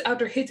hits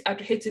after hits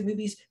after hits in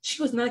movies, she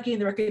was not getting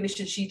the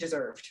recognition she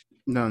deserved.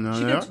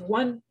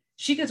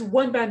 She gets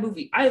one bad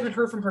movie. I haven't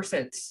heard from her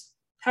since.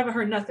 Haven't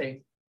heard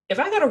nothing. If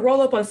I gotta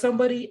roll up on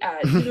somebody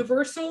at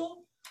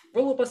Universal,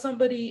 roll up on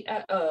somebody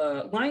at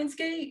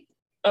Lionsgate,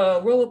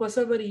 roll up on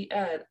somebody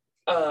at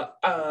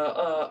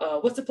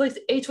what's the place?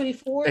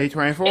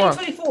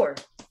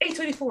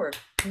 A24.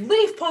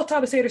 Leave Paul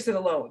Thomas Anderson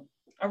alone.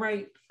 All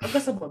right, I've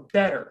got someone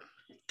better.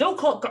 Don't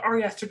call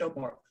Ari Aster no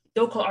more.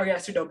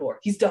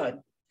 He's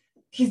done.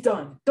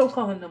 Don't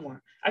call him no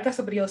more. I got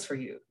somebody else for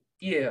you.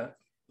 Yeah.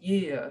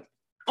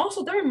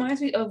 Also, that reminds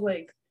me of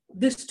like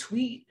this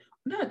tweet.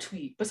 Not a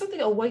tweet, but something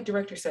a white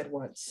director said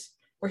once,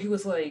 where he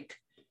was like,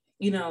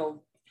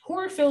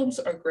 horror films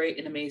are great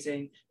and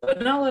amazing, but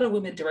not a lot of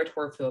women direct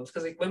horror films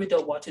because like women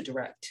don't want to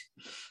direct.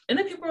 And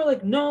then people are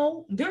like,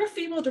 no, there are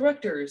female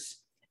directors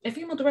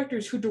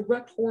who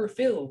direct horror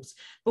films,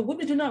 but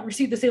women do not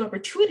receive the same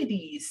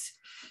opportunities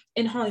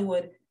in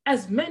Hollywood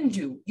as men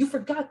do. You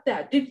forgot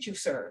that, didn't you,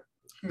 sir?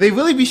 They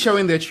really be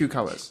showing their true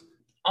colors.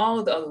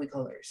 All the ugly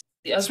colors.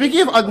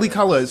 Speaking of ugly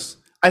colors,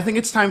 I think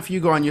it's time for you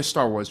to go on your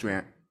Star Wars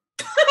rant.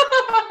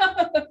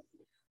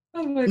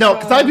 No,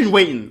 because I've been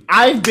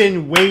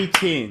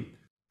waiting.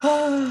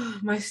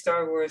 My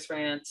Star Wars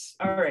rants.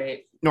 All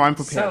right. No, I'm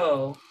prepared.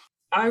 So,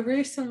 I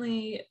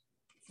recently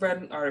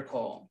read an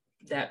article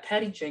that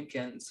Patty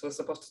Jenkins was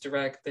supposed to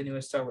direct the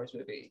newest Star Wars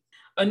movie.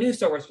 A new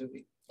Star Wars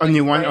movie. A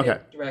new one? Okay.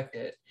 Direct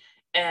it.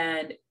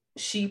 And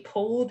she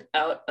pulled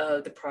out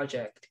of the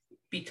project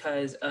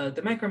because of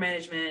the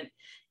micromanagement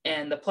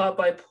and the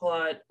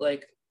plot-by-plot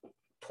like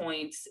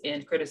points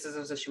and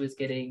criticisms that she was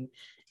getting.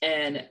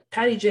 And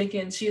Patty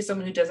Jenkins, she is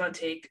someone who does not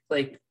take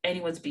like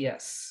anyone's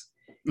BS.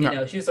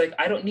 She was like,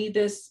 I don't need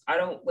this. I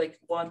don't like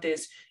want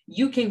this.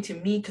 You came to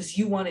me because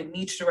you wanted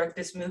me to direct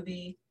this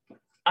movie.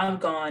 I'm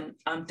gone.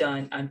 I'm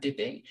done. I'm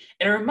dipping.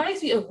 And it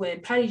reminds me of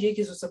when Patty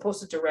Jenkins was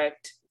supposed to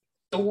direct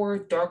Thor: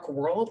 Dark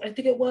World, I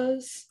think it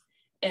was.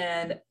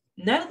 And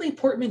Natalie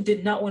Portman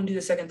did not want to do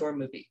the second Thor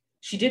movie.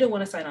 She didn't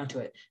want to sign on to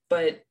it,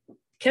 but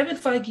Kevin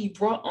Feige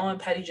brought on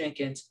Patty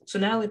Jenkins, so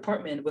Natalie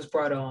Portman was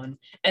brought on,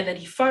 and then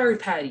he fired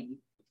Patty,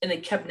 and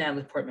then kept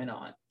Natalie Portman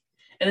on.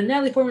 And then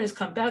Natalie Portman has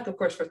come back, of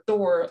course, for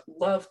Thor: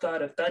 Love,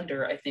 God of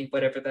Thunder, I think,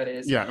 whatever that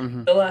is. Yeah.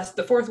 Mm-hmm.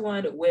 The fourth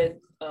one with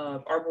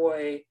our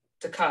boy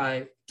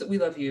Takai. We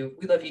love you,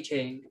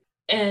 King.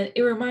 And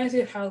it reminds me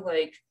of how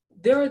like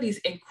there are these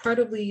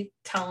incredibly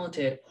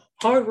talented,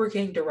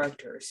 hardworking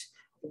directors,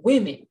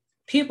 women,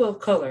 people of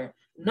color,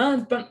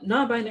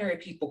 non-binary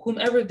people,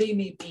 whomever they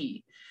may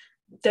be,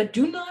 that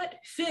do not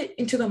fit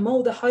into the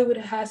mold that Hollywood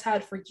has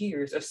had for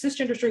years of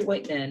cisgender straight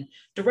white men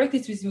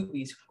directing these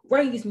movies,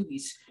 writing these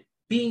movies,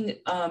 being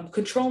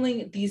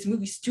controlling these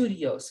movie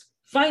studios,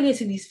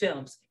 financing these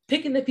films,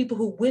 picking the people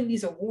who win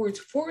these awards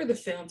for the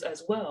films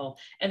as well,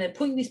 and then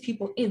putting these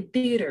people in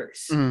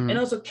theaters, and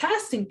also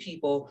casting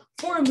people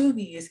for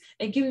movies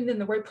and giving them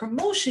the right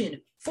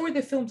promotion for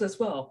the films as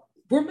well.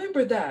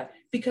 Remember that,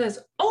 because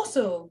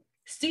also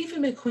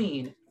Stephen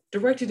McQueen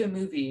directed a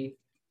movie.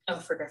 I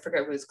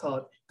forgot what it's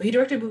called, but he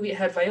directed a movie. It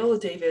had Viola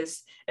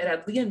Davis, it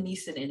had Liam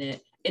Neeson in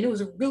it, and it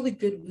was a really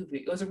good movie.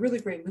 It was a really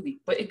great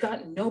movie, but it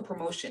got no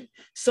promotion.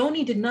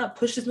 Sony did not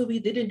push this movie.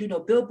 They didn't do no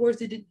billboards.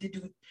 They did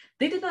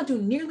not do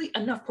nearly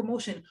enough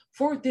promotion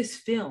for this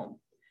film.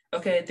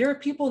 Okay, there are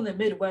people in the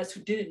Midwest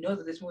who didn't know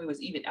that this movie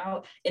was even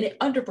out, and it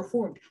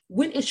underperformed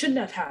when it shouldn't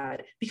have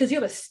had, because you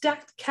have a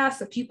stacked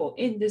cast of people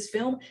in this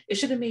film. It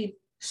should have made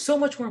so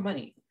much more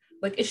money.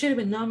 Like, it should have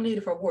been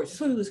nominated for awards.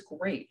 This movie was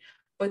great,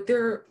 but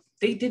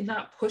they did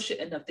not push it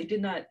enough. They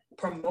did not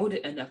promote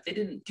it enough. They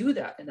didn't do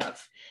that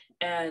enough.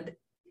 And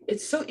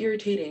it's so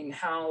irritating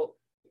how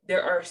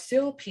there are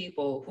still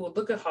people who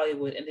look at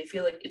Hollywood and they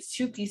feel like it's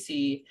too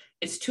PC,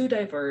 it's too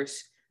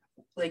diverse.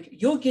 Like,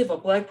 you'll give a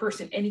Black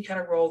person any kind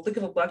of role, they'll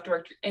give a Black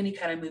director any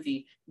kind of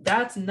movie.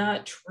 That's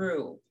not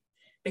true,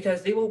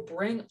 because they will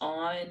bring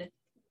on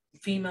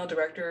female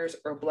directors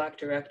or Black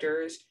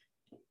directors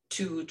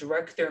to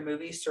direct their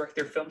movies, direct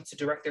their films, to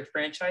direct their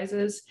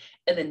franchises,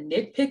 and then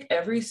nitpick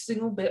every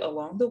single bit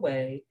along the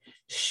way,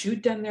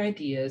 shoot down their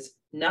ideas,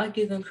 not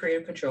give them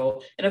creative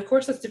control. And of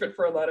course, that's different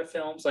for a lot of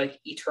films, like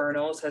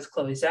Eternals has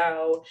Chloe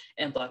Zhao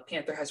and Black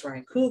Panther has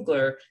Ryan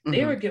Coogler.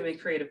 They were given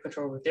creative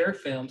control with their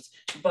films,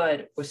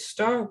 but with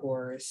Star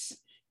Wars,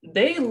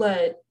 they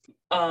let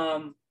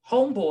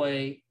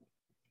Homeboy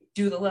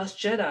do The Last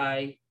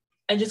Jedi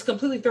and just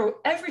completely throw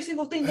every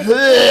single thing that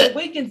The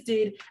Awakens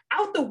did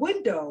out the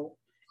window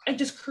and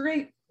just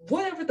create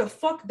whatever the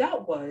fuck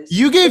that was.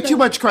 You gave too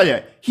much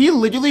credit. He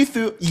literally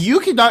threw. You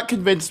cannot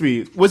convince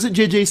me. Was it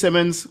J.J.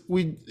 Simmons?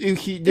 He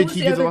did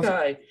the other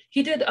guy.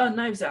 He did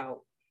Knives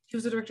Out. He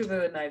was the director of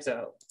the Knives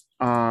Out.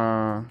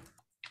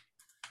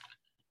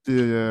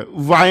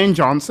 Ryan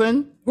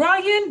Johnson.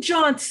 Ryan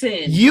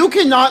Johnson. You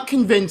cannot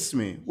convince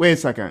me. Wait a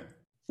second.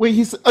 Wait,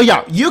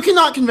 you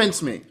cannot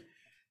convince me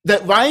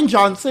that Ryan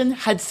Johnson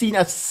had seen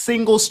a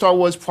single Star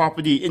Wars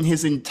property in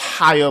his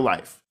entire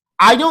life.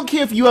 I don't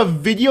care if you have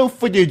video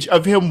footage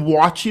of him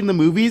watching the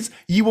movies,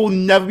 you will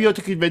never be able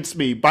to convince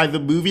me by the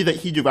movie that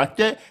he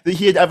directed that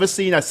he had ever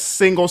seen a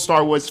single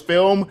Star Wars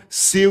film,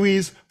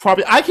 series,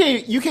 property.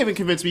 You can't even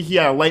convince me he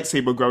had a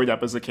lightsaber growing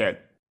up as a kid.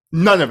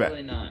 None of it.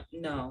 Really not.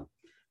 No.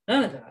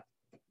 None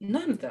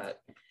of that.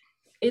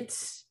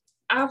 It's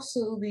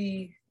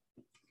absolutely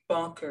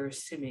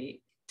bonkers to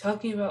me.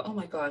 Talking about, oh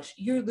my gosh,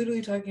 you're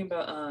literally talking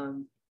about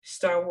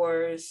Star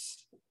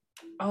Wars.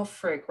 Oh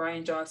frick,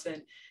 Ryan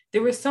Johnson.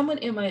 There was someone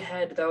in my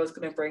head that I was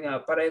going to bring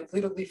up, but I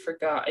literally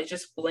forgot. I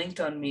just blinked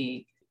on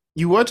me.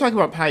 You were talking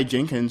about Patty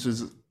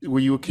Jenkins.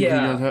 Were you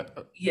continuing on her?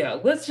 Yeah,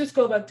 let's just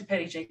go back to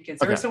Patty Jenkins.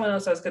 There was someone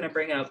else I was going to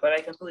bring up, but I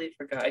completely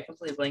forgot. I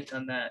completely blanked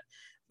on that.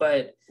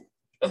 But,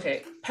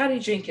 okay, Patty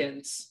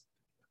Jenkins,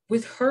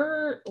 with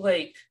her,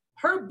 like,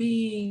 her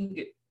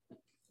being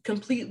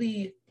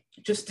completely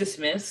just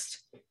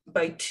dismissed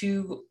by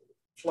two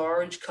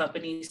large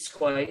companies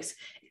twice,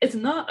 it's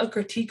not a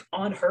critique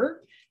on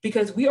her,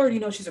 because we already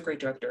know she's a great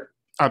director.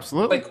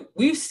 Absolutely. Like,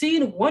 we've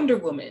seen Wonder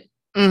Woman.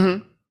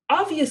 Mm-hmm.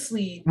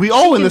 Obviously. We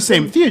all in the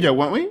same theater,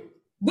 weren't we?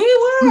 We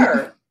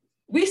were.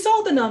 We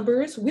saw the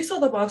numbers. We saw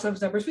the box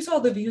office numbers. We saw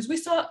the views. We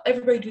saw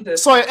everybody do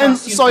this. Sorry,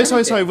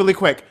 really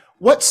quick.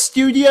 What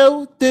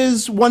studio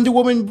does Wonder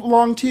Woman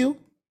belong to?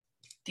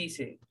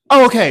 DC.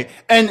 Oh, okay.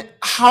 And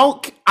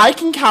how I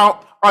can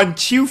count on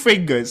 2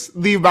 fingers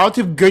the amount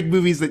of good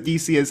movies that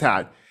DC has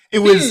had. It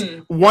was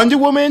Wonder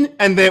Woman,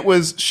 and then it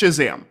was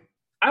Shazam.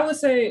 I would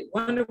say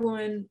Wonder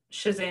Woman,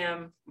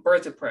 Shazam,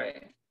 Birds of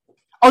Prey.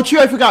 Oh,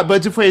 true, I forgot.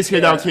 Birds of Prey is here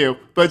now, too.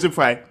 Birds of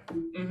Prey.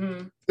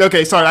 Mm-hmm.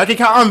 Okay, sorry. I can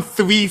count on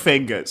 3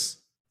 fingers.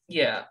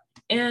 Yeah.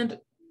 And,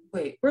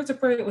 wait, Birds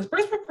of Prey was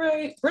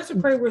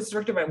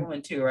directed by a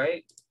woman, too,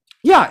 right?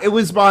 Yeah, it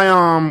was by,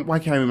 why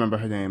can't I remember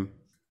her name?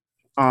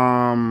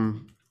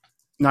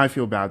 Now I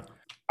feel bad.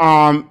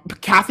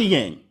 Kathy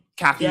Yang.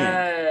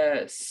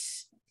 Yes.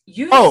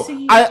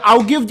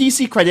 I'll give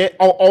DC credit.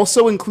 I'll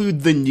also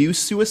include the new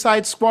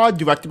Suicide Squad,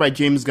 directed by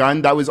James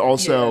Gunn. That was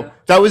also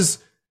that was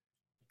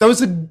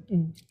a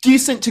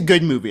decent to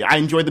good movie. I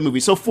enjoyed the movie.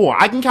 So 4.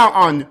 I can count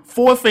on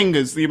 4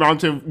 fingers the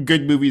amount of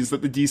good movies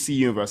that the DC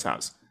universe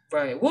has.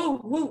 Right.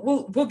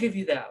 We'll give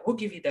you that. We'll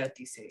give you that,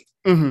 DC.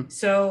 Mm-hmm.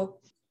 So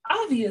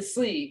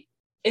obviously,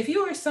 if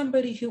you are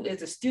somebody who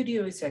is a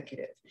studio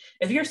executive,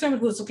 if you're someone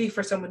who is looking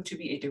for someone to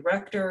be a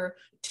director,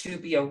 to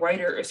be a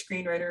writer, a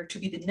screenwriter, to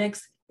be the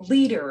next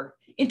leader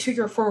into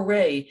your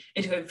foray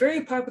into a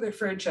very popular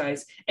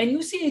franchise, and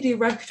you see a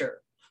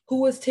director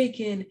who has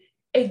taken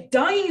a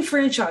dying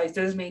franchise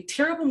that has made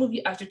terrible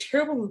movie after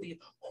terrible movie,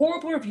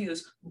 horrible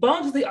reviews,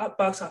 bombs at the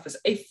box office,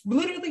 a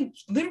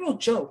literal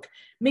joke,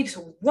 makes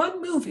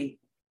one movie,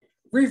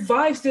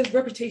 revives the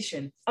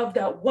reputation of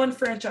that one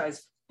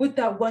franchise with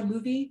that one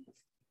movie,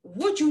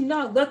 would you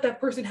not let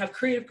that person have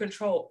creative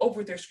control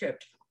over their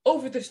script,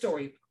 over the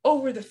story,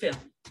 over the film?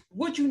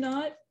 Would you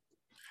not?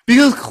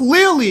 Because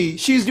clearly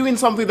she's doing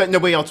something that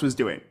nobody else was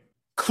doing.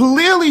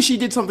 Clearly she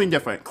did something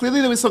different.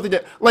 Clearly there was something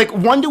that, like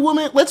Wonder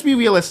Woman, let's be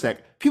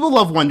realistic. People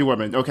love Wonder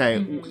Woman, okay?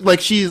 Mm-hmm. Like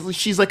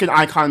she's like an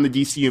icon in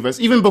the DC universe,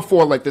 even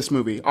before like this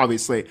movie,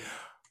 obviously.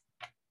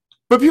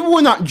 But people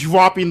were not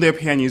dropping their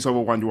panties over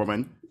Wonder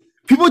Woman.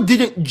 People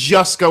didn't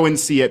just go and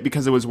see it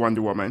because it was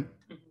Wonder Woman.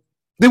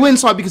 They went and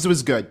saw it because it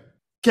was good.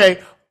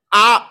 Okay?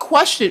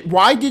 Question,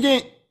 why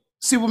didn't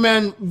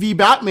Superman v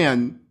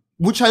Batman,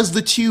 which has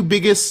the two of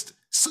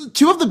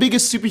the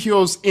biggest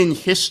superheroes in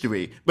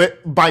history,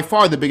 but by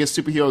far the biggest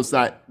superheroes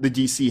that the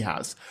DC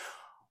has,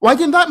 why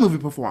didn't that movie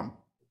perform?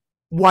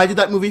 Why did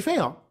that movie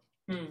fail?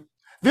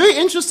 Very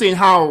interesting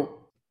how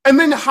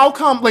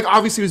come, like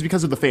obviously it was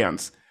because of the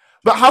fans,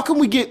 but how come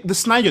we get the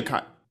Snyder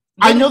Cut?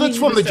 I know that's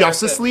from the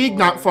Justice League,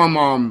 not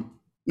from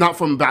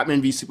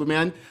Batman v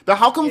Superman, but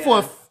how come for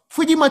a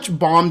pretty much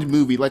bombed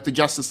movie like the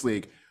Justice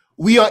League,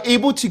 we are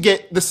able to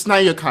get the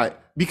Snyder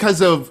Cut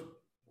because of,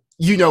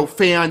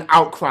 fan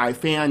outcry,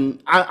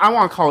 I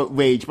want to call it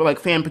rage, but like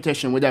fan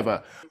petition,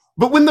 whatever.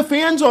 But when the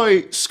fans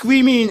are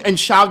screaming and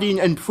shouting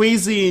and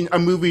praising a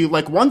movie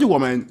like Wonder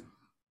Woman,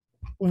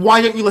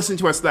 why don't you listen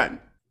to us then?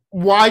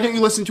 Why don't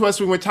you listen to us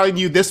when we're telling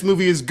you this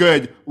movie is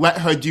good, let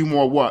her do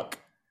more work?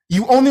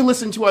 You only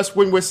listen to us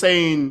when we're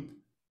saying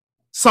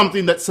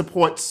something that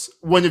supports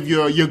one of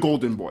your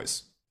golden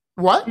boys.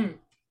 What?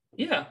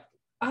 Yeah.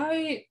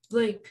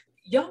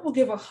 Y'all will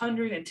give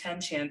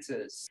 110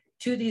 chances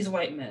to these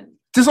white men.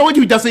 To someone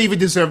who doesn't even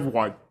deserve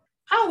one.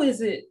 How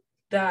is it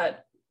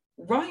that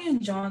Rian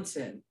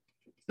Johnson,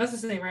 that's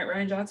his name, right?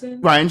 Rian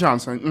Johnson? Rian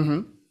Johnson,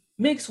 mm-hmm.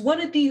 Makes one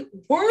of the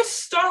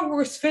worst Star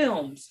Wars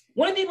films,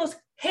 one of the most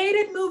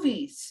hated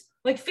movies.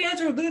 Like,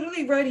 fans are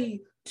literally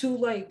ready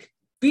to,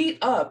 beat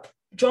up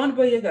John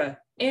Boyega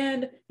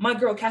and my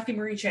girl, Kathy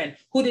Marie Chan,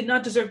 who did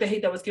not deserve the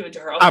hate that was given to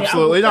her. Okay,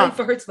 absolutely not.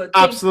 For her to the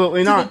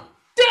absolutely not.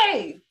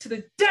 To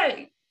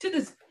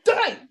this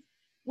day.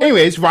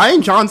 Anyways,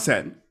 Rian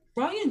Johnson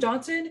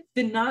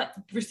did not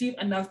receive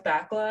enough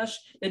backlash,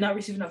 did not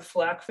receive enough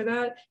flack for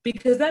that,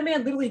 because that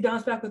man literally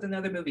bounced back with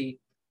another movie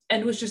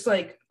and was just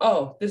like,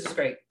 oh, this is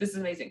great. This is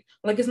amazing.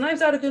 Like, is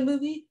Knives Out a good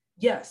movie?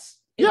 Yes,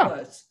 it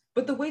was.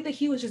 But the way that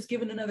he was just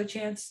given another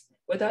chance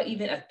without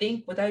even a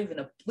think, without even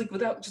a blink,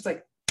 without just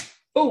like,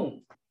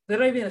 boom,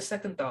 without even a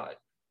second thought.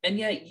 And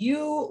yet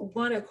you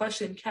want to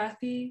question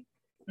Patty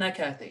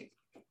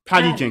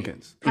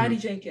Jenkins. Patty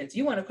Jenkins.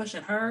 You want to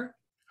question her?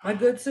 My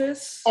good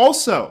sis.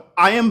 Also,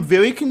 I am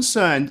very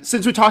concerned,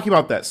 since we're talking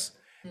about this,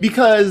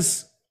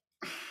 because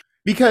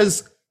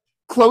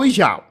Chloe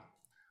Zhao,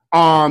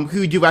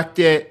 who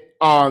directed,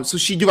 so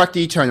she directed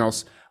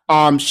Eternals.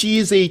 She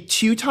is a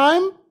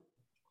 2-time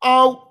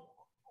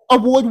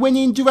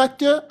award-winning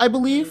director, I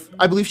believe. Mm-hmm.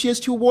 I believe she has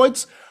 2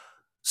 awards.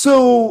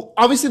 So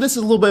obviously this is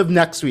a little bit of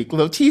next week, a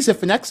little teaser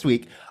for next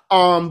week.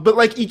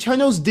 But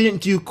Eternals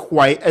didn't do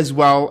quite as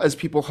well as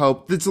people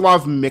hoped. There's a lot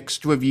of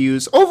mixed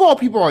reviews. Overall,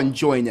 people are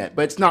enjoying it,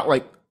 but it's not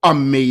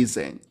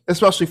amazing,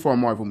 especially for a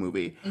Marvel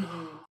movie.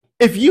 Mm-hmm.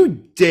 If you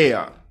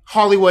dare,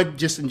 Hollywood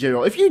just in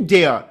general, if you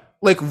dare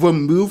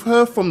remove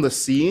her from the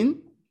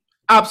scene,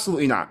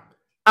 absolutely not.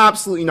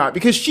 Absolutely not.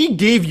 Because she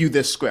gave you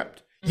this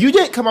script. Mm-hmm. You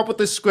didn't come up with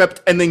this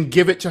script and then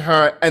give it to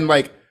her and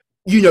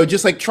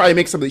just try to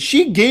make something.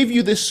 She gave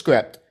you this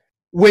script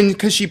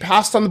because she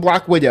passed on the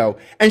Black Widow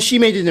and she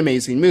made an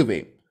amazing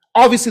movie.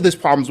 Obviously there's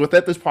problems with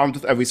it. There's problems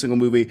with every single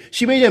movie.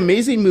 She made an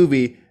amazing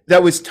movie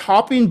that was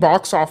topping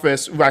box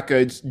office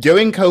records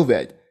during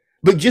COVID.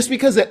 But just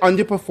because it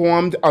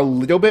underperformed a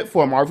little bit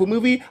for a Marvel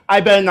movie, I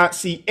better not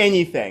see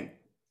anything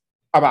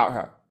about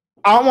her.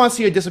 I don't want to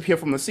see her disappear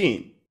from the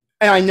scene.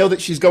 And I know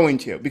that she's going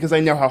to, because I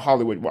know how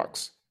Hollywood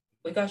works.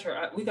 We got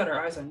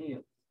our eyes on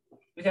you.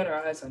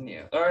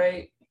 All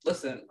right?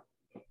 Listen,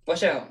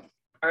 watch out.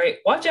 All right?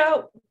 Watch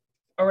out.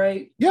 All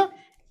right? Yeah.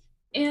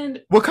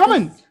 And we're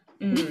coming.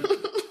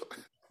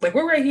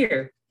 We're right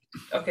here.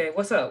 Okay,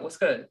 what's up? What's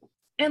good?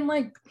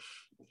 And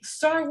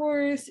Star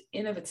Wars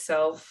in of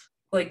itself,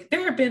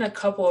 there have been a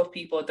couple of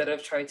people that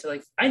have tried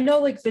to I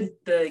know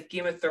the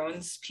Game of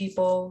Thrones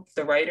people,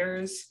 the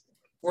writers,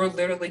 were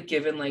literally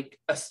given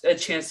a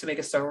chance to make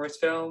a Star Wars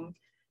film.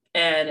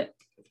 And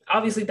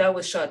obviously that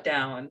was shut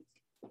down.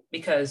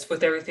 because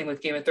with everything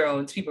with Game of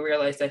Thrones, people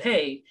realize that,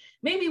 hey,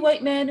 maybe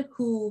white men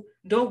who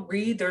don't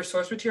read their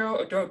source material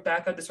or don't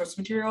back up the source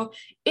material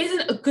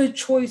isn't a good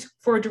choice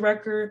for a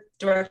director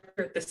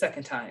the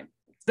second time.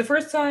 The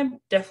first time,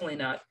 definitely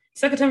not.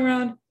 Second time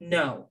around,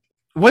 no.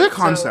 What a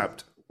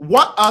concept. So,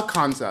 what a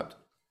concept.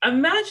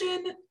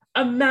 Imagine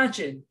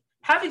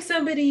having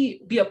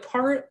somebody be a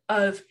part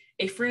of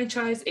a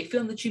franchise, a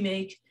film that you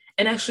make,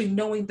 and actually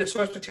knowing the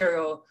source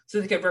material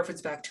so they can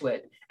reference back to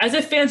it. As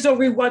if fans don't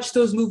rewatch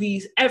those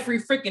movies every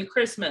freaking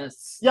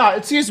Christmas. Yeah,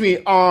 excuse me.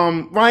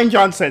 Rian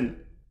Johnson,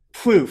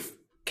 proof.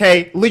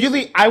 Okay,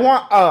 literally, I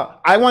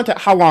want to,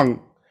 how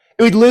long?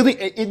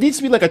 It needs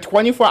to be like a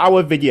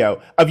 24-hour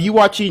video of you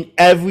watching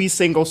every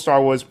single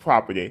Star Wars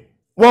property.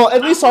 Well,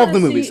 at least all the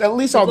movies. At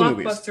least all the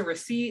movies. Blockbuster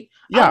receipt.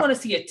 Yeah. I want to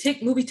see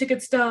a movie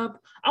ticket stub.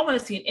 I want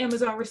to see an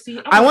Amazon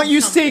receipt. I want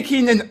you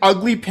taking an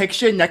ugly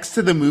picture next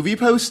to the movie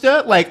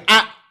poster.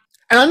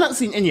 And I'm not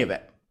seeing any of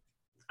it.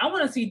 I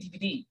want to see a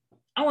DVD.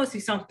 I want to see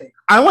something.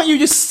 I want you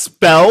to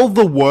spell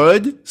the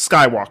word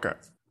Skywalker.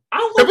 I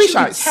want you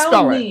to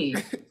tell me.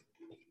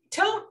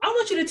 I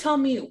want you to tell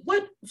me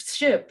what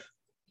ship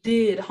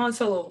did Han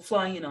Solo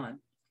fly in on?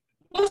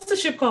 What's the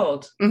ship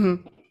called?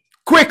 Mm-hmm.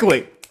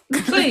 Quickly.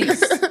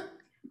 Please.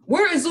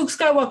 Where is Luke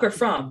Skywalker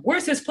from?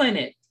 Where's his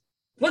planet?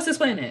 What's his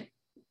planet?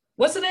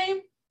 What's the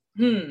name?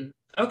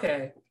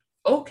 Okay.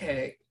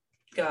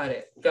 Got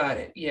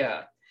it.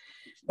 Yeah.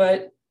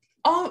 But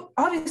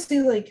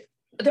obviously, like,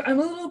 I'm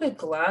a little bit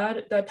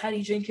glad that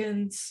Patty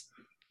Jenkins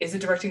isn't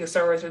directing a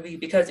Star Wars movie,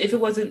 because if it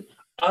wasn't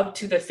up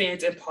to the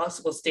fans'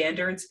 impossible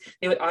standards,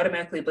 they would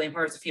automatically blame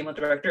her as a female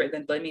director, and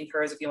then blaming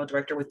her as a female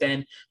director would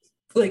then,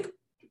 like,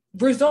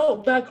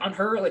 result back on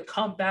her, like,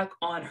 come back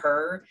on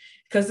her.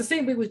 Because the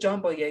same way with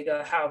John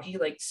Boyega, how he,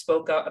 like,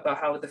 spoke out about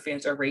how the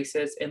fans are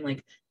racist and,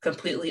 like,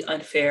 completely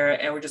unfair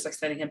and were just, like,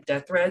 sending him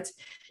death threats.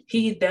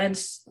 He then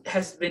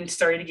has been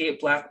starting to get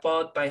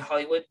blackballed by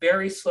Hollywood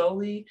very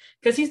slowly,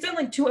 because he's done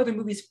like 2 other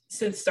movies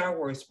since Star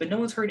Wars, but no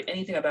one's heard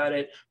anything about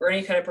it or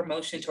any kind of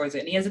promotion towards it.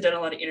 And he hasn't done a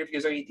lot of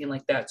interviews or anything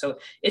like that. So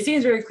it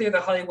seems very clear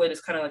that Hollywood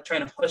is kind of like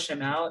trying to push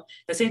him out.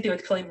 The same thing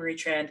with Kelly Marie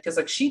Tran, because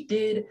like she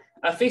did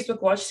a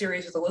Facebook Watch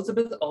series with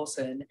Elizabeth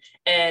Olsen,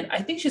 and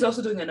I think she's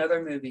also doing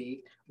another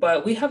movie,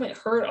 but we haven't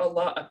heard a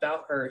lot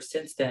about her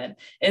since then.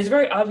 And it's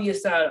very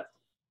obvious that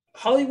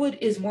Hollywood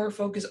is more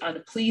focused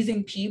on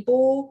pleasing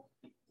people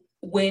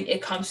when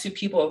it comes to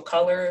people of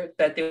color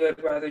that they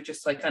would rather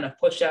just like kind of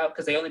push out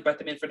because they only brought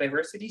them in for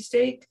diversity's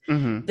sake,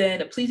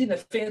 than pleasing the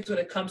fans when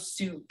it comes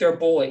to their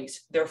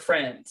boys, their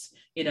friends,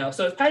 you know.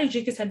 So if Patty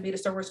Jenkins had made a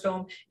Star Wars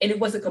film and it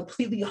wasn't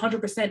completely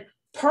 100%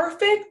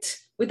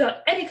 perfect without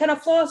any kind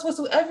of flaws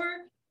whatsoever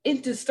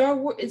in Star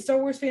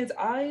Wars fans'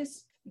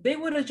 eyes, they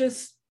would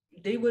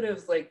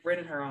have like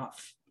written her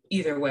off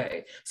either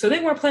way. So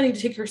they weren't planning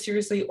to take her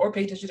seriously or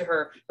pay attention to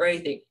her or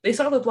anything. They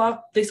saw the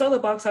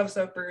box office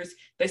numbers,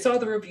 they saw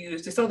the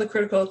reviews, they saw the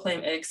critical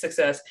acclaim and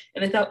success,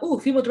 and they thought, ooh,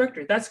 female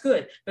director, that's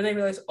good. But they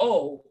realized,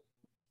 oh,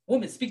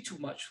 women speak too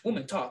much,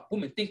 women talk,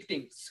 women think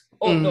things.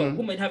 Oh no,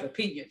 women have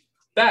opinion.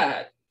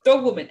 Bad.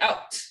 Throw women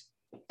out.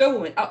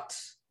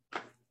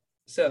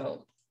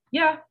 So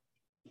yeah,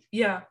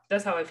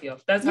 that's how I feel.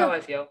 How I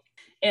feel.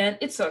 And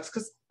it sucks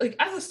because like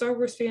as a Star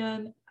Wars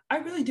fan, I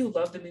really do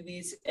love the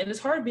movies, and it's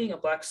hard being a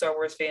Black Star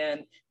Wars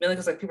fan, mainly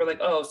because like people are like,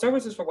 "Oh, Star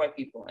Wars is for white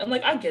people," and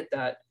like I get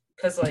that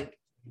because like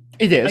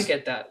it is. I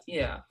get that,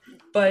 yeah.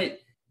 But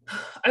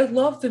I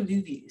love the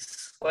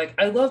movies. Like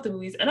I love the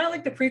movies, and I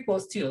like the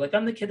prequels too. Like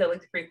I'm the kid that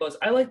likes the prequels.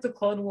 I like the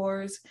Clone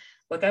Wars.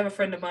 Like I have a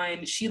friend of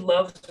mine. She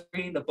loves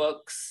reading the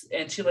books,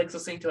 and she likes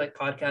listening to like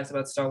podcasts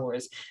about Star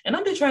Wars. And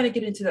I'm just trying to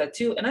get into that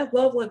too. And I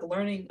love like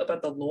learning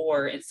about the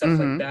lore and stuff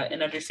like that,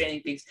 and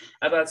understanding things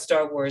about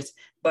Star Wars.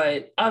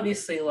 But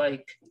obviously,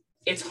 like,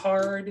 it's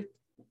hard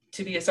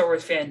to be a Star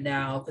Wars fan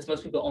now because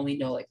most people only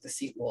know like the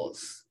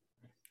sequels,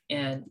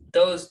 and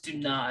those do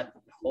not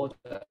hold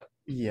up.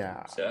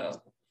 Yeah.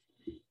 So,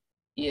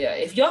 yeah,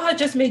 if y'all had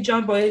just made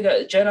John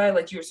Boyega a Jedi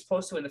like you were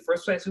supposed to in the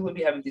first place, we wouldn't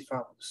be having these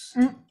problems.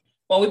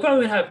 Well, we probably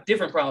would have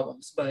different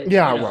problems, but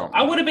yeah, well,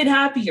 I would have been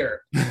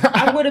happier.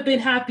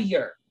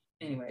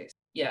 Anyways,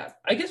 yeah,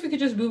 I guess we could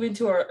just move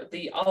into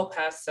the All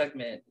Pass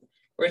segment.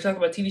 We're gonna talk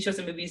about TV shows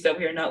and movies that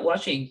we are not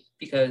watching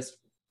because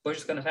we're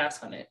just gonna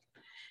pass on it.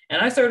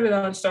 And I started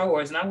on Star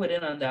Wars, and I went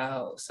in on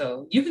that.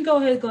 So you can go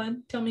ahead,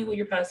 Glenn. Tell me what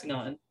you're passing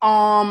on.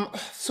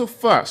 So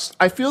first,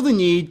 I feel the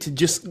need to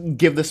just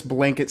give this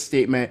blanket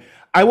statement.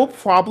 I will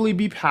probably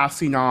be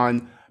passing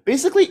on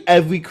basically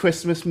every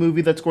Christmas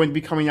movie that's going to be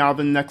coming out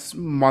in the next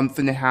month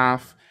and a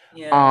half.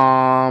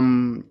 Yeah.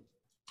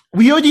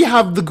 We already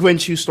have The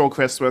Grinch Who Stole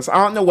Christmas. I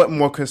don't know what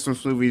more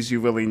Christmas movies you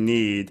really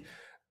need.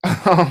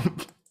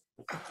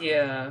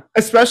 Yeah.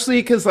 Especially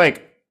because,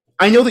 like,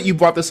 I know that you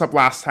brought this up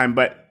last time,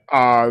 but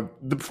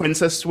The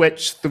Princess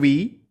Switch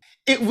 3,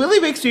 it really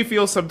makes me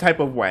feel some type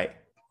of way.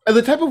 And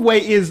the type of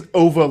way is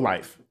over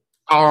life.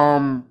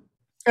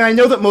 And I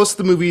know that most of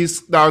the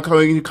movies that are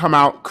going to come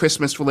out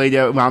Christmas related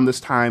around this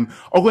time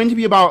are going to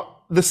be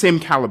about the same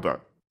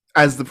caliber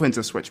as the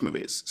Princess Switch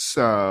movies.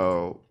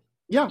 So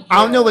Yeah,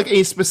 I don't know Yeah. like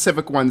any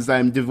specific ones that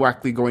I'm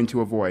directly going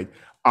to avoid.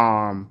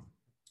 Um,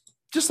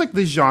 just like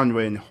the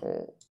genre in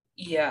whole.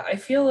 Yeah, I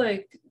feel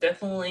like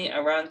definitely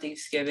around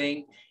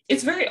Thanksgiving,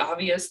 it's very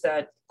obvious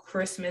that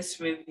Christmas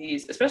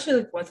movies, especially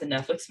like ones that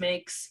Netflix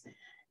makes,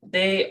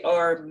 they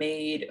are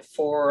made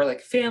for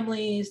like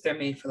families, they're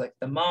made for like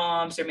the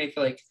moms, they're made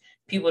for like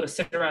people to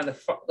sit around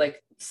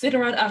like sit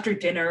around after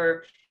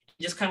dinner,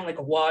 just kind of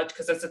like watch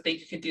because that's the thing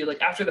you can do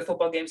like after the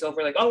football game's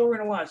over, like, oh, we're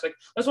gonna watch, like,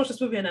 let's watch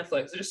this movie on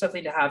Netflix. It's just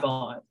something to have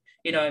on.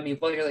 You know what I mean?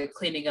 While you're like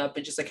cleaning up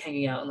and just like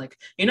hanging out and like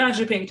you're not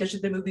actually paying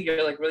attention to the movie,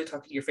 you're like really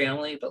talking to your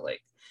family, but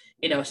like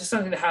it's just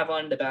something to have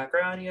on in the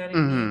background, you know what I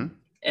mean? Mm-hmm.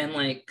 And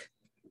like,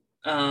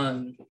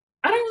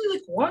 I don't really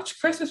like watch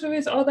Christmas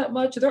movies all that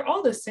much. They're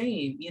all the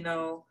same, you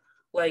know.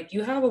 Like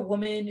you have a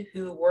woman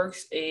who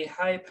works a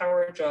high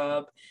power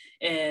job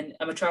in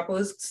a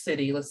metropolis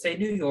city, let's say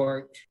New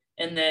York,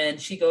 and then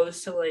she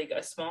goes to like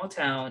a small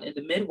town in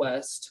the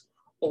Midwest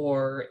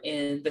or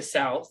in the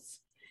South,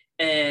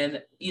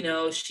 and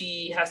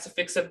she has to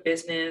fix a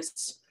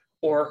business,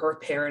 or her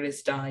parent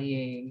is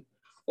dying,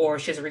 or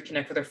she has to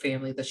reconnect with her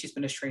family that she's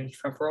been estranged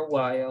from for a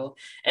while.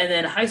 And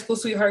then a high school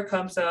sweetheart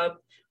comes up,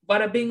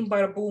 bada bing,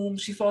 bada boom,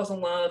 she falls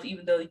in love,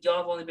 even though y'all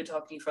have only been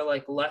talking for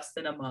like less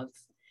than a month.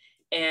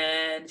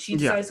 And she Yeah.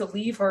 decides to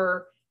leave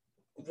her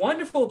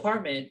wonderful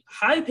apartment,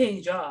 high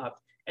paying job,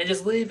 and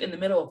just live in the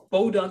middle of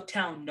Bodunk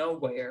town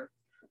nowhere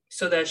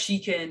so that she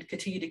can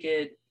continue to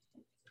get,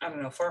 I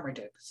don't know, farmer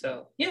dick.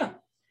 So yeah.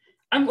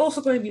 I'm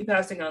also going to be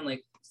passing on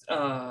like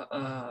I'm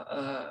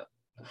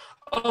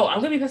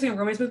going to be passing on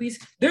romance movies.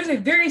 There's a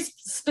very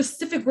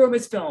specific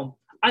romance film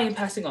I am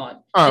passing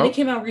on, and it Oh.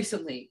 came out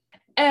recently.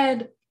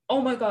 And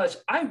oh my gosh,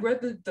 I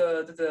read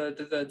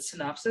the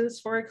synopsis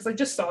for it because I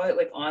just saw it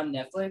like on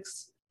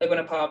Netflix, like when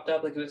it popped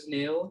up, like it was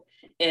new,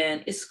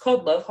 and it's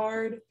called Love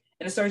Hard,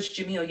 and it stars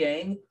Jimmy O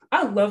Yang.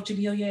 I love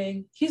Jimmy O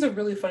Yang. He's a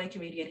really funny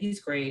comedian.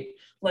 He's great.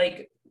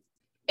 Like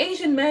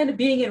Asian men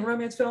being in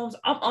romance films,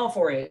 I'm all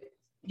for it.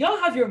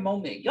 Y'all have your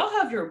moment. Y'all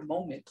have your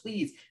moment,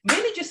 please.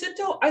 Manny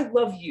Jacinto, I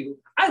love you.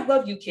 I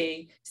love you,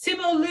 King.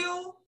 Simu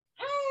Liu,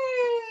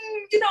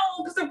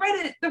 because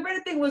the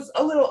Reddit thing was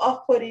a little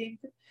off-putting,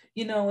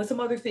 and some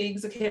other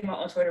things that came out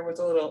on Twitter was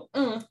a little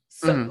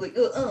Mm-hmm. like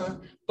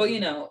But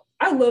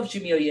I love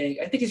Jimmy O Yang.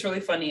 I think he's really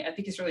funny. I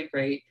think he's really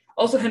great.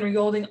 Also, Henry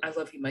Golding, I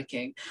love you, my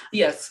king.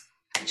 Yes,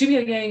 Jimmy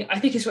O Yang, I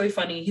think he's really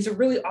funny. He's a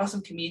really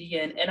awesome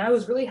comedian, and I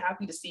was really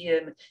happy to see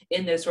him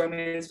in this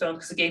romance film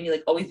because it gave me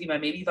like Always Be My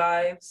Maybe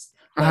vibes.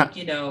 Uh-huh.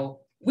 Like,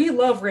 we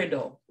love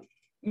Randall.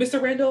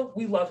 Mr. Randall,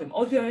 we love him.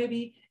 Always Be My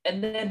Maybe.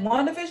 And then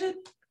WandaVision,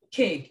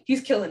 King. He's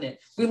killing it.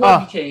 We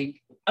love you, King.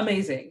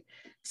 Amazing.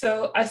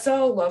 So I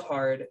saw Love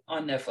Hard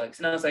on Netflix,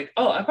 and I was like,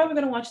 oh, I'm probably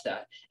gonna watch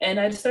that.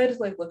 And I decided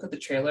to like look at the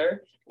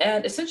trailer,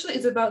 and essentially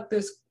it's about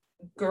this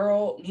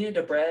girl,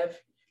 Nina Dobrev.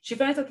 She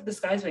finds out that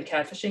this guy's been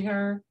catfishing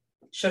her,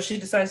 so she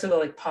decides to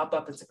like pop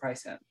up and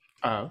surprise him.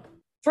 Oh.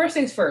 First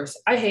things first,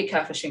 I hate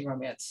catfishing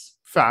romance.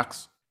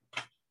 Facts.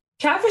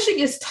 Catfishing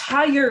is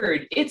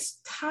tired.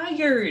 It's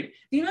tired.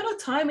 The amount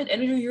of time and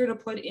energy you're going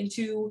to put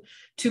into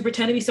to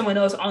pretend to be someone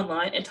else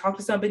online and talk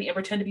to somebody and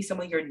pretend to be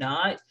someone you're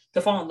not,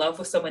 to fall in love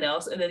with someone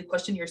else and then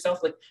question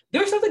yourself like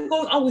there's something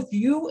going on with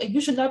you and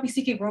you should not be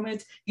seeking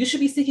romance. You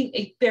should be seeking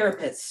a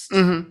therapist.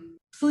 Mm-hmm.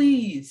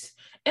 Please.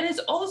 And it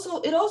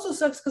also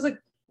sucks because like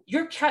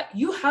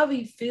you have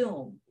a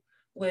film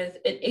with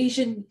an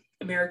Asian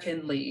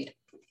American lead,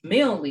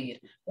 male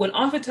lead, when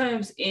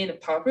oftentimes in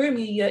popular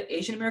media,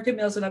 Asian American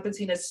males have not been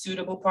seen as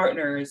suitable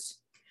partners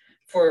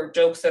for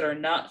jokes that are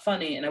not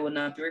funny, and I will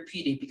not be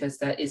repeating because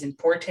that is in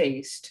poor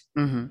taste.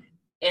 Mm-hmm.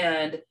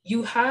 And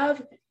you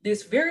have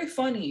this very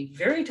funny,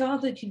 very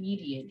talented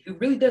comedian who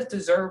really does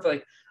deserve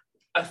like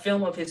a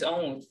film of his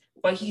own,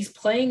 but he's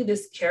playing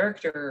this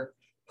character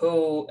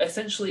who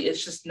essentially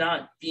is just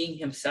not being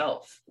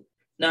himself,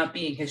 not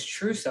being his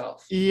true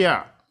self.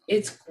 Yeah.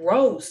 It's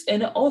gross.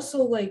 And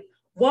also like,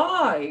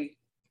 why?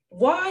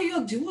 Why are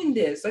you doing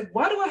this? Like,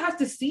 why do I have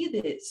to see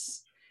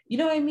this? You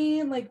know what I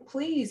mean? Like,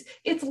 please.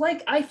 It's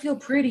like I Feel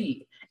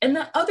Pretty. And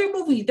that other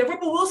movie that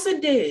Rebel Wilson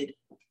did,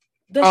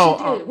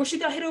 where she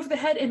got hit over the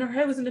head and her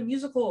head was in the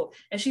musical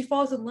and she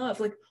falls in love.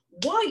 Like,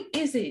 why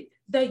is it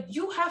that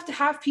you have to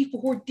have people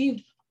who are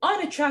deemed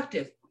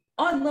unattractive,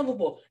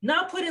 unlovable,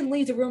 not put in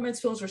leads of romance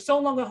films for so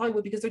long in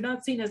Hollywood because they're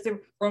not seen as the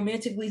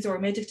romantic leads or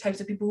romantic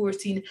types of people who are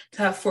seen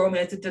to have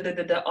romance,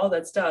 all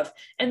that stuff.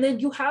 And then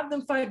you have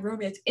them find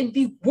romance in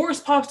the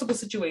worst possible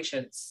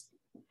situations,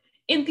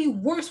 in the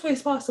worst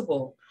ways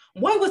possible.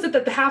 Why was it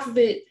that the half of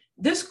it,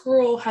 this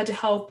girl had to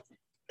help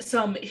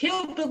some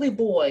hillbilly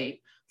boy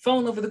fall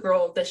in love with a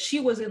girl that she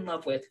was in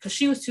love with because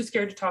she was too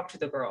scared to talk to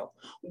the girl?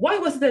 Why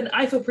was it that in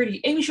I Feel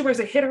Pretty, Amy Schumer has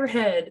to hit her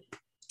head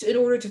in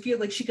order to feel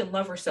like she can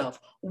love herself?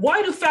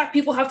 Why do fat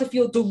people have to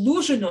feel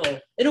delusional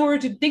in order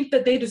to think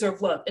that they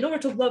deserve love, in order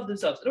to love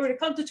themselves, in order to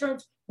come to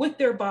terms with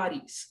their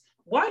bodies?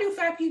 Why do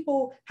fat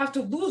people have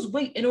to lose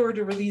weight in order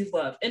to relieve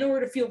love, in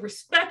order to feel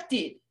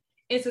respected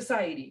in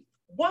society?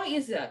 Why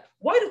is that?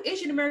 Why do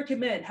Asian American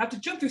men have to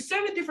jump through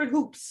 7 different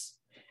hoops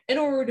in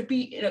order to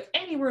be in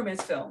any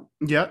romance film?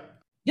 Yep.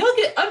 Y'all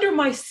get under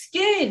my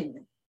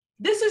skin.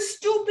 This is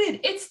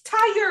stupid. It's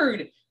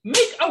tired.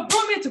 Make a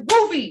romantic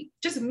movie.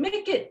 Just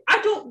make it.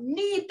 I don't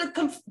need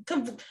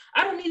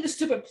I don't need the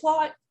stupid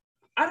plot.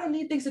 I don't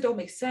need things that don't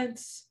make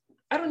sense.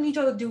 I don't need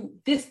y'all to do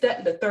this, that,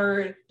 and the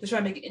third to try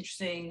to make it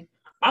interesting.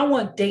 I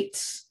want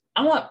dates.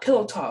 I want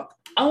pillow talk.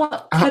 I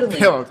want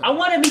cuddling. I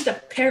want to meet the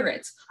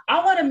parents.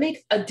 I want to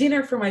make a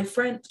dinner for my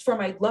friend, for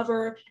my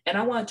lover, and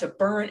I want it to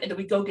burn, and then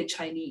we go get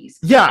Chinese.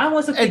 Yeah, I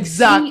want something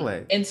exactly.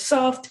 sweet and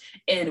soft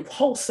and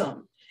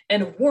wholesome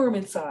and warm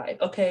inside,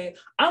 okay?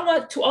 I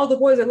want To All the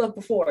Boys I Loved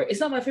Before. It's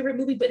not my favorite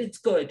movie, but it's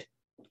good,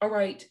 all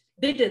right?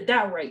 They did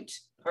that right,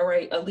 all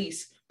right, at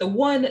least. The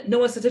one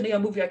Noah Centineo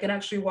movie I can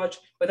actually watch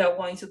without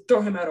wanting to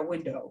throw him out a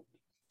window.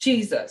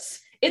 Jesus.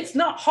 It's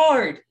not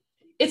hard.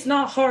 It's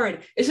not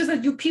hard. It's just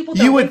that you people...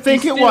 You would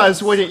think it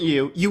was, wouldn't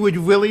you? You would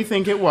really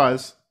think it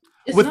was.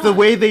 With the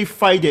way they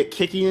fight it,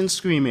 kicking and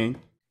screaming.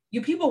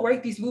 You people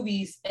write these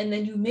movies, and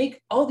then you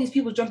make all these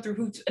people jump through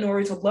hoops in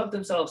order to love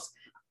themselves.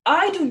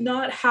 I do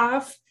not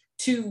have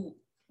to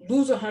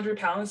lose 100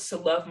 pounds to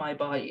love my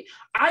body.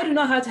 I do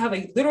not have to have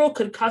a literal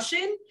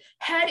concussion,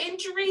 head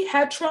injury,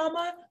 head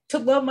trauma to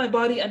love my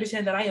body,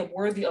 understand that I am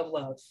worthy of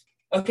love.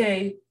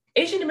 Okay?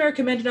 Asian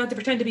American men do not have to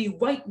pretend to be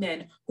white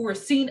men who are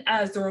seen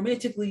as the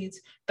romantic leads,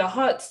 the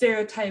hot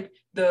stereotype,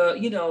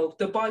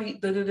 the body,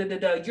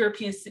 the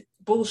European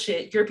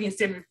bullshit, European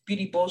standard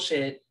beauty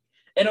bullshit,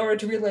 in order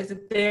to realize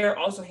that they're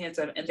also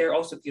handsome and they're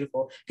also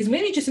beautiful. Because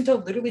Manny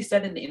Jacinto literally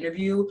said in the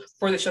interview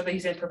for the show that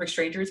he's in, Perfect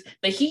Strangers,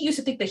 that he used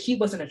to think that he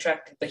wasn't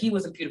attractive, that he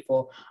wasn't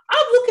beautiful.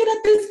 I'm looking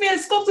at this man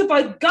sculpted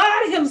by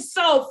God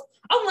himself.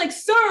 I'm like,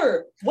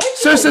 sir,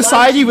 so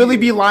society really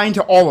be lying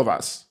to all of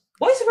us?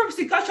 White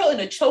supremacy got y'all in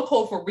a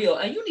chokehold for real,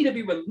 and you need to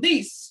be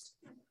released.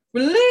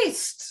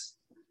 Released.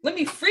 Let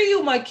me free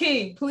you, my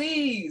king,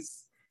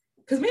 please.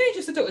 Because Manny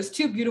Jacinto is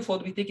too beautiful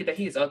to be thinking that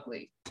he is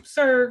ugly.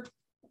 Sir,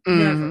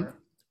 never.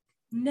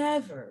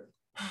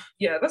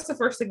 Yeah, that's the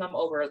first thing I'm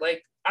over.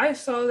 Like, I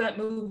saw that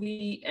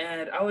movie,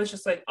 and I was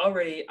just like,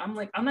 already, I'm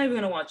not even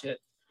going to watch it.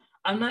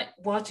 I'm not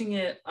watching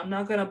it. I'm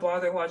not going to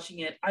bother watching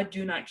it. I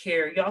do not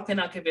care. Y'all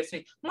cannot convince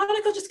me.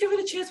 Monica, just give it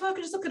a chance.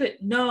 Monica, just look at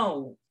it.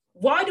 No.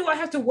 Why do I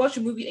have to watch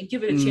a movie and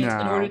give it a chance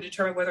in order to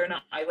determine whether or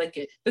not I like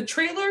it? The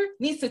trailer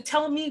needs to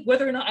tell me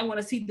whether or not I want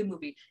to see the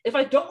movie. If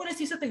I don't want to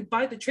see something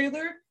by the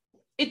trailer,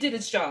 it did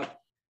its job.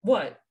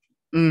 What?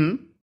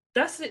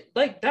 That's it.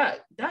 Like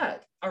that.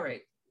 All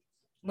right.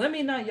 Let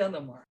me not yell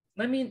no more.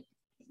 Let me...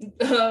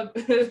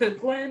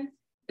 Glenn,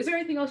 is there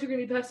anything else you're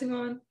going to be passing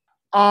on?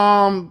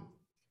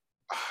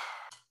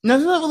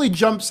 Nothing that really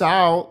jumps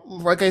out.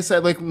 Like I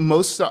said, like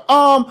most...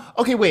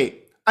 okay, wait.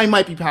 I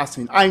might be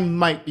passing. I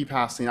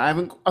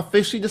haven't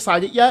officially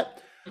decided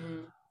yet.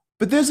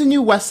 But there's a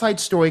new West Side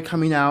Story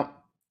coming out.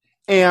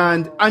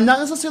 And I'm not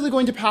necessarily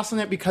going to pass on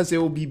it because it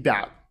will be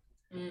bad.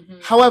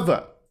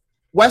 However,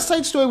 West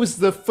Side Story was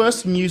the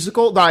first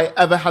musical that I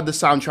ever had the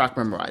soundtrack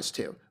memorized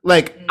to.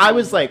 Like, I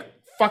was like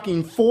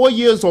fucking 4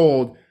 years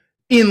old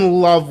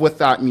in love with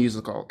that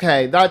musical.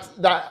 Okay,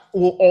 that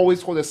will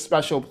always hold a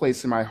special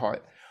place in my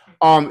heart.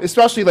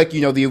 Especially like,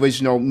 the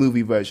original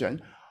movie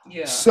version.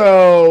 Yeah.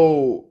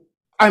 So...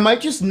 I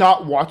might just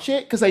not watch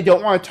it because I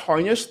don't want to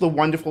tarnish the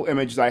wonderful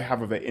image that I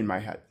have of it in my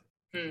head.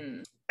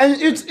 And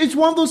it's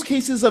one of those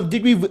cases of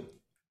did we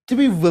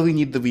really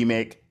need the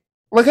remake?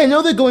 Like, I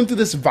know they're going through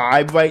this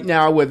vibe right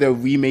now where they're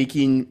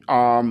remaking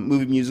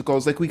movie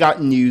musicals. Like, we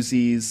got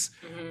Newsies,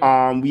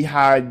 we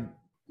had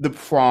The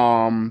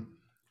Prom.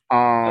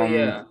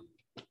 I'm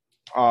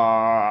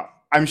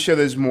sure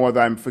there's more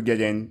that I'm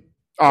forgetting.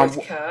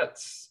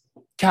 Cats.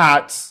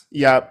 Cats.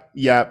 Yep.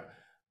 They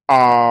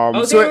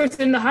were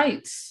In the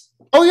Heights.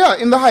 Oh yeah,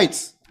 In the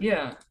Heights.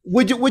 Yeah.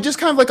 We're just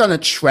kind of like on a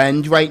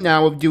trend right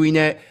now of doing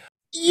it.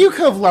 You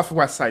could have left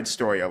West Side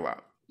Story alone.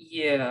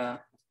 Yeah.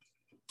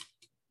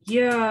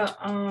 I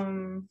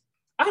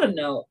don't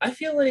know. I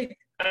feel like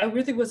I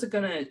really wasn't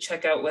gonna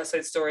check out West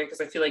Side Story because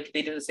I feel like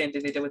they did the same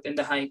thing they did with In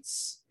the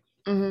Heights,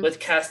 with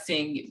not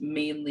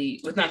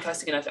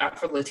casting enough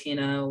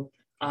Afro-Latino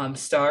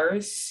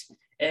stars,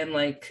 and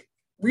like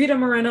Rita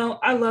Moreno,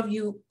 I love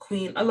you,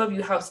 Queen. I love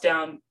you, house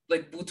down,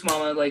 like Boots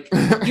Mama. Like,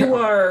 you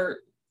are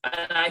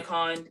an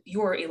icon.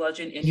 You are a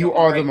legend. You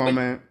are the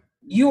moment.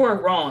 You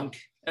are wrong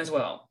as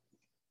well.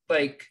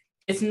 Like,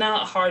 it's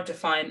not hard to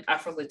find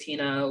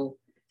Afro-Latino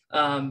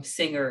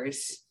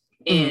singers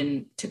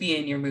to be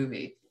in your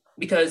movie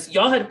because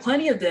y'all had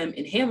plenty of them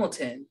in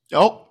Hamilton.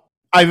 Oh,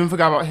 I even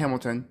forgot about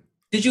Hamilton.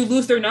 Did you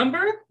lose their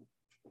number?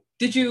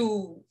 Did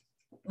you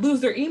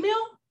lose their email?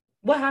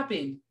 What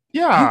happened?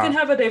 Yeah. You can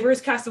have a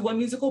diverse cast of one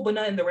musical, but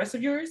not in the rest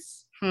of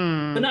yours?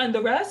 But not in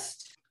the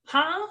rest?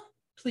 Huh?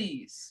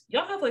 Please.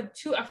 Y'all have like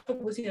 2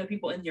 Afro-Latino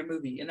people in your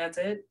movie, and that's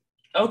it?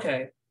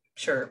 Okay.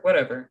 Sure.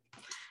 Whatever.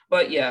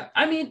 But yeah,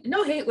 I mean,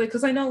 no hate, like,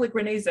 because I know like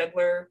Renee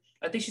Zellweger,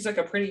 I think she's like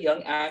a pretty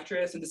young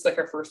actress, and this is like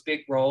her first big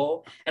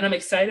role, and I'm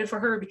excited for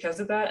her because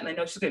of that, and I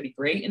know she's gonna be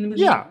great in the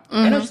movie. Yeah,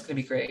 I know she's gonna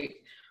be great,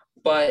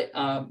 but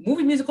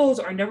movie musicals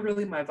are never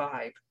really my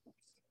vibe.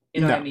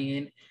 You know what I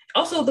mean?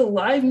 Also, the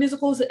live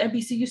musicals that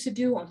NBC used to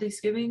do on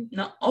Thanksgiving,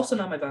 also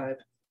not my vibe.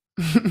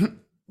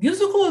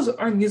 Musicals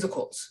are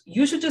musicals.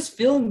 You should just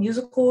film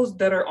musicals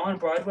that are on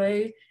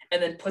Broadway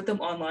and then put them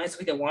online so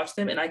we can watch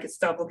them and I can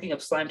stop looking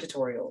up slime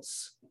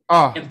tutorials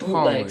Oh, and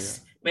hallelujah.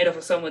 bootlegs made off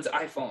of someone's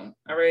iPhone.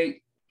 All right?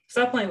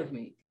 Stop playing with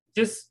me.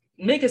 Just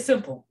make it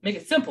simple. Make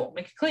it simple.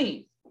 Make it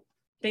clean.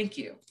 Thank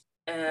you.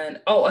 And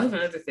I have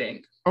another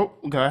thing Oh,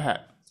 go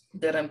ahead.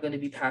 that I'm going to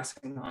be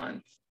passing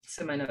on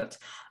to my notes.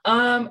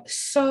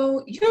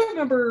 So you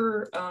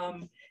remember,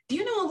 do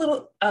you know a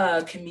little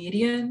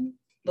comedian,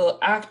 little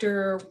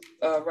actor,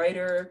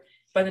 writer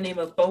by the name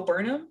of Bo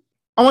Burnham?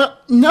 Oh,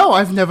 no,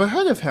 I've never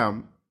heard of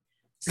him.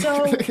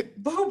 So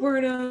Bo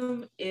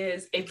Burnham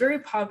is a very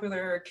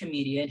popular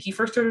comedian. He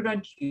first started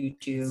on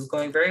YouTube,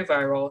 going very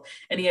viral,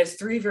 and he has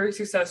three very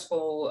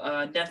successful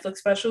Netflix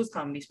specials,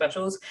 comedy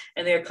specials,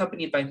 and they're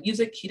accompanied by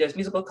music. He does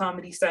musical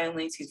comedy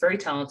stylings. He's very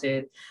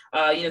talented.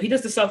 He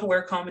does the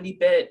self-aware comedy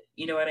bit.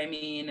 You know what I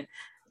mean?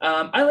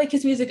 I like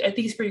his music. I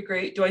think he's pretty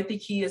great. Do I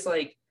think he is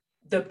like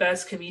the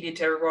best comedian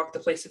to ever walk the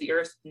face of the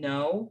earth?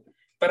 No,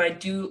 but I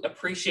do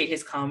appreciate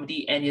his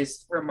comedy and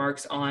his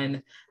remarks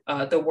on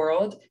the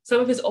world.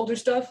 Some of his older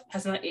stuff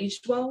has not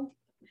aged well,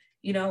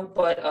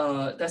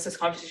 but that's a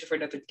conversation for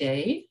another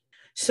day.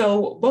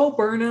 So Bo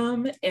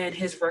Burnham and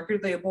his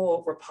record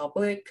label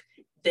Republic,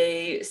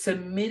 they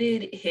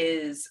submitted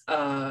his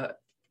album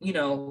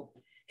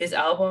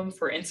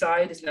for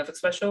Inside, his Netflix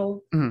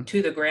special,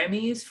 to the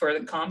Grammys for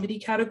the comedy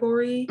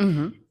category,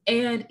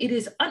 and it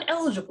is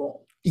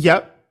uneligible.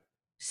 Yep.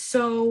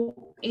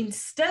 So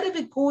instead of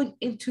it going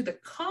into the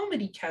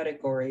comedy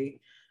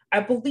category, I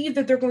believe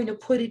that they're going to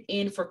put it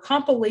in for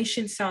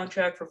compilation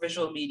soundtrack for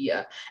visual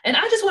media. And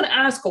I just want to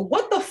ask,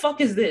 what the fuck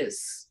is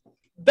this?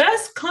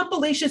 Best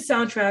compilation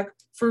soundtrack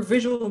for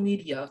visual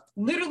media.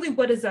 Literally,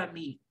 what does that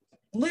mean?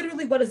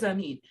 Literally, what does that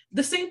mean?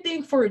 The same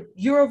thing for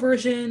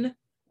Eurovision,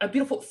 A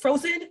Beautiful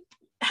Frozen.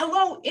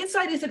 Hello,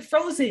 Inside isn't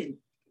Frozen.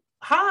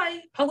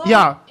 Hi, hello.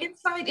 Yeah.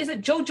 Inside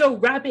isn't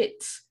Jojo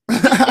Rabbit.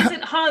 This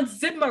isn't Hans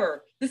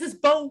Zimmer. This is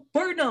Bo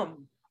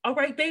Burnham. All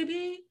right,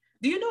 baby.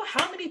 Do you know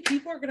how many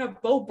people are going to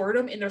have Bo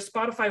Burnham in their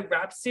Spotify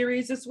rap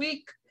series this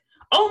week?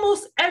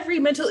 Almost every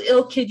mentally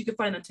ill kid you can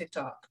find on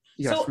TikTok.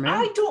 Yes, so ma'am.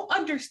 I don't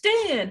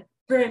understand,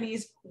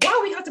 Grammys, why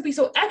we have to be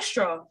so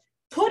extra.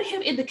 Put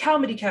him in the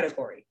comedy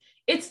category.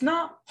 It's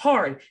not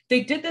hard.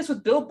 They did this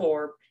with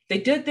Billboard. They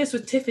did this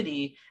with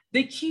Tiffany.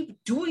 They keep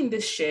doing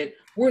this shit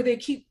where they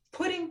keep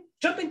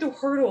jumping through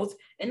hurdles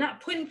and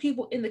not putting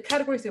people in the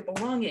categories they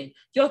belong in.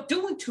 Y'all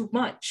doing too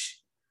much.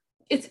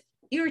 It's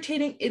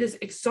irritating. It is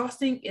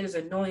exhausting. It is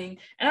annoying.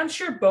 And I'm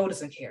sure Bo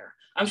doesn't care.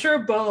 I'm sure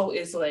Bo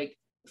is like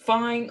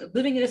fine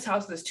living in his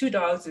house with his two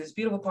dogs, his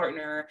beautiful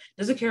partner,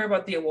 doesn't care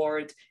about the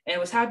awards, and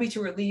was happy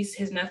to release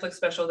his Netflix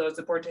special that was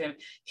important to him.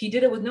 He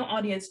did it with no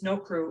audience, no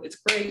crew. It's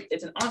great.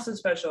 It's an awesome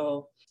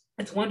special.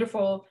 It's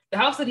wonderful. The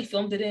house that he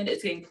filmed it in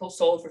is getting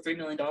sold for $3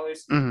 million.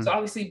 So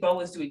obviously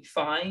Bo is doing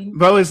fine.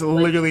 Bo is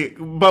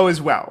Bo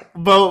is well.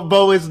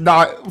 Bo is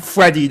not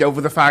fretted over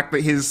the fact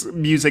that his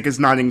music is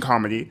not in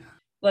comedy.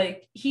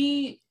 Like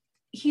he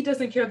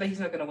doesn't care that he's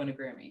not going to win a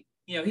Grammy.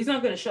 He's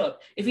not going to show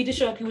up. If he did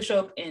show up, he would show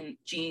up in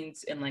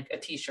jeans and like a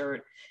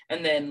t-shirt,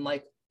 and then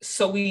like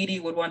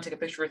Saweetie would want to take a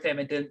picture with him,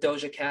 and then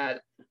Doja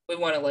Cat would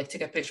want to like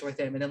take a picture with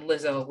him, and then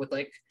Lizzo would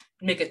like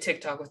make a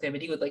TikTok with him,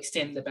 and he would like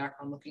stand in the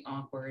background looking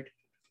awkward,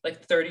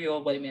 like the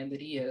 30-year-old white man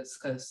that he is,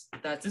 because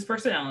that's his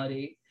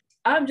personality.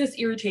 I'm just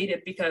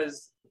irritated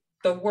because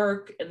the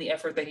work and the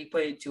effort that he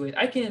put into it,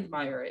 I can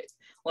admire it.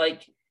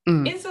 Like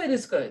Inside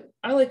is good.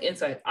 I like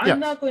Inside. I'm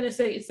not going to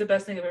say it's the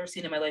best thing I've ever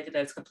seen in my life and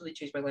that it's completely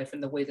changed my life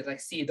in the way that I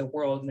see the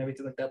world and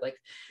everything like that. Like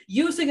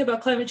you sing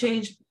about climate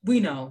change, we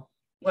know.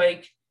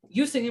 Like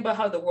you sing about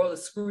how the world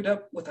is screwed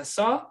up with a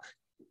sock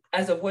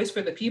as a voice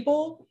for the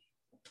people,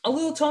 a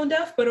little tone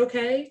deaf, but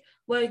okay.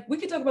 Like we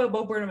can talk about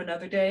Bo Burnham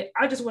another day.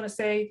 I just want to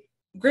say,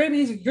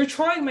 Grammys, you're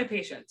trying my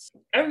patience.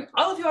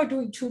 All of y'all are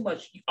doing too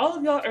much. All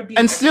of y'all are being...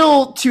 And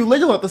still too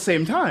little at the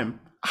same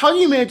time. How do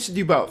you manage to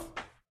do both?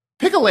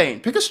 Pick a lane.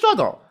 Pick a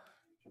struggle.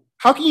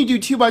 How can you do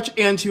too much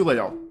and too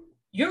little?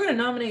 You're going to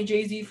nominate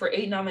Jay-Z for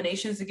 8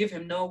 nominations to give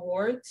him no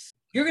awards?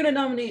 You're going to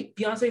nominate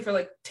Beyonce for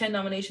like 10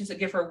 nominations to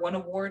give her 1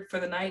 award for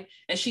the night,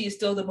 and she is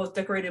still the most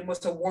decorated,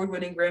 most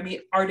award-winning Grammy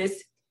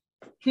artist?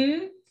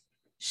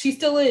 She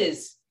still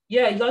is.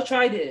 Yeah, y'all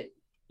tried it.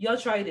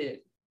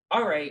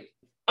 All right.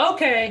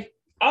 Okay.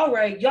 All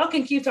right. Y'all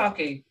can keep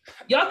talking.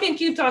 I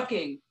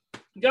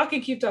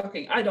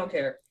don't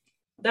care.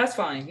 That's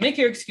fine. Make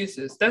your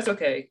excuses. That's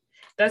okay.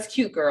 That's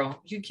cute,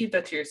 girl. You keep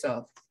that to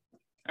yourself.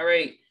 All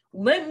right.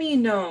 Let me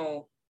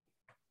know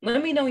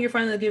you're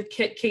finally going to give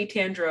Kate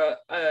Tandra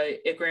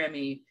a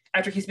Grammy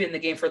after he's been in the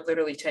game for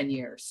literally 10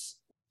 years.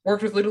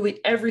 Worked with literally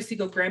every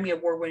single Grammy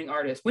award-winning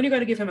artist. When are you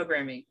going to give him a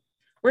Grammy?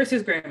 Where's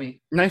his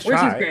Grammy? Nice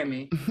Where's try. His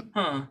Grammy?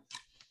 Huh.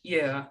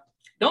 Yeah.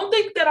 Don't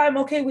think that I'm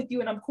okay with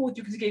you and I'm cool with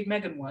you because you gave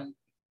Megan one.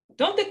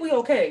 Don't think we're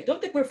okay.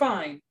 Don't think we're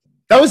fine.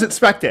 That was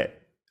expected,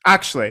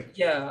 actually.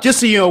 Yeah. Just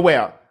so you're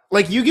aware.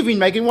 Like, you giving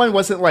Megan one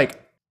wasn't like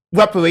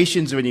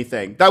reparations or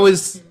anything. That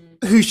was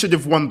who should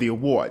have won the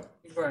award.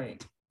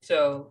 Right.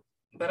 So,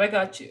 but I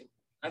got you.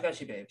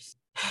 babes.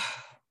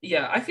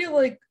 yeah, I feel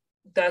like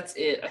that's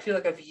it. I feel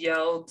like I've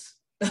yelled.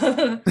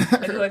 I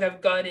feel like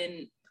I've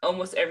gotten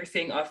almost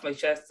everything off my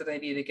chest that I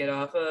need to get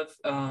off of.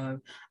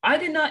 I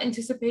did not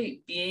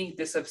anticipate being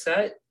this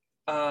upset.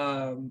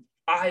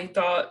 I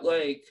thought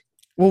like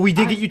Well, we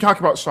did get you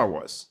talking about Star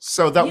Wars,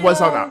 so that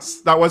was on yeah,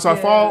 us. That was our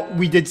fault.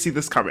 We yeah, did see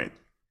this coming.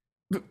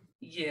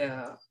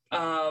 yeah.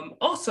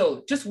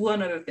 Also, just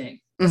one other thing,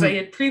 because I Mhm.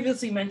 had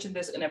previously mentioned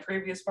this in a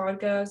previous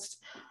podcast.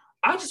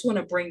 I just want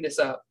to bring this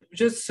up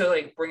just to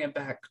like bring it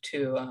back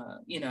to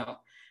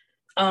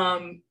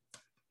um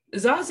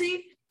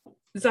Zazie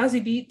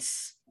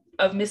Beetz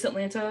of Miss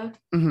Atlanta,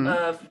 Mhm.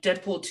 of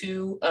Deadpool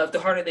 2, of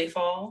The Harder They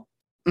Fall.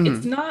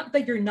 It's Mhm. not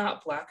that you're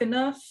not black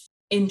enough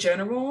in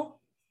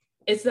general.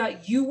 It's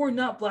that you were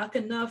not black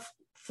enough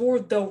for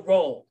the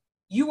role.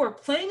 You are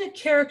playing a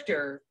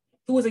character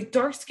who was a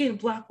dark-skinned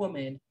black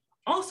woman,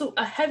 also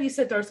a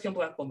heavy-set dark-skinned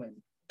black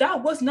woman.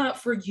 That was not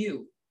for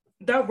you.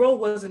 That role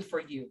wasn't for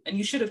you, and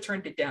you should have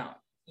turned it down.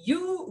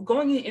 You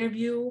going in an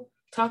interview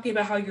talking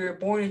about how you're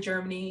born in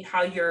Germany,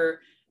 how you're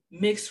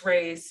mixed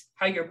race,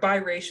 how you're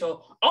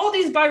biracial. All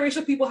these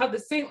biracial people have the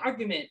same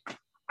argument.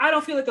 I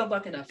don't feel like I'm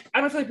black enough. I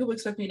don't feel like people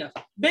expect me enough.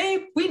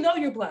 Babe, we know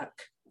you're black.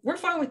 We're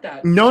fine with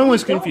that. No one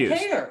was We don't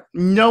confused. care.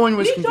 No one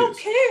was We don't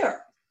confused.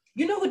 care.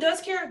 You know who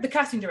does care? The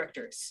casting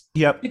directors.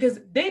 Yep. Because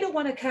they don't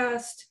want to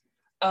cast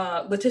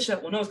Letitia.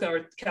 Well, no one's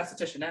going to cast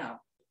Letitia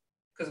now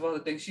because of all the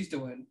things she's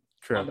doing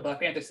True. on the Black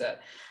Panther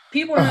set.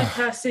 People are not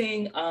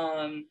casting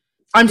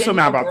I'm so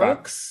mad about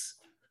Brooks.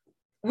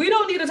 We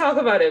don't need to talk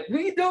about it.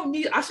 We don't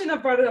need. I shouldn't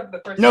have brought it up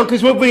the first. No,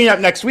 because we'll bring it up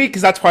next week.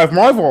 Because that's part of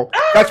Marvel.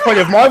 That's part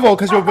of Marvel.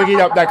 Because we'll bring it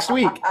up next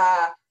week.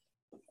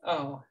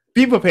 Oh.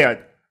 Be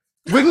prepared.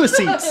 Bring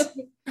receipts.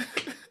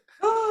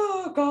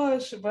 Oh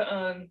gosh, but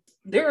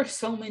there are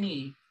so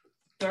many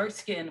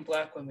dark-skinned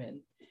black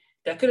women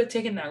that could have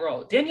taken that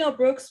role. Danielle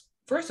Brooks,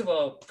 first of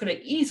all, could have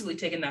easily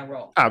taken that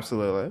role.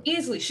 Absolutely.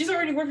 Easily. She's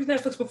already worked with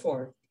Netflix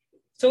before.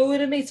 So it would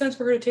have made sense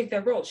for her to take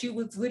that role. She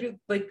was literally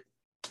like,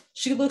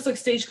 she looks like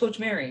Stagecoach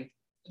Mary.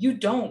 You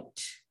don't.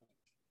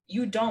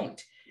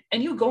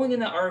 And you going in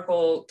the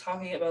article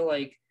talking about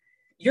like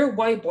your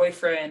white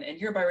boyfriend and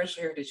your biracial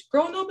heritage.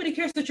 Girl, nobody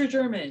cares that you're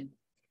German.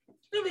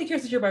 Nobody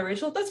cares that you're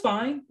biracial. That's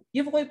fine.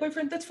 You have a white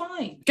boyfriend. That's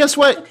fine. Guess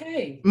what? That's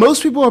okay.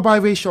 Most people are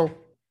biracial.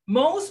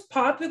 Most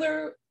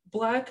popular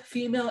black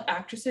female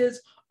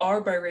actresses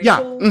are biracial.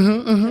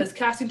 Yeah. Because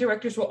casting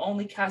directors will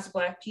only cast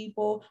black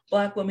people,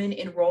 black women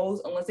in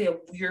roles unless they have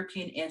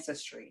European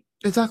ancestry.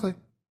 Exactly.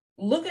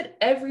 Look at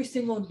every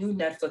single new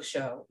Netflix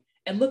show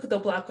and look at the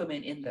black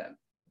women in them.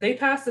 They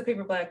pass the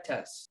paper black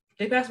test.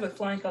 They pass with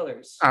flying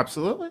colors.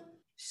 Absolutely.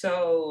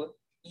 So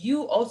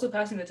you also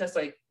passing the test,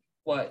 like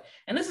what?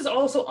 And this is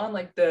also on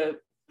like the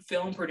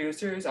film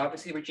producers,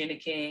 obviously Regina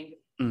King.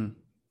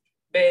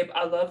 Babe,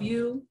 I love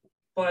you,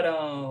 but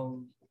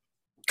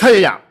cut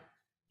it out.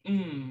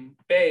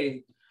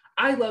 Babe,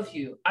 I love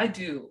you. I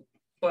do,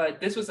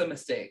 but this was a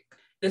mistake.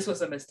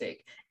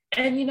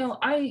 And you know,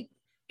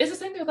 it's the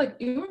same thing like,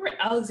 you remember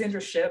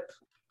Alexandra Shipp?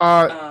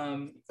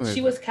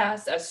 She was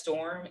cast as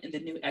Storm in the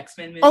new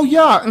X-Men movie. Oh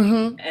yeah.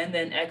 And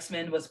then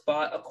X-Men was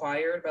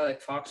acquired by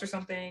like Fox or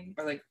something,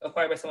 or like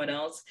acquired by someone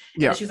else.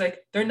 Yeah. And she's like,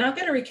 they're not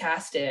gonna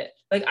recast it.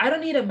 Like, I don't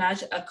need to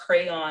match a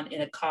crayon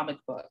in a comic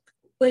book.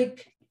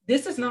 Like,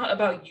 this is not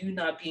about you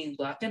not being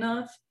black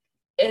enough.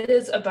 It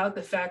is about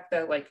the fact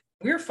that like,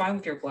 we're fine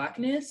with your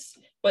blackness,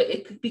 but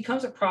it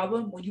becomes a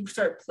problem when you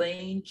start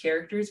playing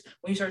characters,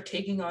 when you start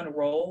taking on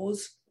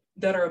roles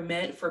that are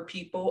meant for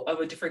people of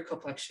a different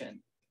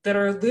complexion, that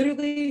are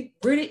literally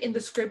written in the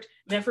script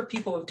meant for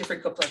people of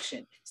different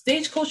complexion.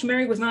 Stagecoach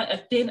Mary was not a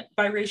thin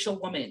biracial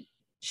woman.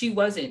 She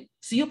wasn't.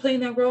 So you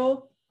playing that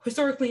role,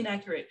 historically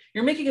inaccurate.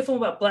 You're making a film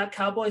about black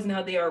cowboys and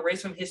how they are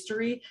erased from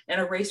history and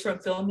erased from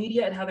film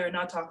media and how they're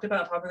not talked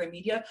about in popular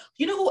media.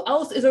 You know who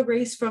else is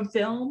erased from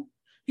film?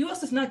 Who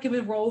else is not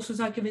given roles, who's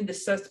not given the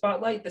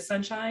spotlight, the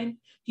sunshine?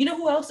 You know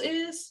who else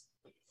is?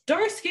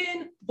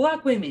 Dark-skinned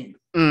black women.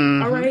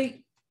 All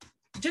right?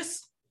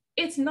 Just,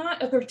 it's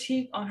not a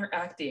critique on her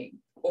acting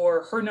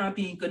or her not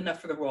being good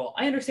enough for the role.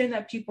 I understand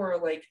that people are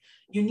like,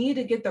 you need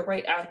to get the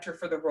right actor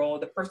for the role,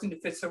 the person who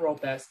fits the role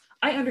best.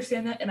 I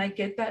understand that, and I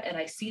get that, and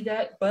I see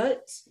that,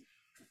 but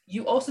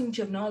you also need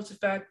to acknowledge the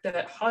fact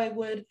that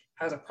Hollywood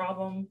has a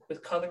problem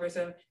with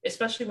colorism,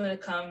 especially when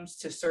it comes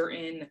to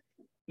certain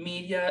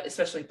media,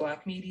 especially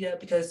black media,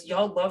 because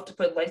y'all love to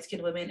put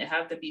light-skinned women and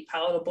have them be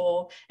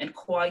palatable and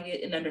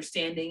quiet and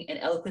understanding and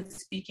eloquent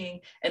speaking,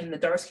 and the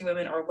dark-skinned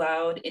women are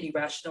loud and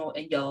irrational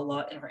and yell a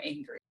lot and are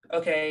angry.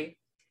 Okay,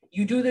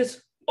 you do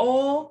this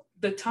all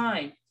the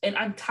time, and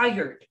I'm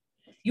tired.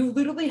 You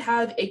literally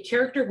have a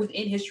character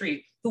within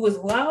history who was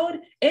loud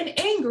and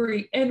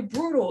angry and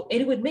brutal, and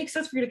it would make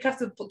sense for you to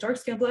cast a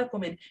dark-skinned black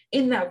woman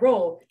in that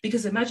role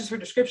because it matches her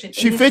description.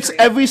 She fits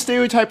every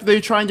stereotype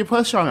they're trying to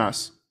push on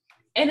us.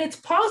 And it's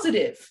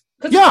positive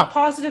because it's a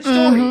positive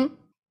story.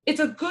 It's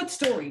a good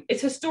story.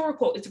 It's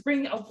historical. It's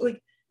bringing out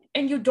like,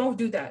 and you don't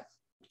do that.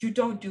 You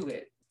don't do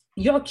it.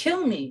 Y'all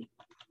kill me.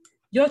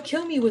 Y'all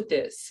kill me with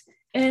this.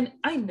 And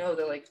I know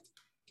that like,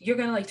 you're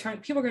gonna like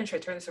people are gonna try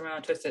to turn this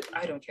around, twist it.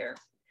 I don't care.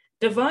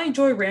 Divine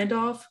Joy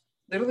Randolph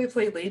literally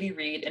played Lady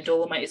Reed in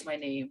Dolomite Is My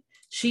Name.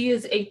 She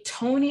is a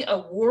Tony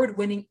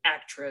Award-winning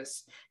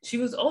actress. She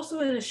was also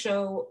in a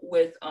show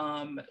with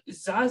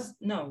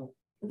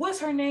what's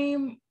her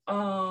name?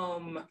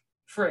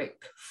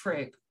 Frick.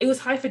 It was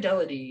High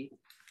Fidelity,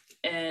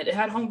 and it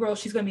had homegirl.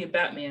 She's gonna be a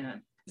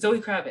Batman. Zoe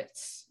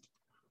Kravitz.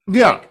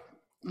 Yeah.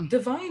 Like,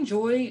 Divine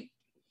Joy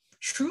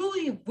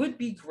truly would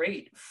be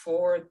great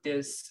for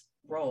this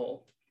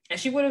role, and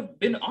she would have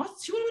been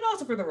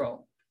awesome for the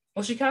role.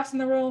 Was she cast in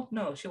the role?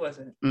 No, she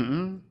wasn't.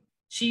 Mm-mm.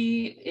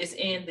 She is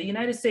in The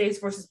United States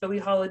versus Billie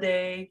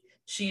Holiday.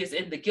 She is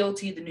in The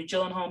Guilty, the new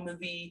Gyllenhaal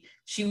movie.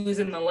 She was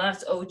in The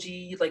Last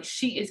OG. Like,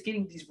 she is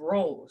getting these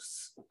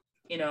roles.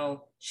 You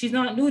know, she's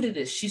not new to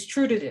this. She's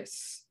true to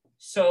this.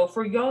 So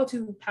for y'all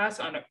to pass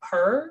on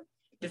her,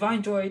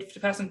 Divine Joy, to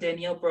pass on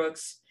Danielle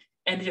Brooks,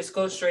 and to just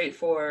go straight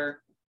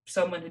for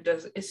someone who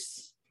does,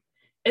 it's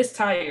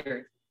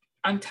tired.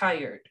 I'm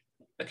tired.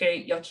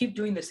 Okay, y'all keep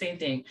doing the same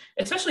thing,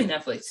 especially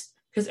Netflix.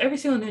 Because every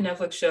single new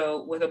Netflix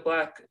show with a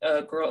Black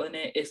girl in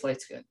it is light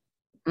skin.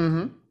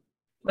 Mm-hmm.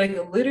 Like,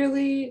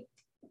 literally,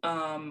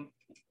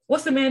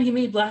 what's the man he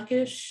made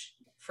Blackish?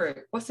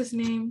 What's his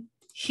name?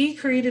 He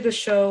created a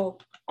show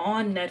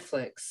on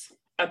Netflix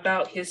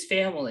about his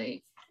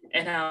family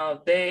and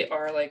how they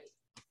are like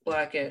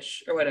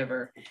Blackish or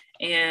whatever.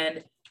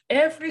 And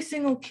every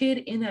single kid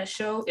in that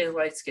show is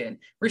light skinned.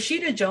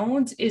 Rashida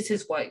Jones is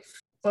his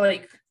wife.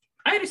 Like,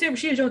 I understand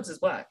Rashida Jones is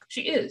Black.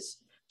 She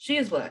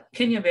is Black.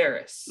 Kenya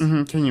Barris.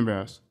 Mm-hmm. Kenya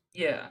Barris.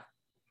 Yeah.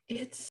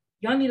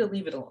 Y'all need to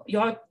leave it alone.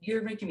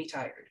 You're making me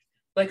tired.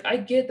 Like, I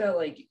get that,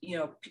 like, you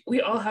know,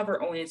 we all have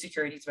our own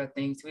insecurities about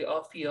things. We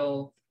all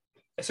feel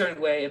a certain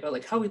way about,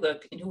 like, how we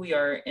look and who we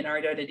are and our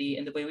identity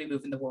and the way we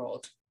move in the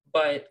world.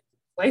 But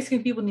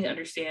light-skinned people need to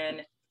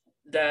understand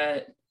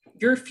that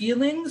your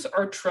feelings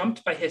are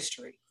trumped by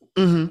history.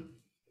 Mm-hmm.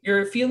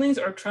 Your feelings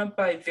are trumped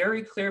by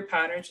very clear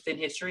patterns within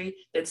history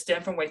that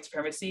stem from white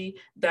supremacy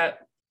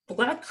that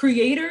Black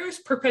creators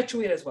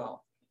perpetuate as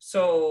well.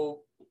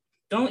 So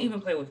don't even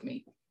play with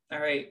me. All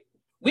right.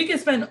 We can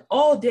spend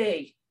all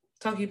day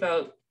talking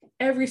about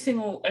every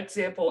single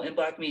example in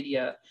Black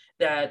media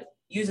that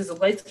uses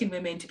light-skinned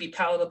women to be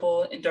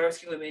palatable and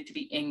dark-skinned women to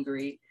be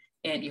angry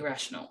and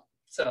irrational.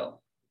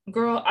 So,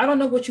 girl, I don't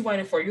know what you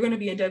wanted for. You're going to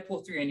be in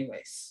Deadpool 3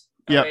 anyways.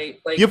 Yeah. Right?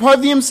 Like, you're part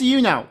of the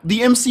MCU now.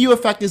 The MCU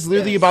effect is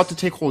literally about to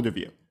take hold of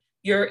you.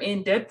 You're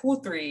in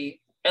Deadpool 3.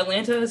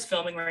 Atlanta is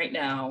filming right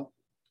now.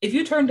 If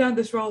you turned down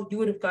this role, you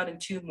would have gotten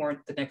 2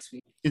 more the next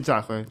week.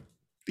 Exactly.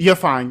 You're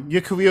fine.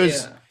 Your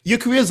career's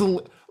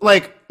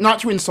like, not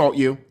to insult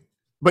you,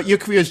 but your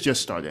career's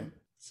just starting.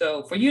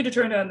 So for you to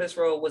turn down this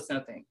role was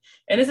nothing.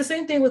 And it's the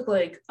same thing with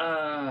like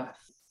Yara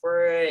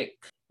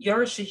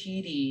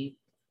Shahidi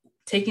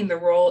taking the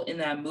role in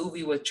that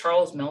movie with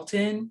Charles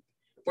Melton,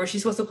 where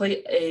she's supposed to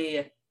play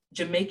a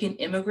Jamaican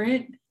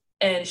immigrant,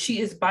 and she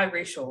is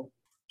biracial.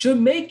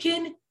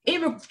 Jamaican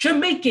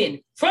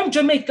from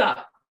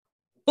Jamaica.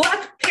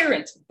 Black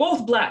parents,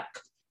 both Black.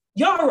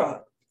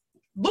 Yara,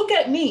 look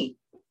at me.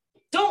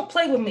 Don't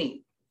play with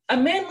me.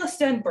 Amanda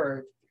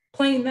Stenberg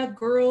playing that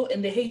girl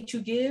in The Hate You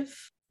Give.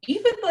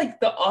 Even like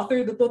the author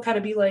of the book had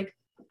to be like,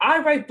 I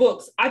write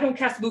books. I don't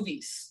cast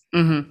movies.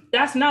 Mm-hmm.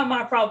 That's not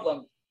my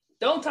problem.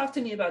 Don't talk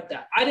to me about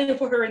that. I didn't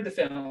put her in the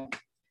film.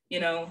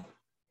 You know,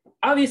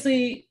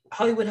 obviously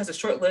Hollywood has a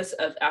short list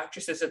of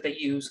actresses that they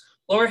use.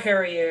 Laura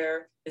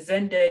Harrier,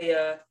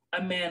 Zendaya,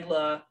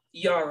 Amandla,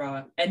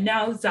 Yara, and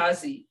now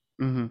Zazie.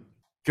 Mm-hmm.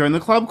 Join the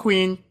club,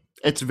 Queen.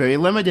 It's very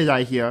limited,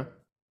 I hear.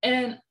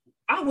 And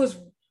I was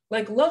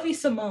like, Lovey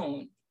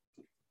Simone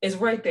is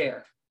right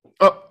there.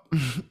 Oh.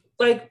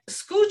 Like,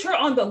 scooch her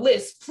on the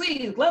list,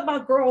 please. Let my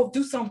girl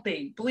do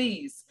something,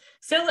 please.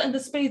 Sailor and the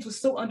Spades was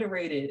so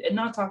underrated and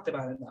not talked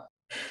about enough.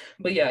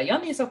 But yeah, y'all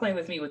need to stop playing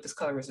with me with this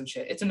colorism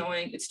shit. It's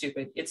annoying. It's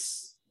stupid.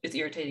 It's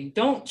irritating.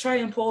 Don't try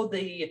and pull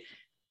the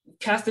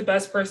cast the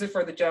best person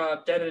for the job,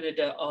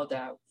 all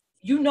that.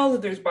 You know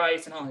that there's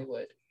bias in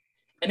Hollywood.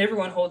 And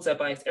everyone holds that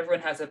bias. Everyone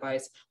has that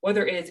bias,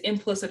 whether it is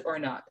implicit or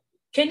not.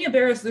 Kenya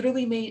Barris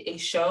literally made a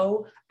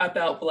show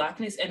about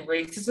Blackness and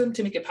racism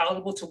to make it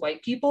palatable to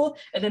white people,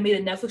 and then made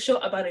a Netflix show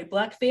about a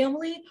Black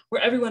family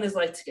where everyone is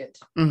light-skinned.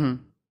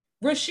 Mm-hmm.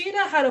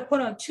 Rashida had to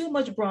put on too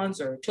much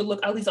bronzer to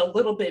look at least a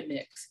little bit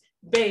mixed.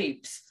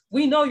 Babes,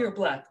 we know you're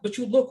Black, but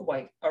you look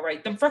white, all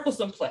right? Them freckles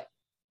don't play,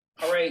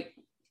 all right?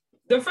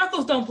 Them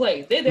freckles don't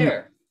play. They're there.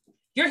 Mm-hmm.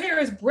 Your hair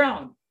is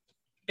brown,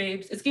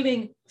 babes. It's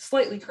giving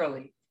slightly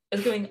curly.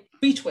 It's giving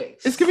beach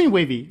waves. It's giving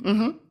wavy.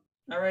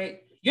 Mm-hmm. All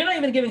right? You're not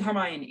even giving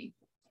Hermione.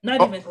 Not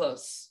even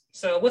close.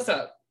 So what's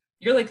up?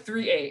 You're like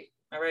 3'8",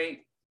 all right?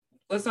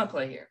 Let's not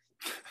play here.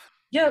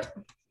 Yep.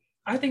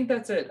 I think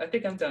that's it. I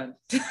think I'm done.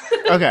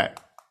 Okay.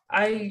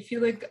 I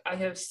feel like I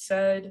have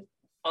said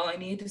all I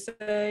need to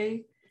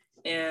say.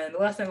 And the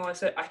last thing I want to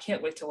say, I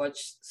can't wait to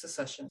watch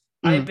Succession.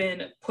 I've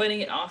been putting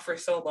it off for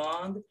so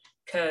long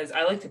because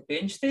I like to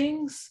binge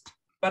things,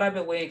 but I've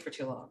been waiting for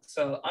too long.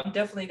 So I'm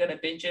definitely going to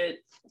binge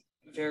it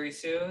very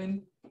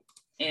soon.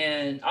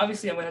 And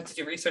obviously I'm going to have to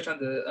do research on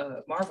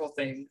the Marvel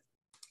thing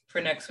for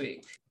next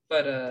week.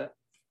 But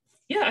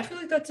yeah, I feel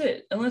like that's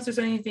it. Unless there's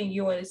anything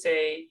you want to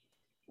say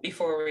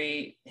before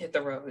we hit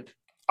the road.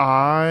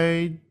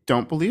 I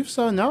don't believe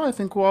so. No, I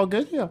think we're all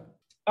good here.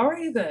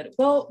 Alrighty then.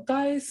 Well,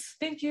 guys,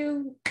 thank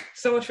you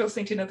so much for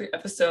listening to another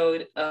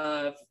episode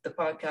of the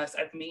podcast.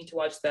 I've been meaning to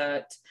watch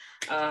that.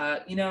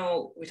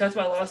 We talked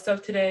about a lot of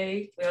stuff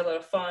today. We had a lot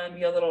of fun.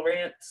 We had little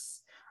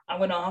rants. I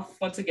went off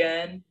once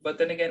again, but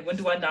then again, when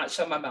do I not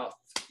shut my mouth?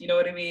 You know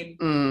what I mean?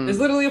 It's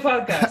literally a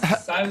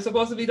podcast. So I'm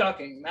supposed to be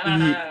talking.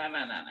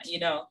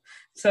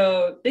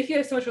 So thank you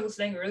guys so much for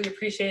listening. We really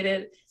appreciate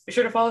it. Be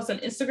sure to follow us on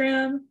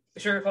Instagram.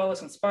 Be sure to follow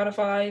us on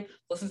Spotify.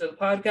 Listen to the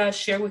podcast.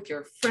 Share with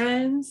your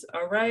friends.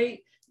 All right.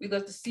 We'd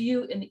love to see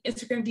you in the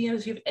Instagram DMs.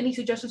 If you have any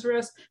suggestions for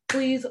us,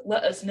 please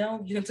let us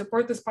know. You can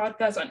support this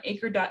podcast on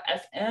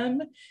anchor.fm.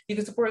 You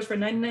can support us for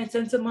 99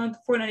 cents a month,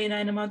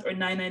 $4.99 a month, or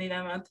 $9.99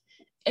 a month.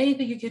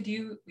 Anything you could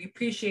do, we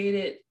appreciate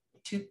it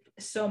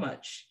so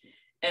much.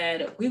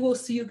 And we will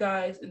see you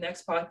guys in the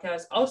next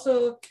podcast.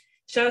 Also,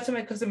 shout out to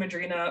my cousin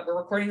Madrina. We're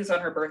recording this on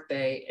her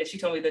birthday, and she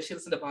told me that she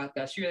listened to the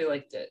podcast. She really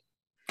liked it.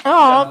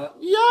 Oh,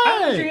 yay!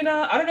 Hi,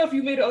 Madrina. I don't know if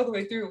you made it all the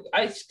way through.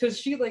 Because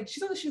she said that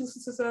she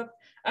listens to stuff.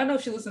 I don't know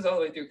if she listens all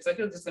the way through because I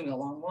feel like this is gonna be a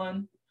long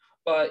one.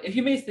 But if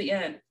you made it to the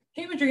end,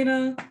 hey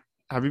Madrina.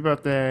 Happy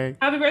birthday.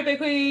 Happy birthday,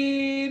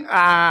 Queen.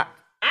 Ah.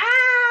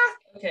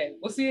 Okay,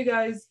 we'll see you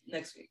guys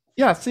next week.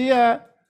 Yeah, see ya.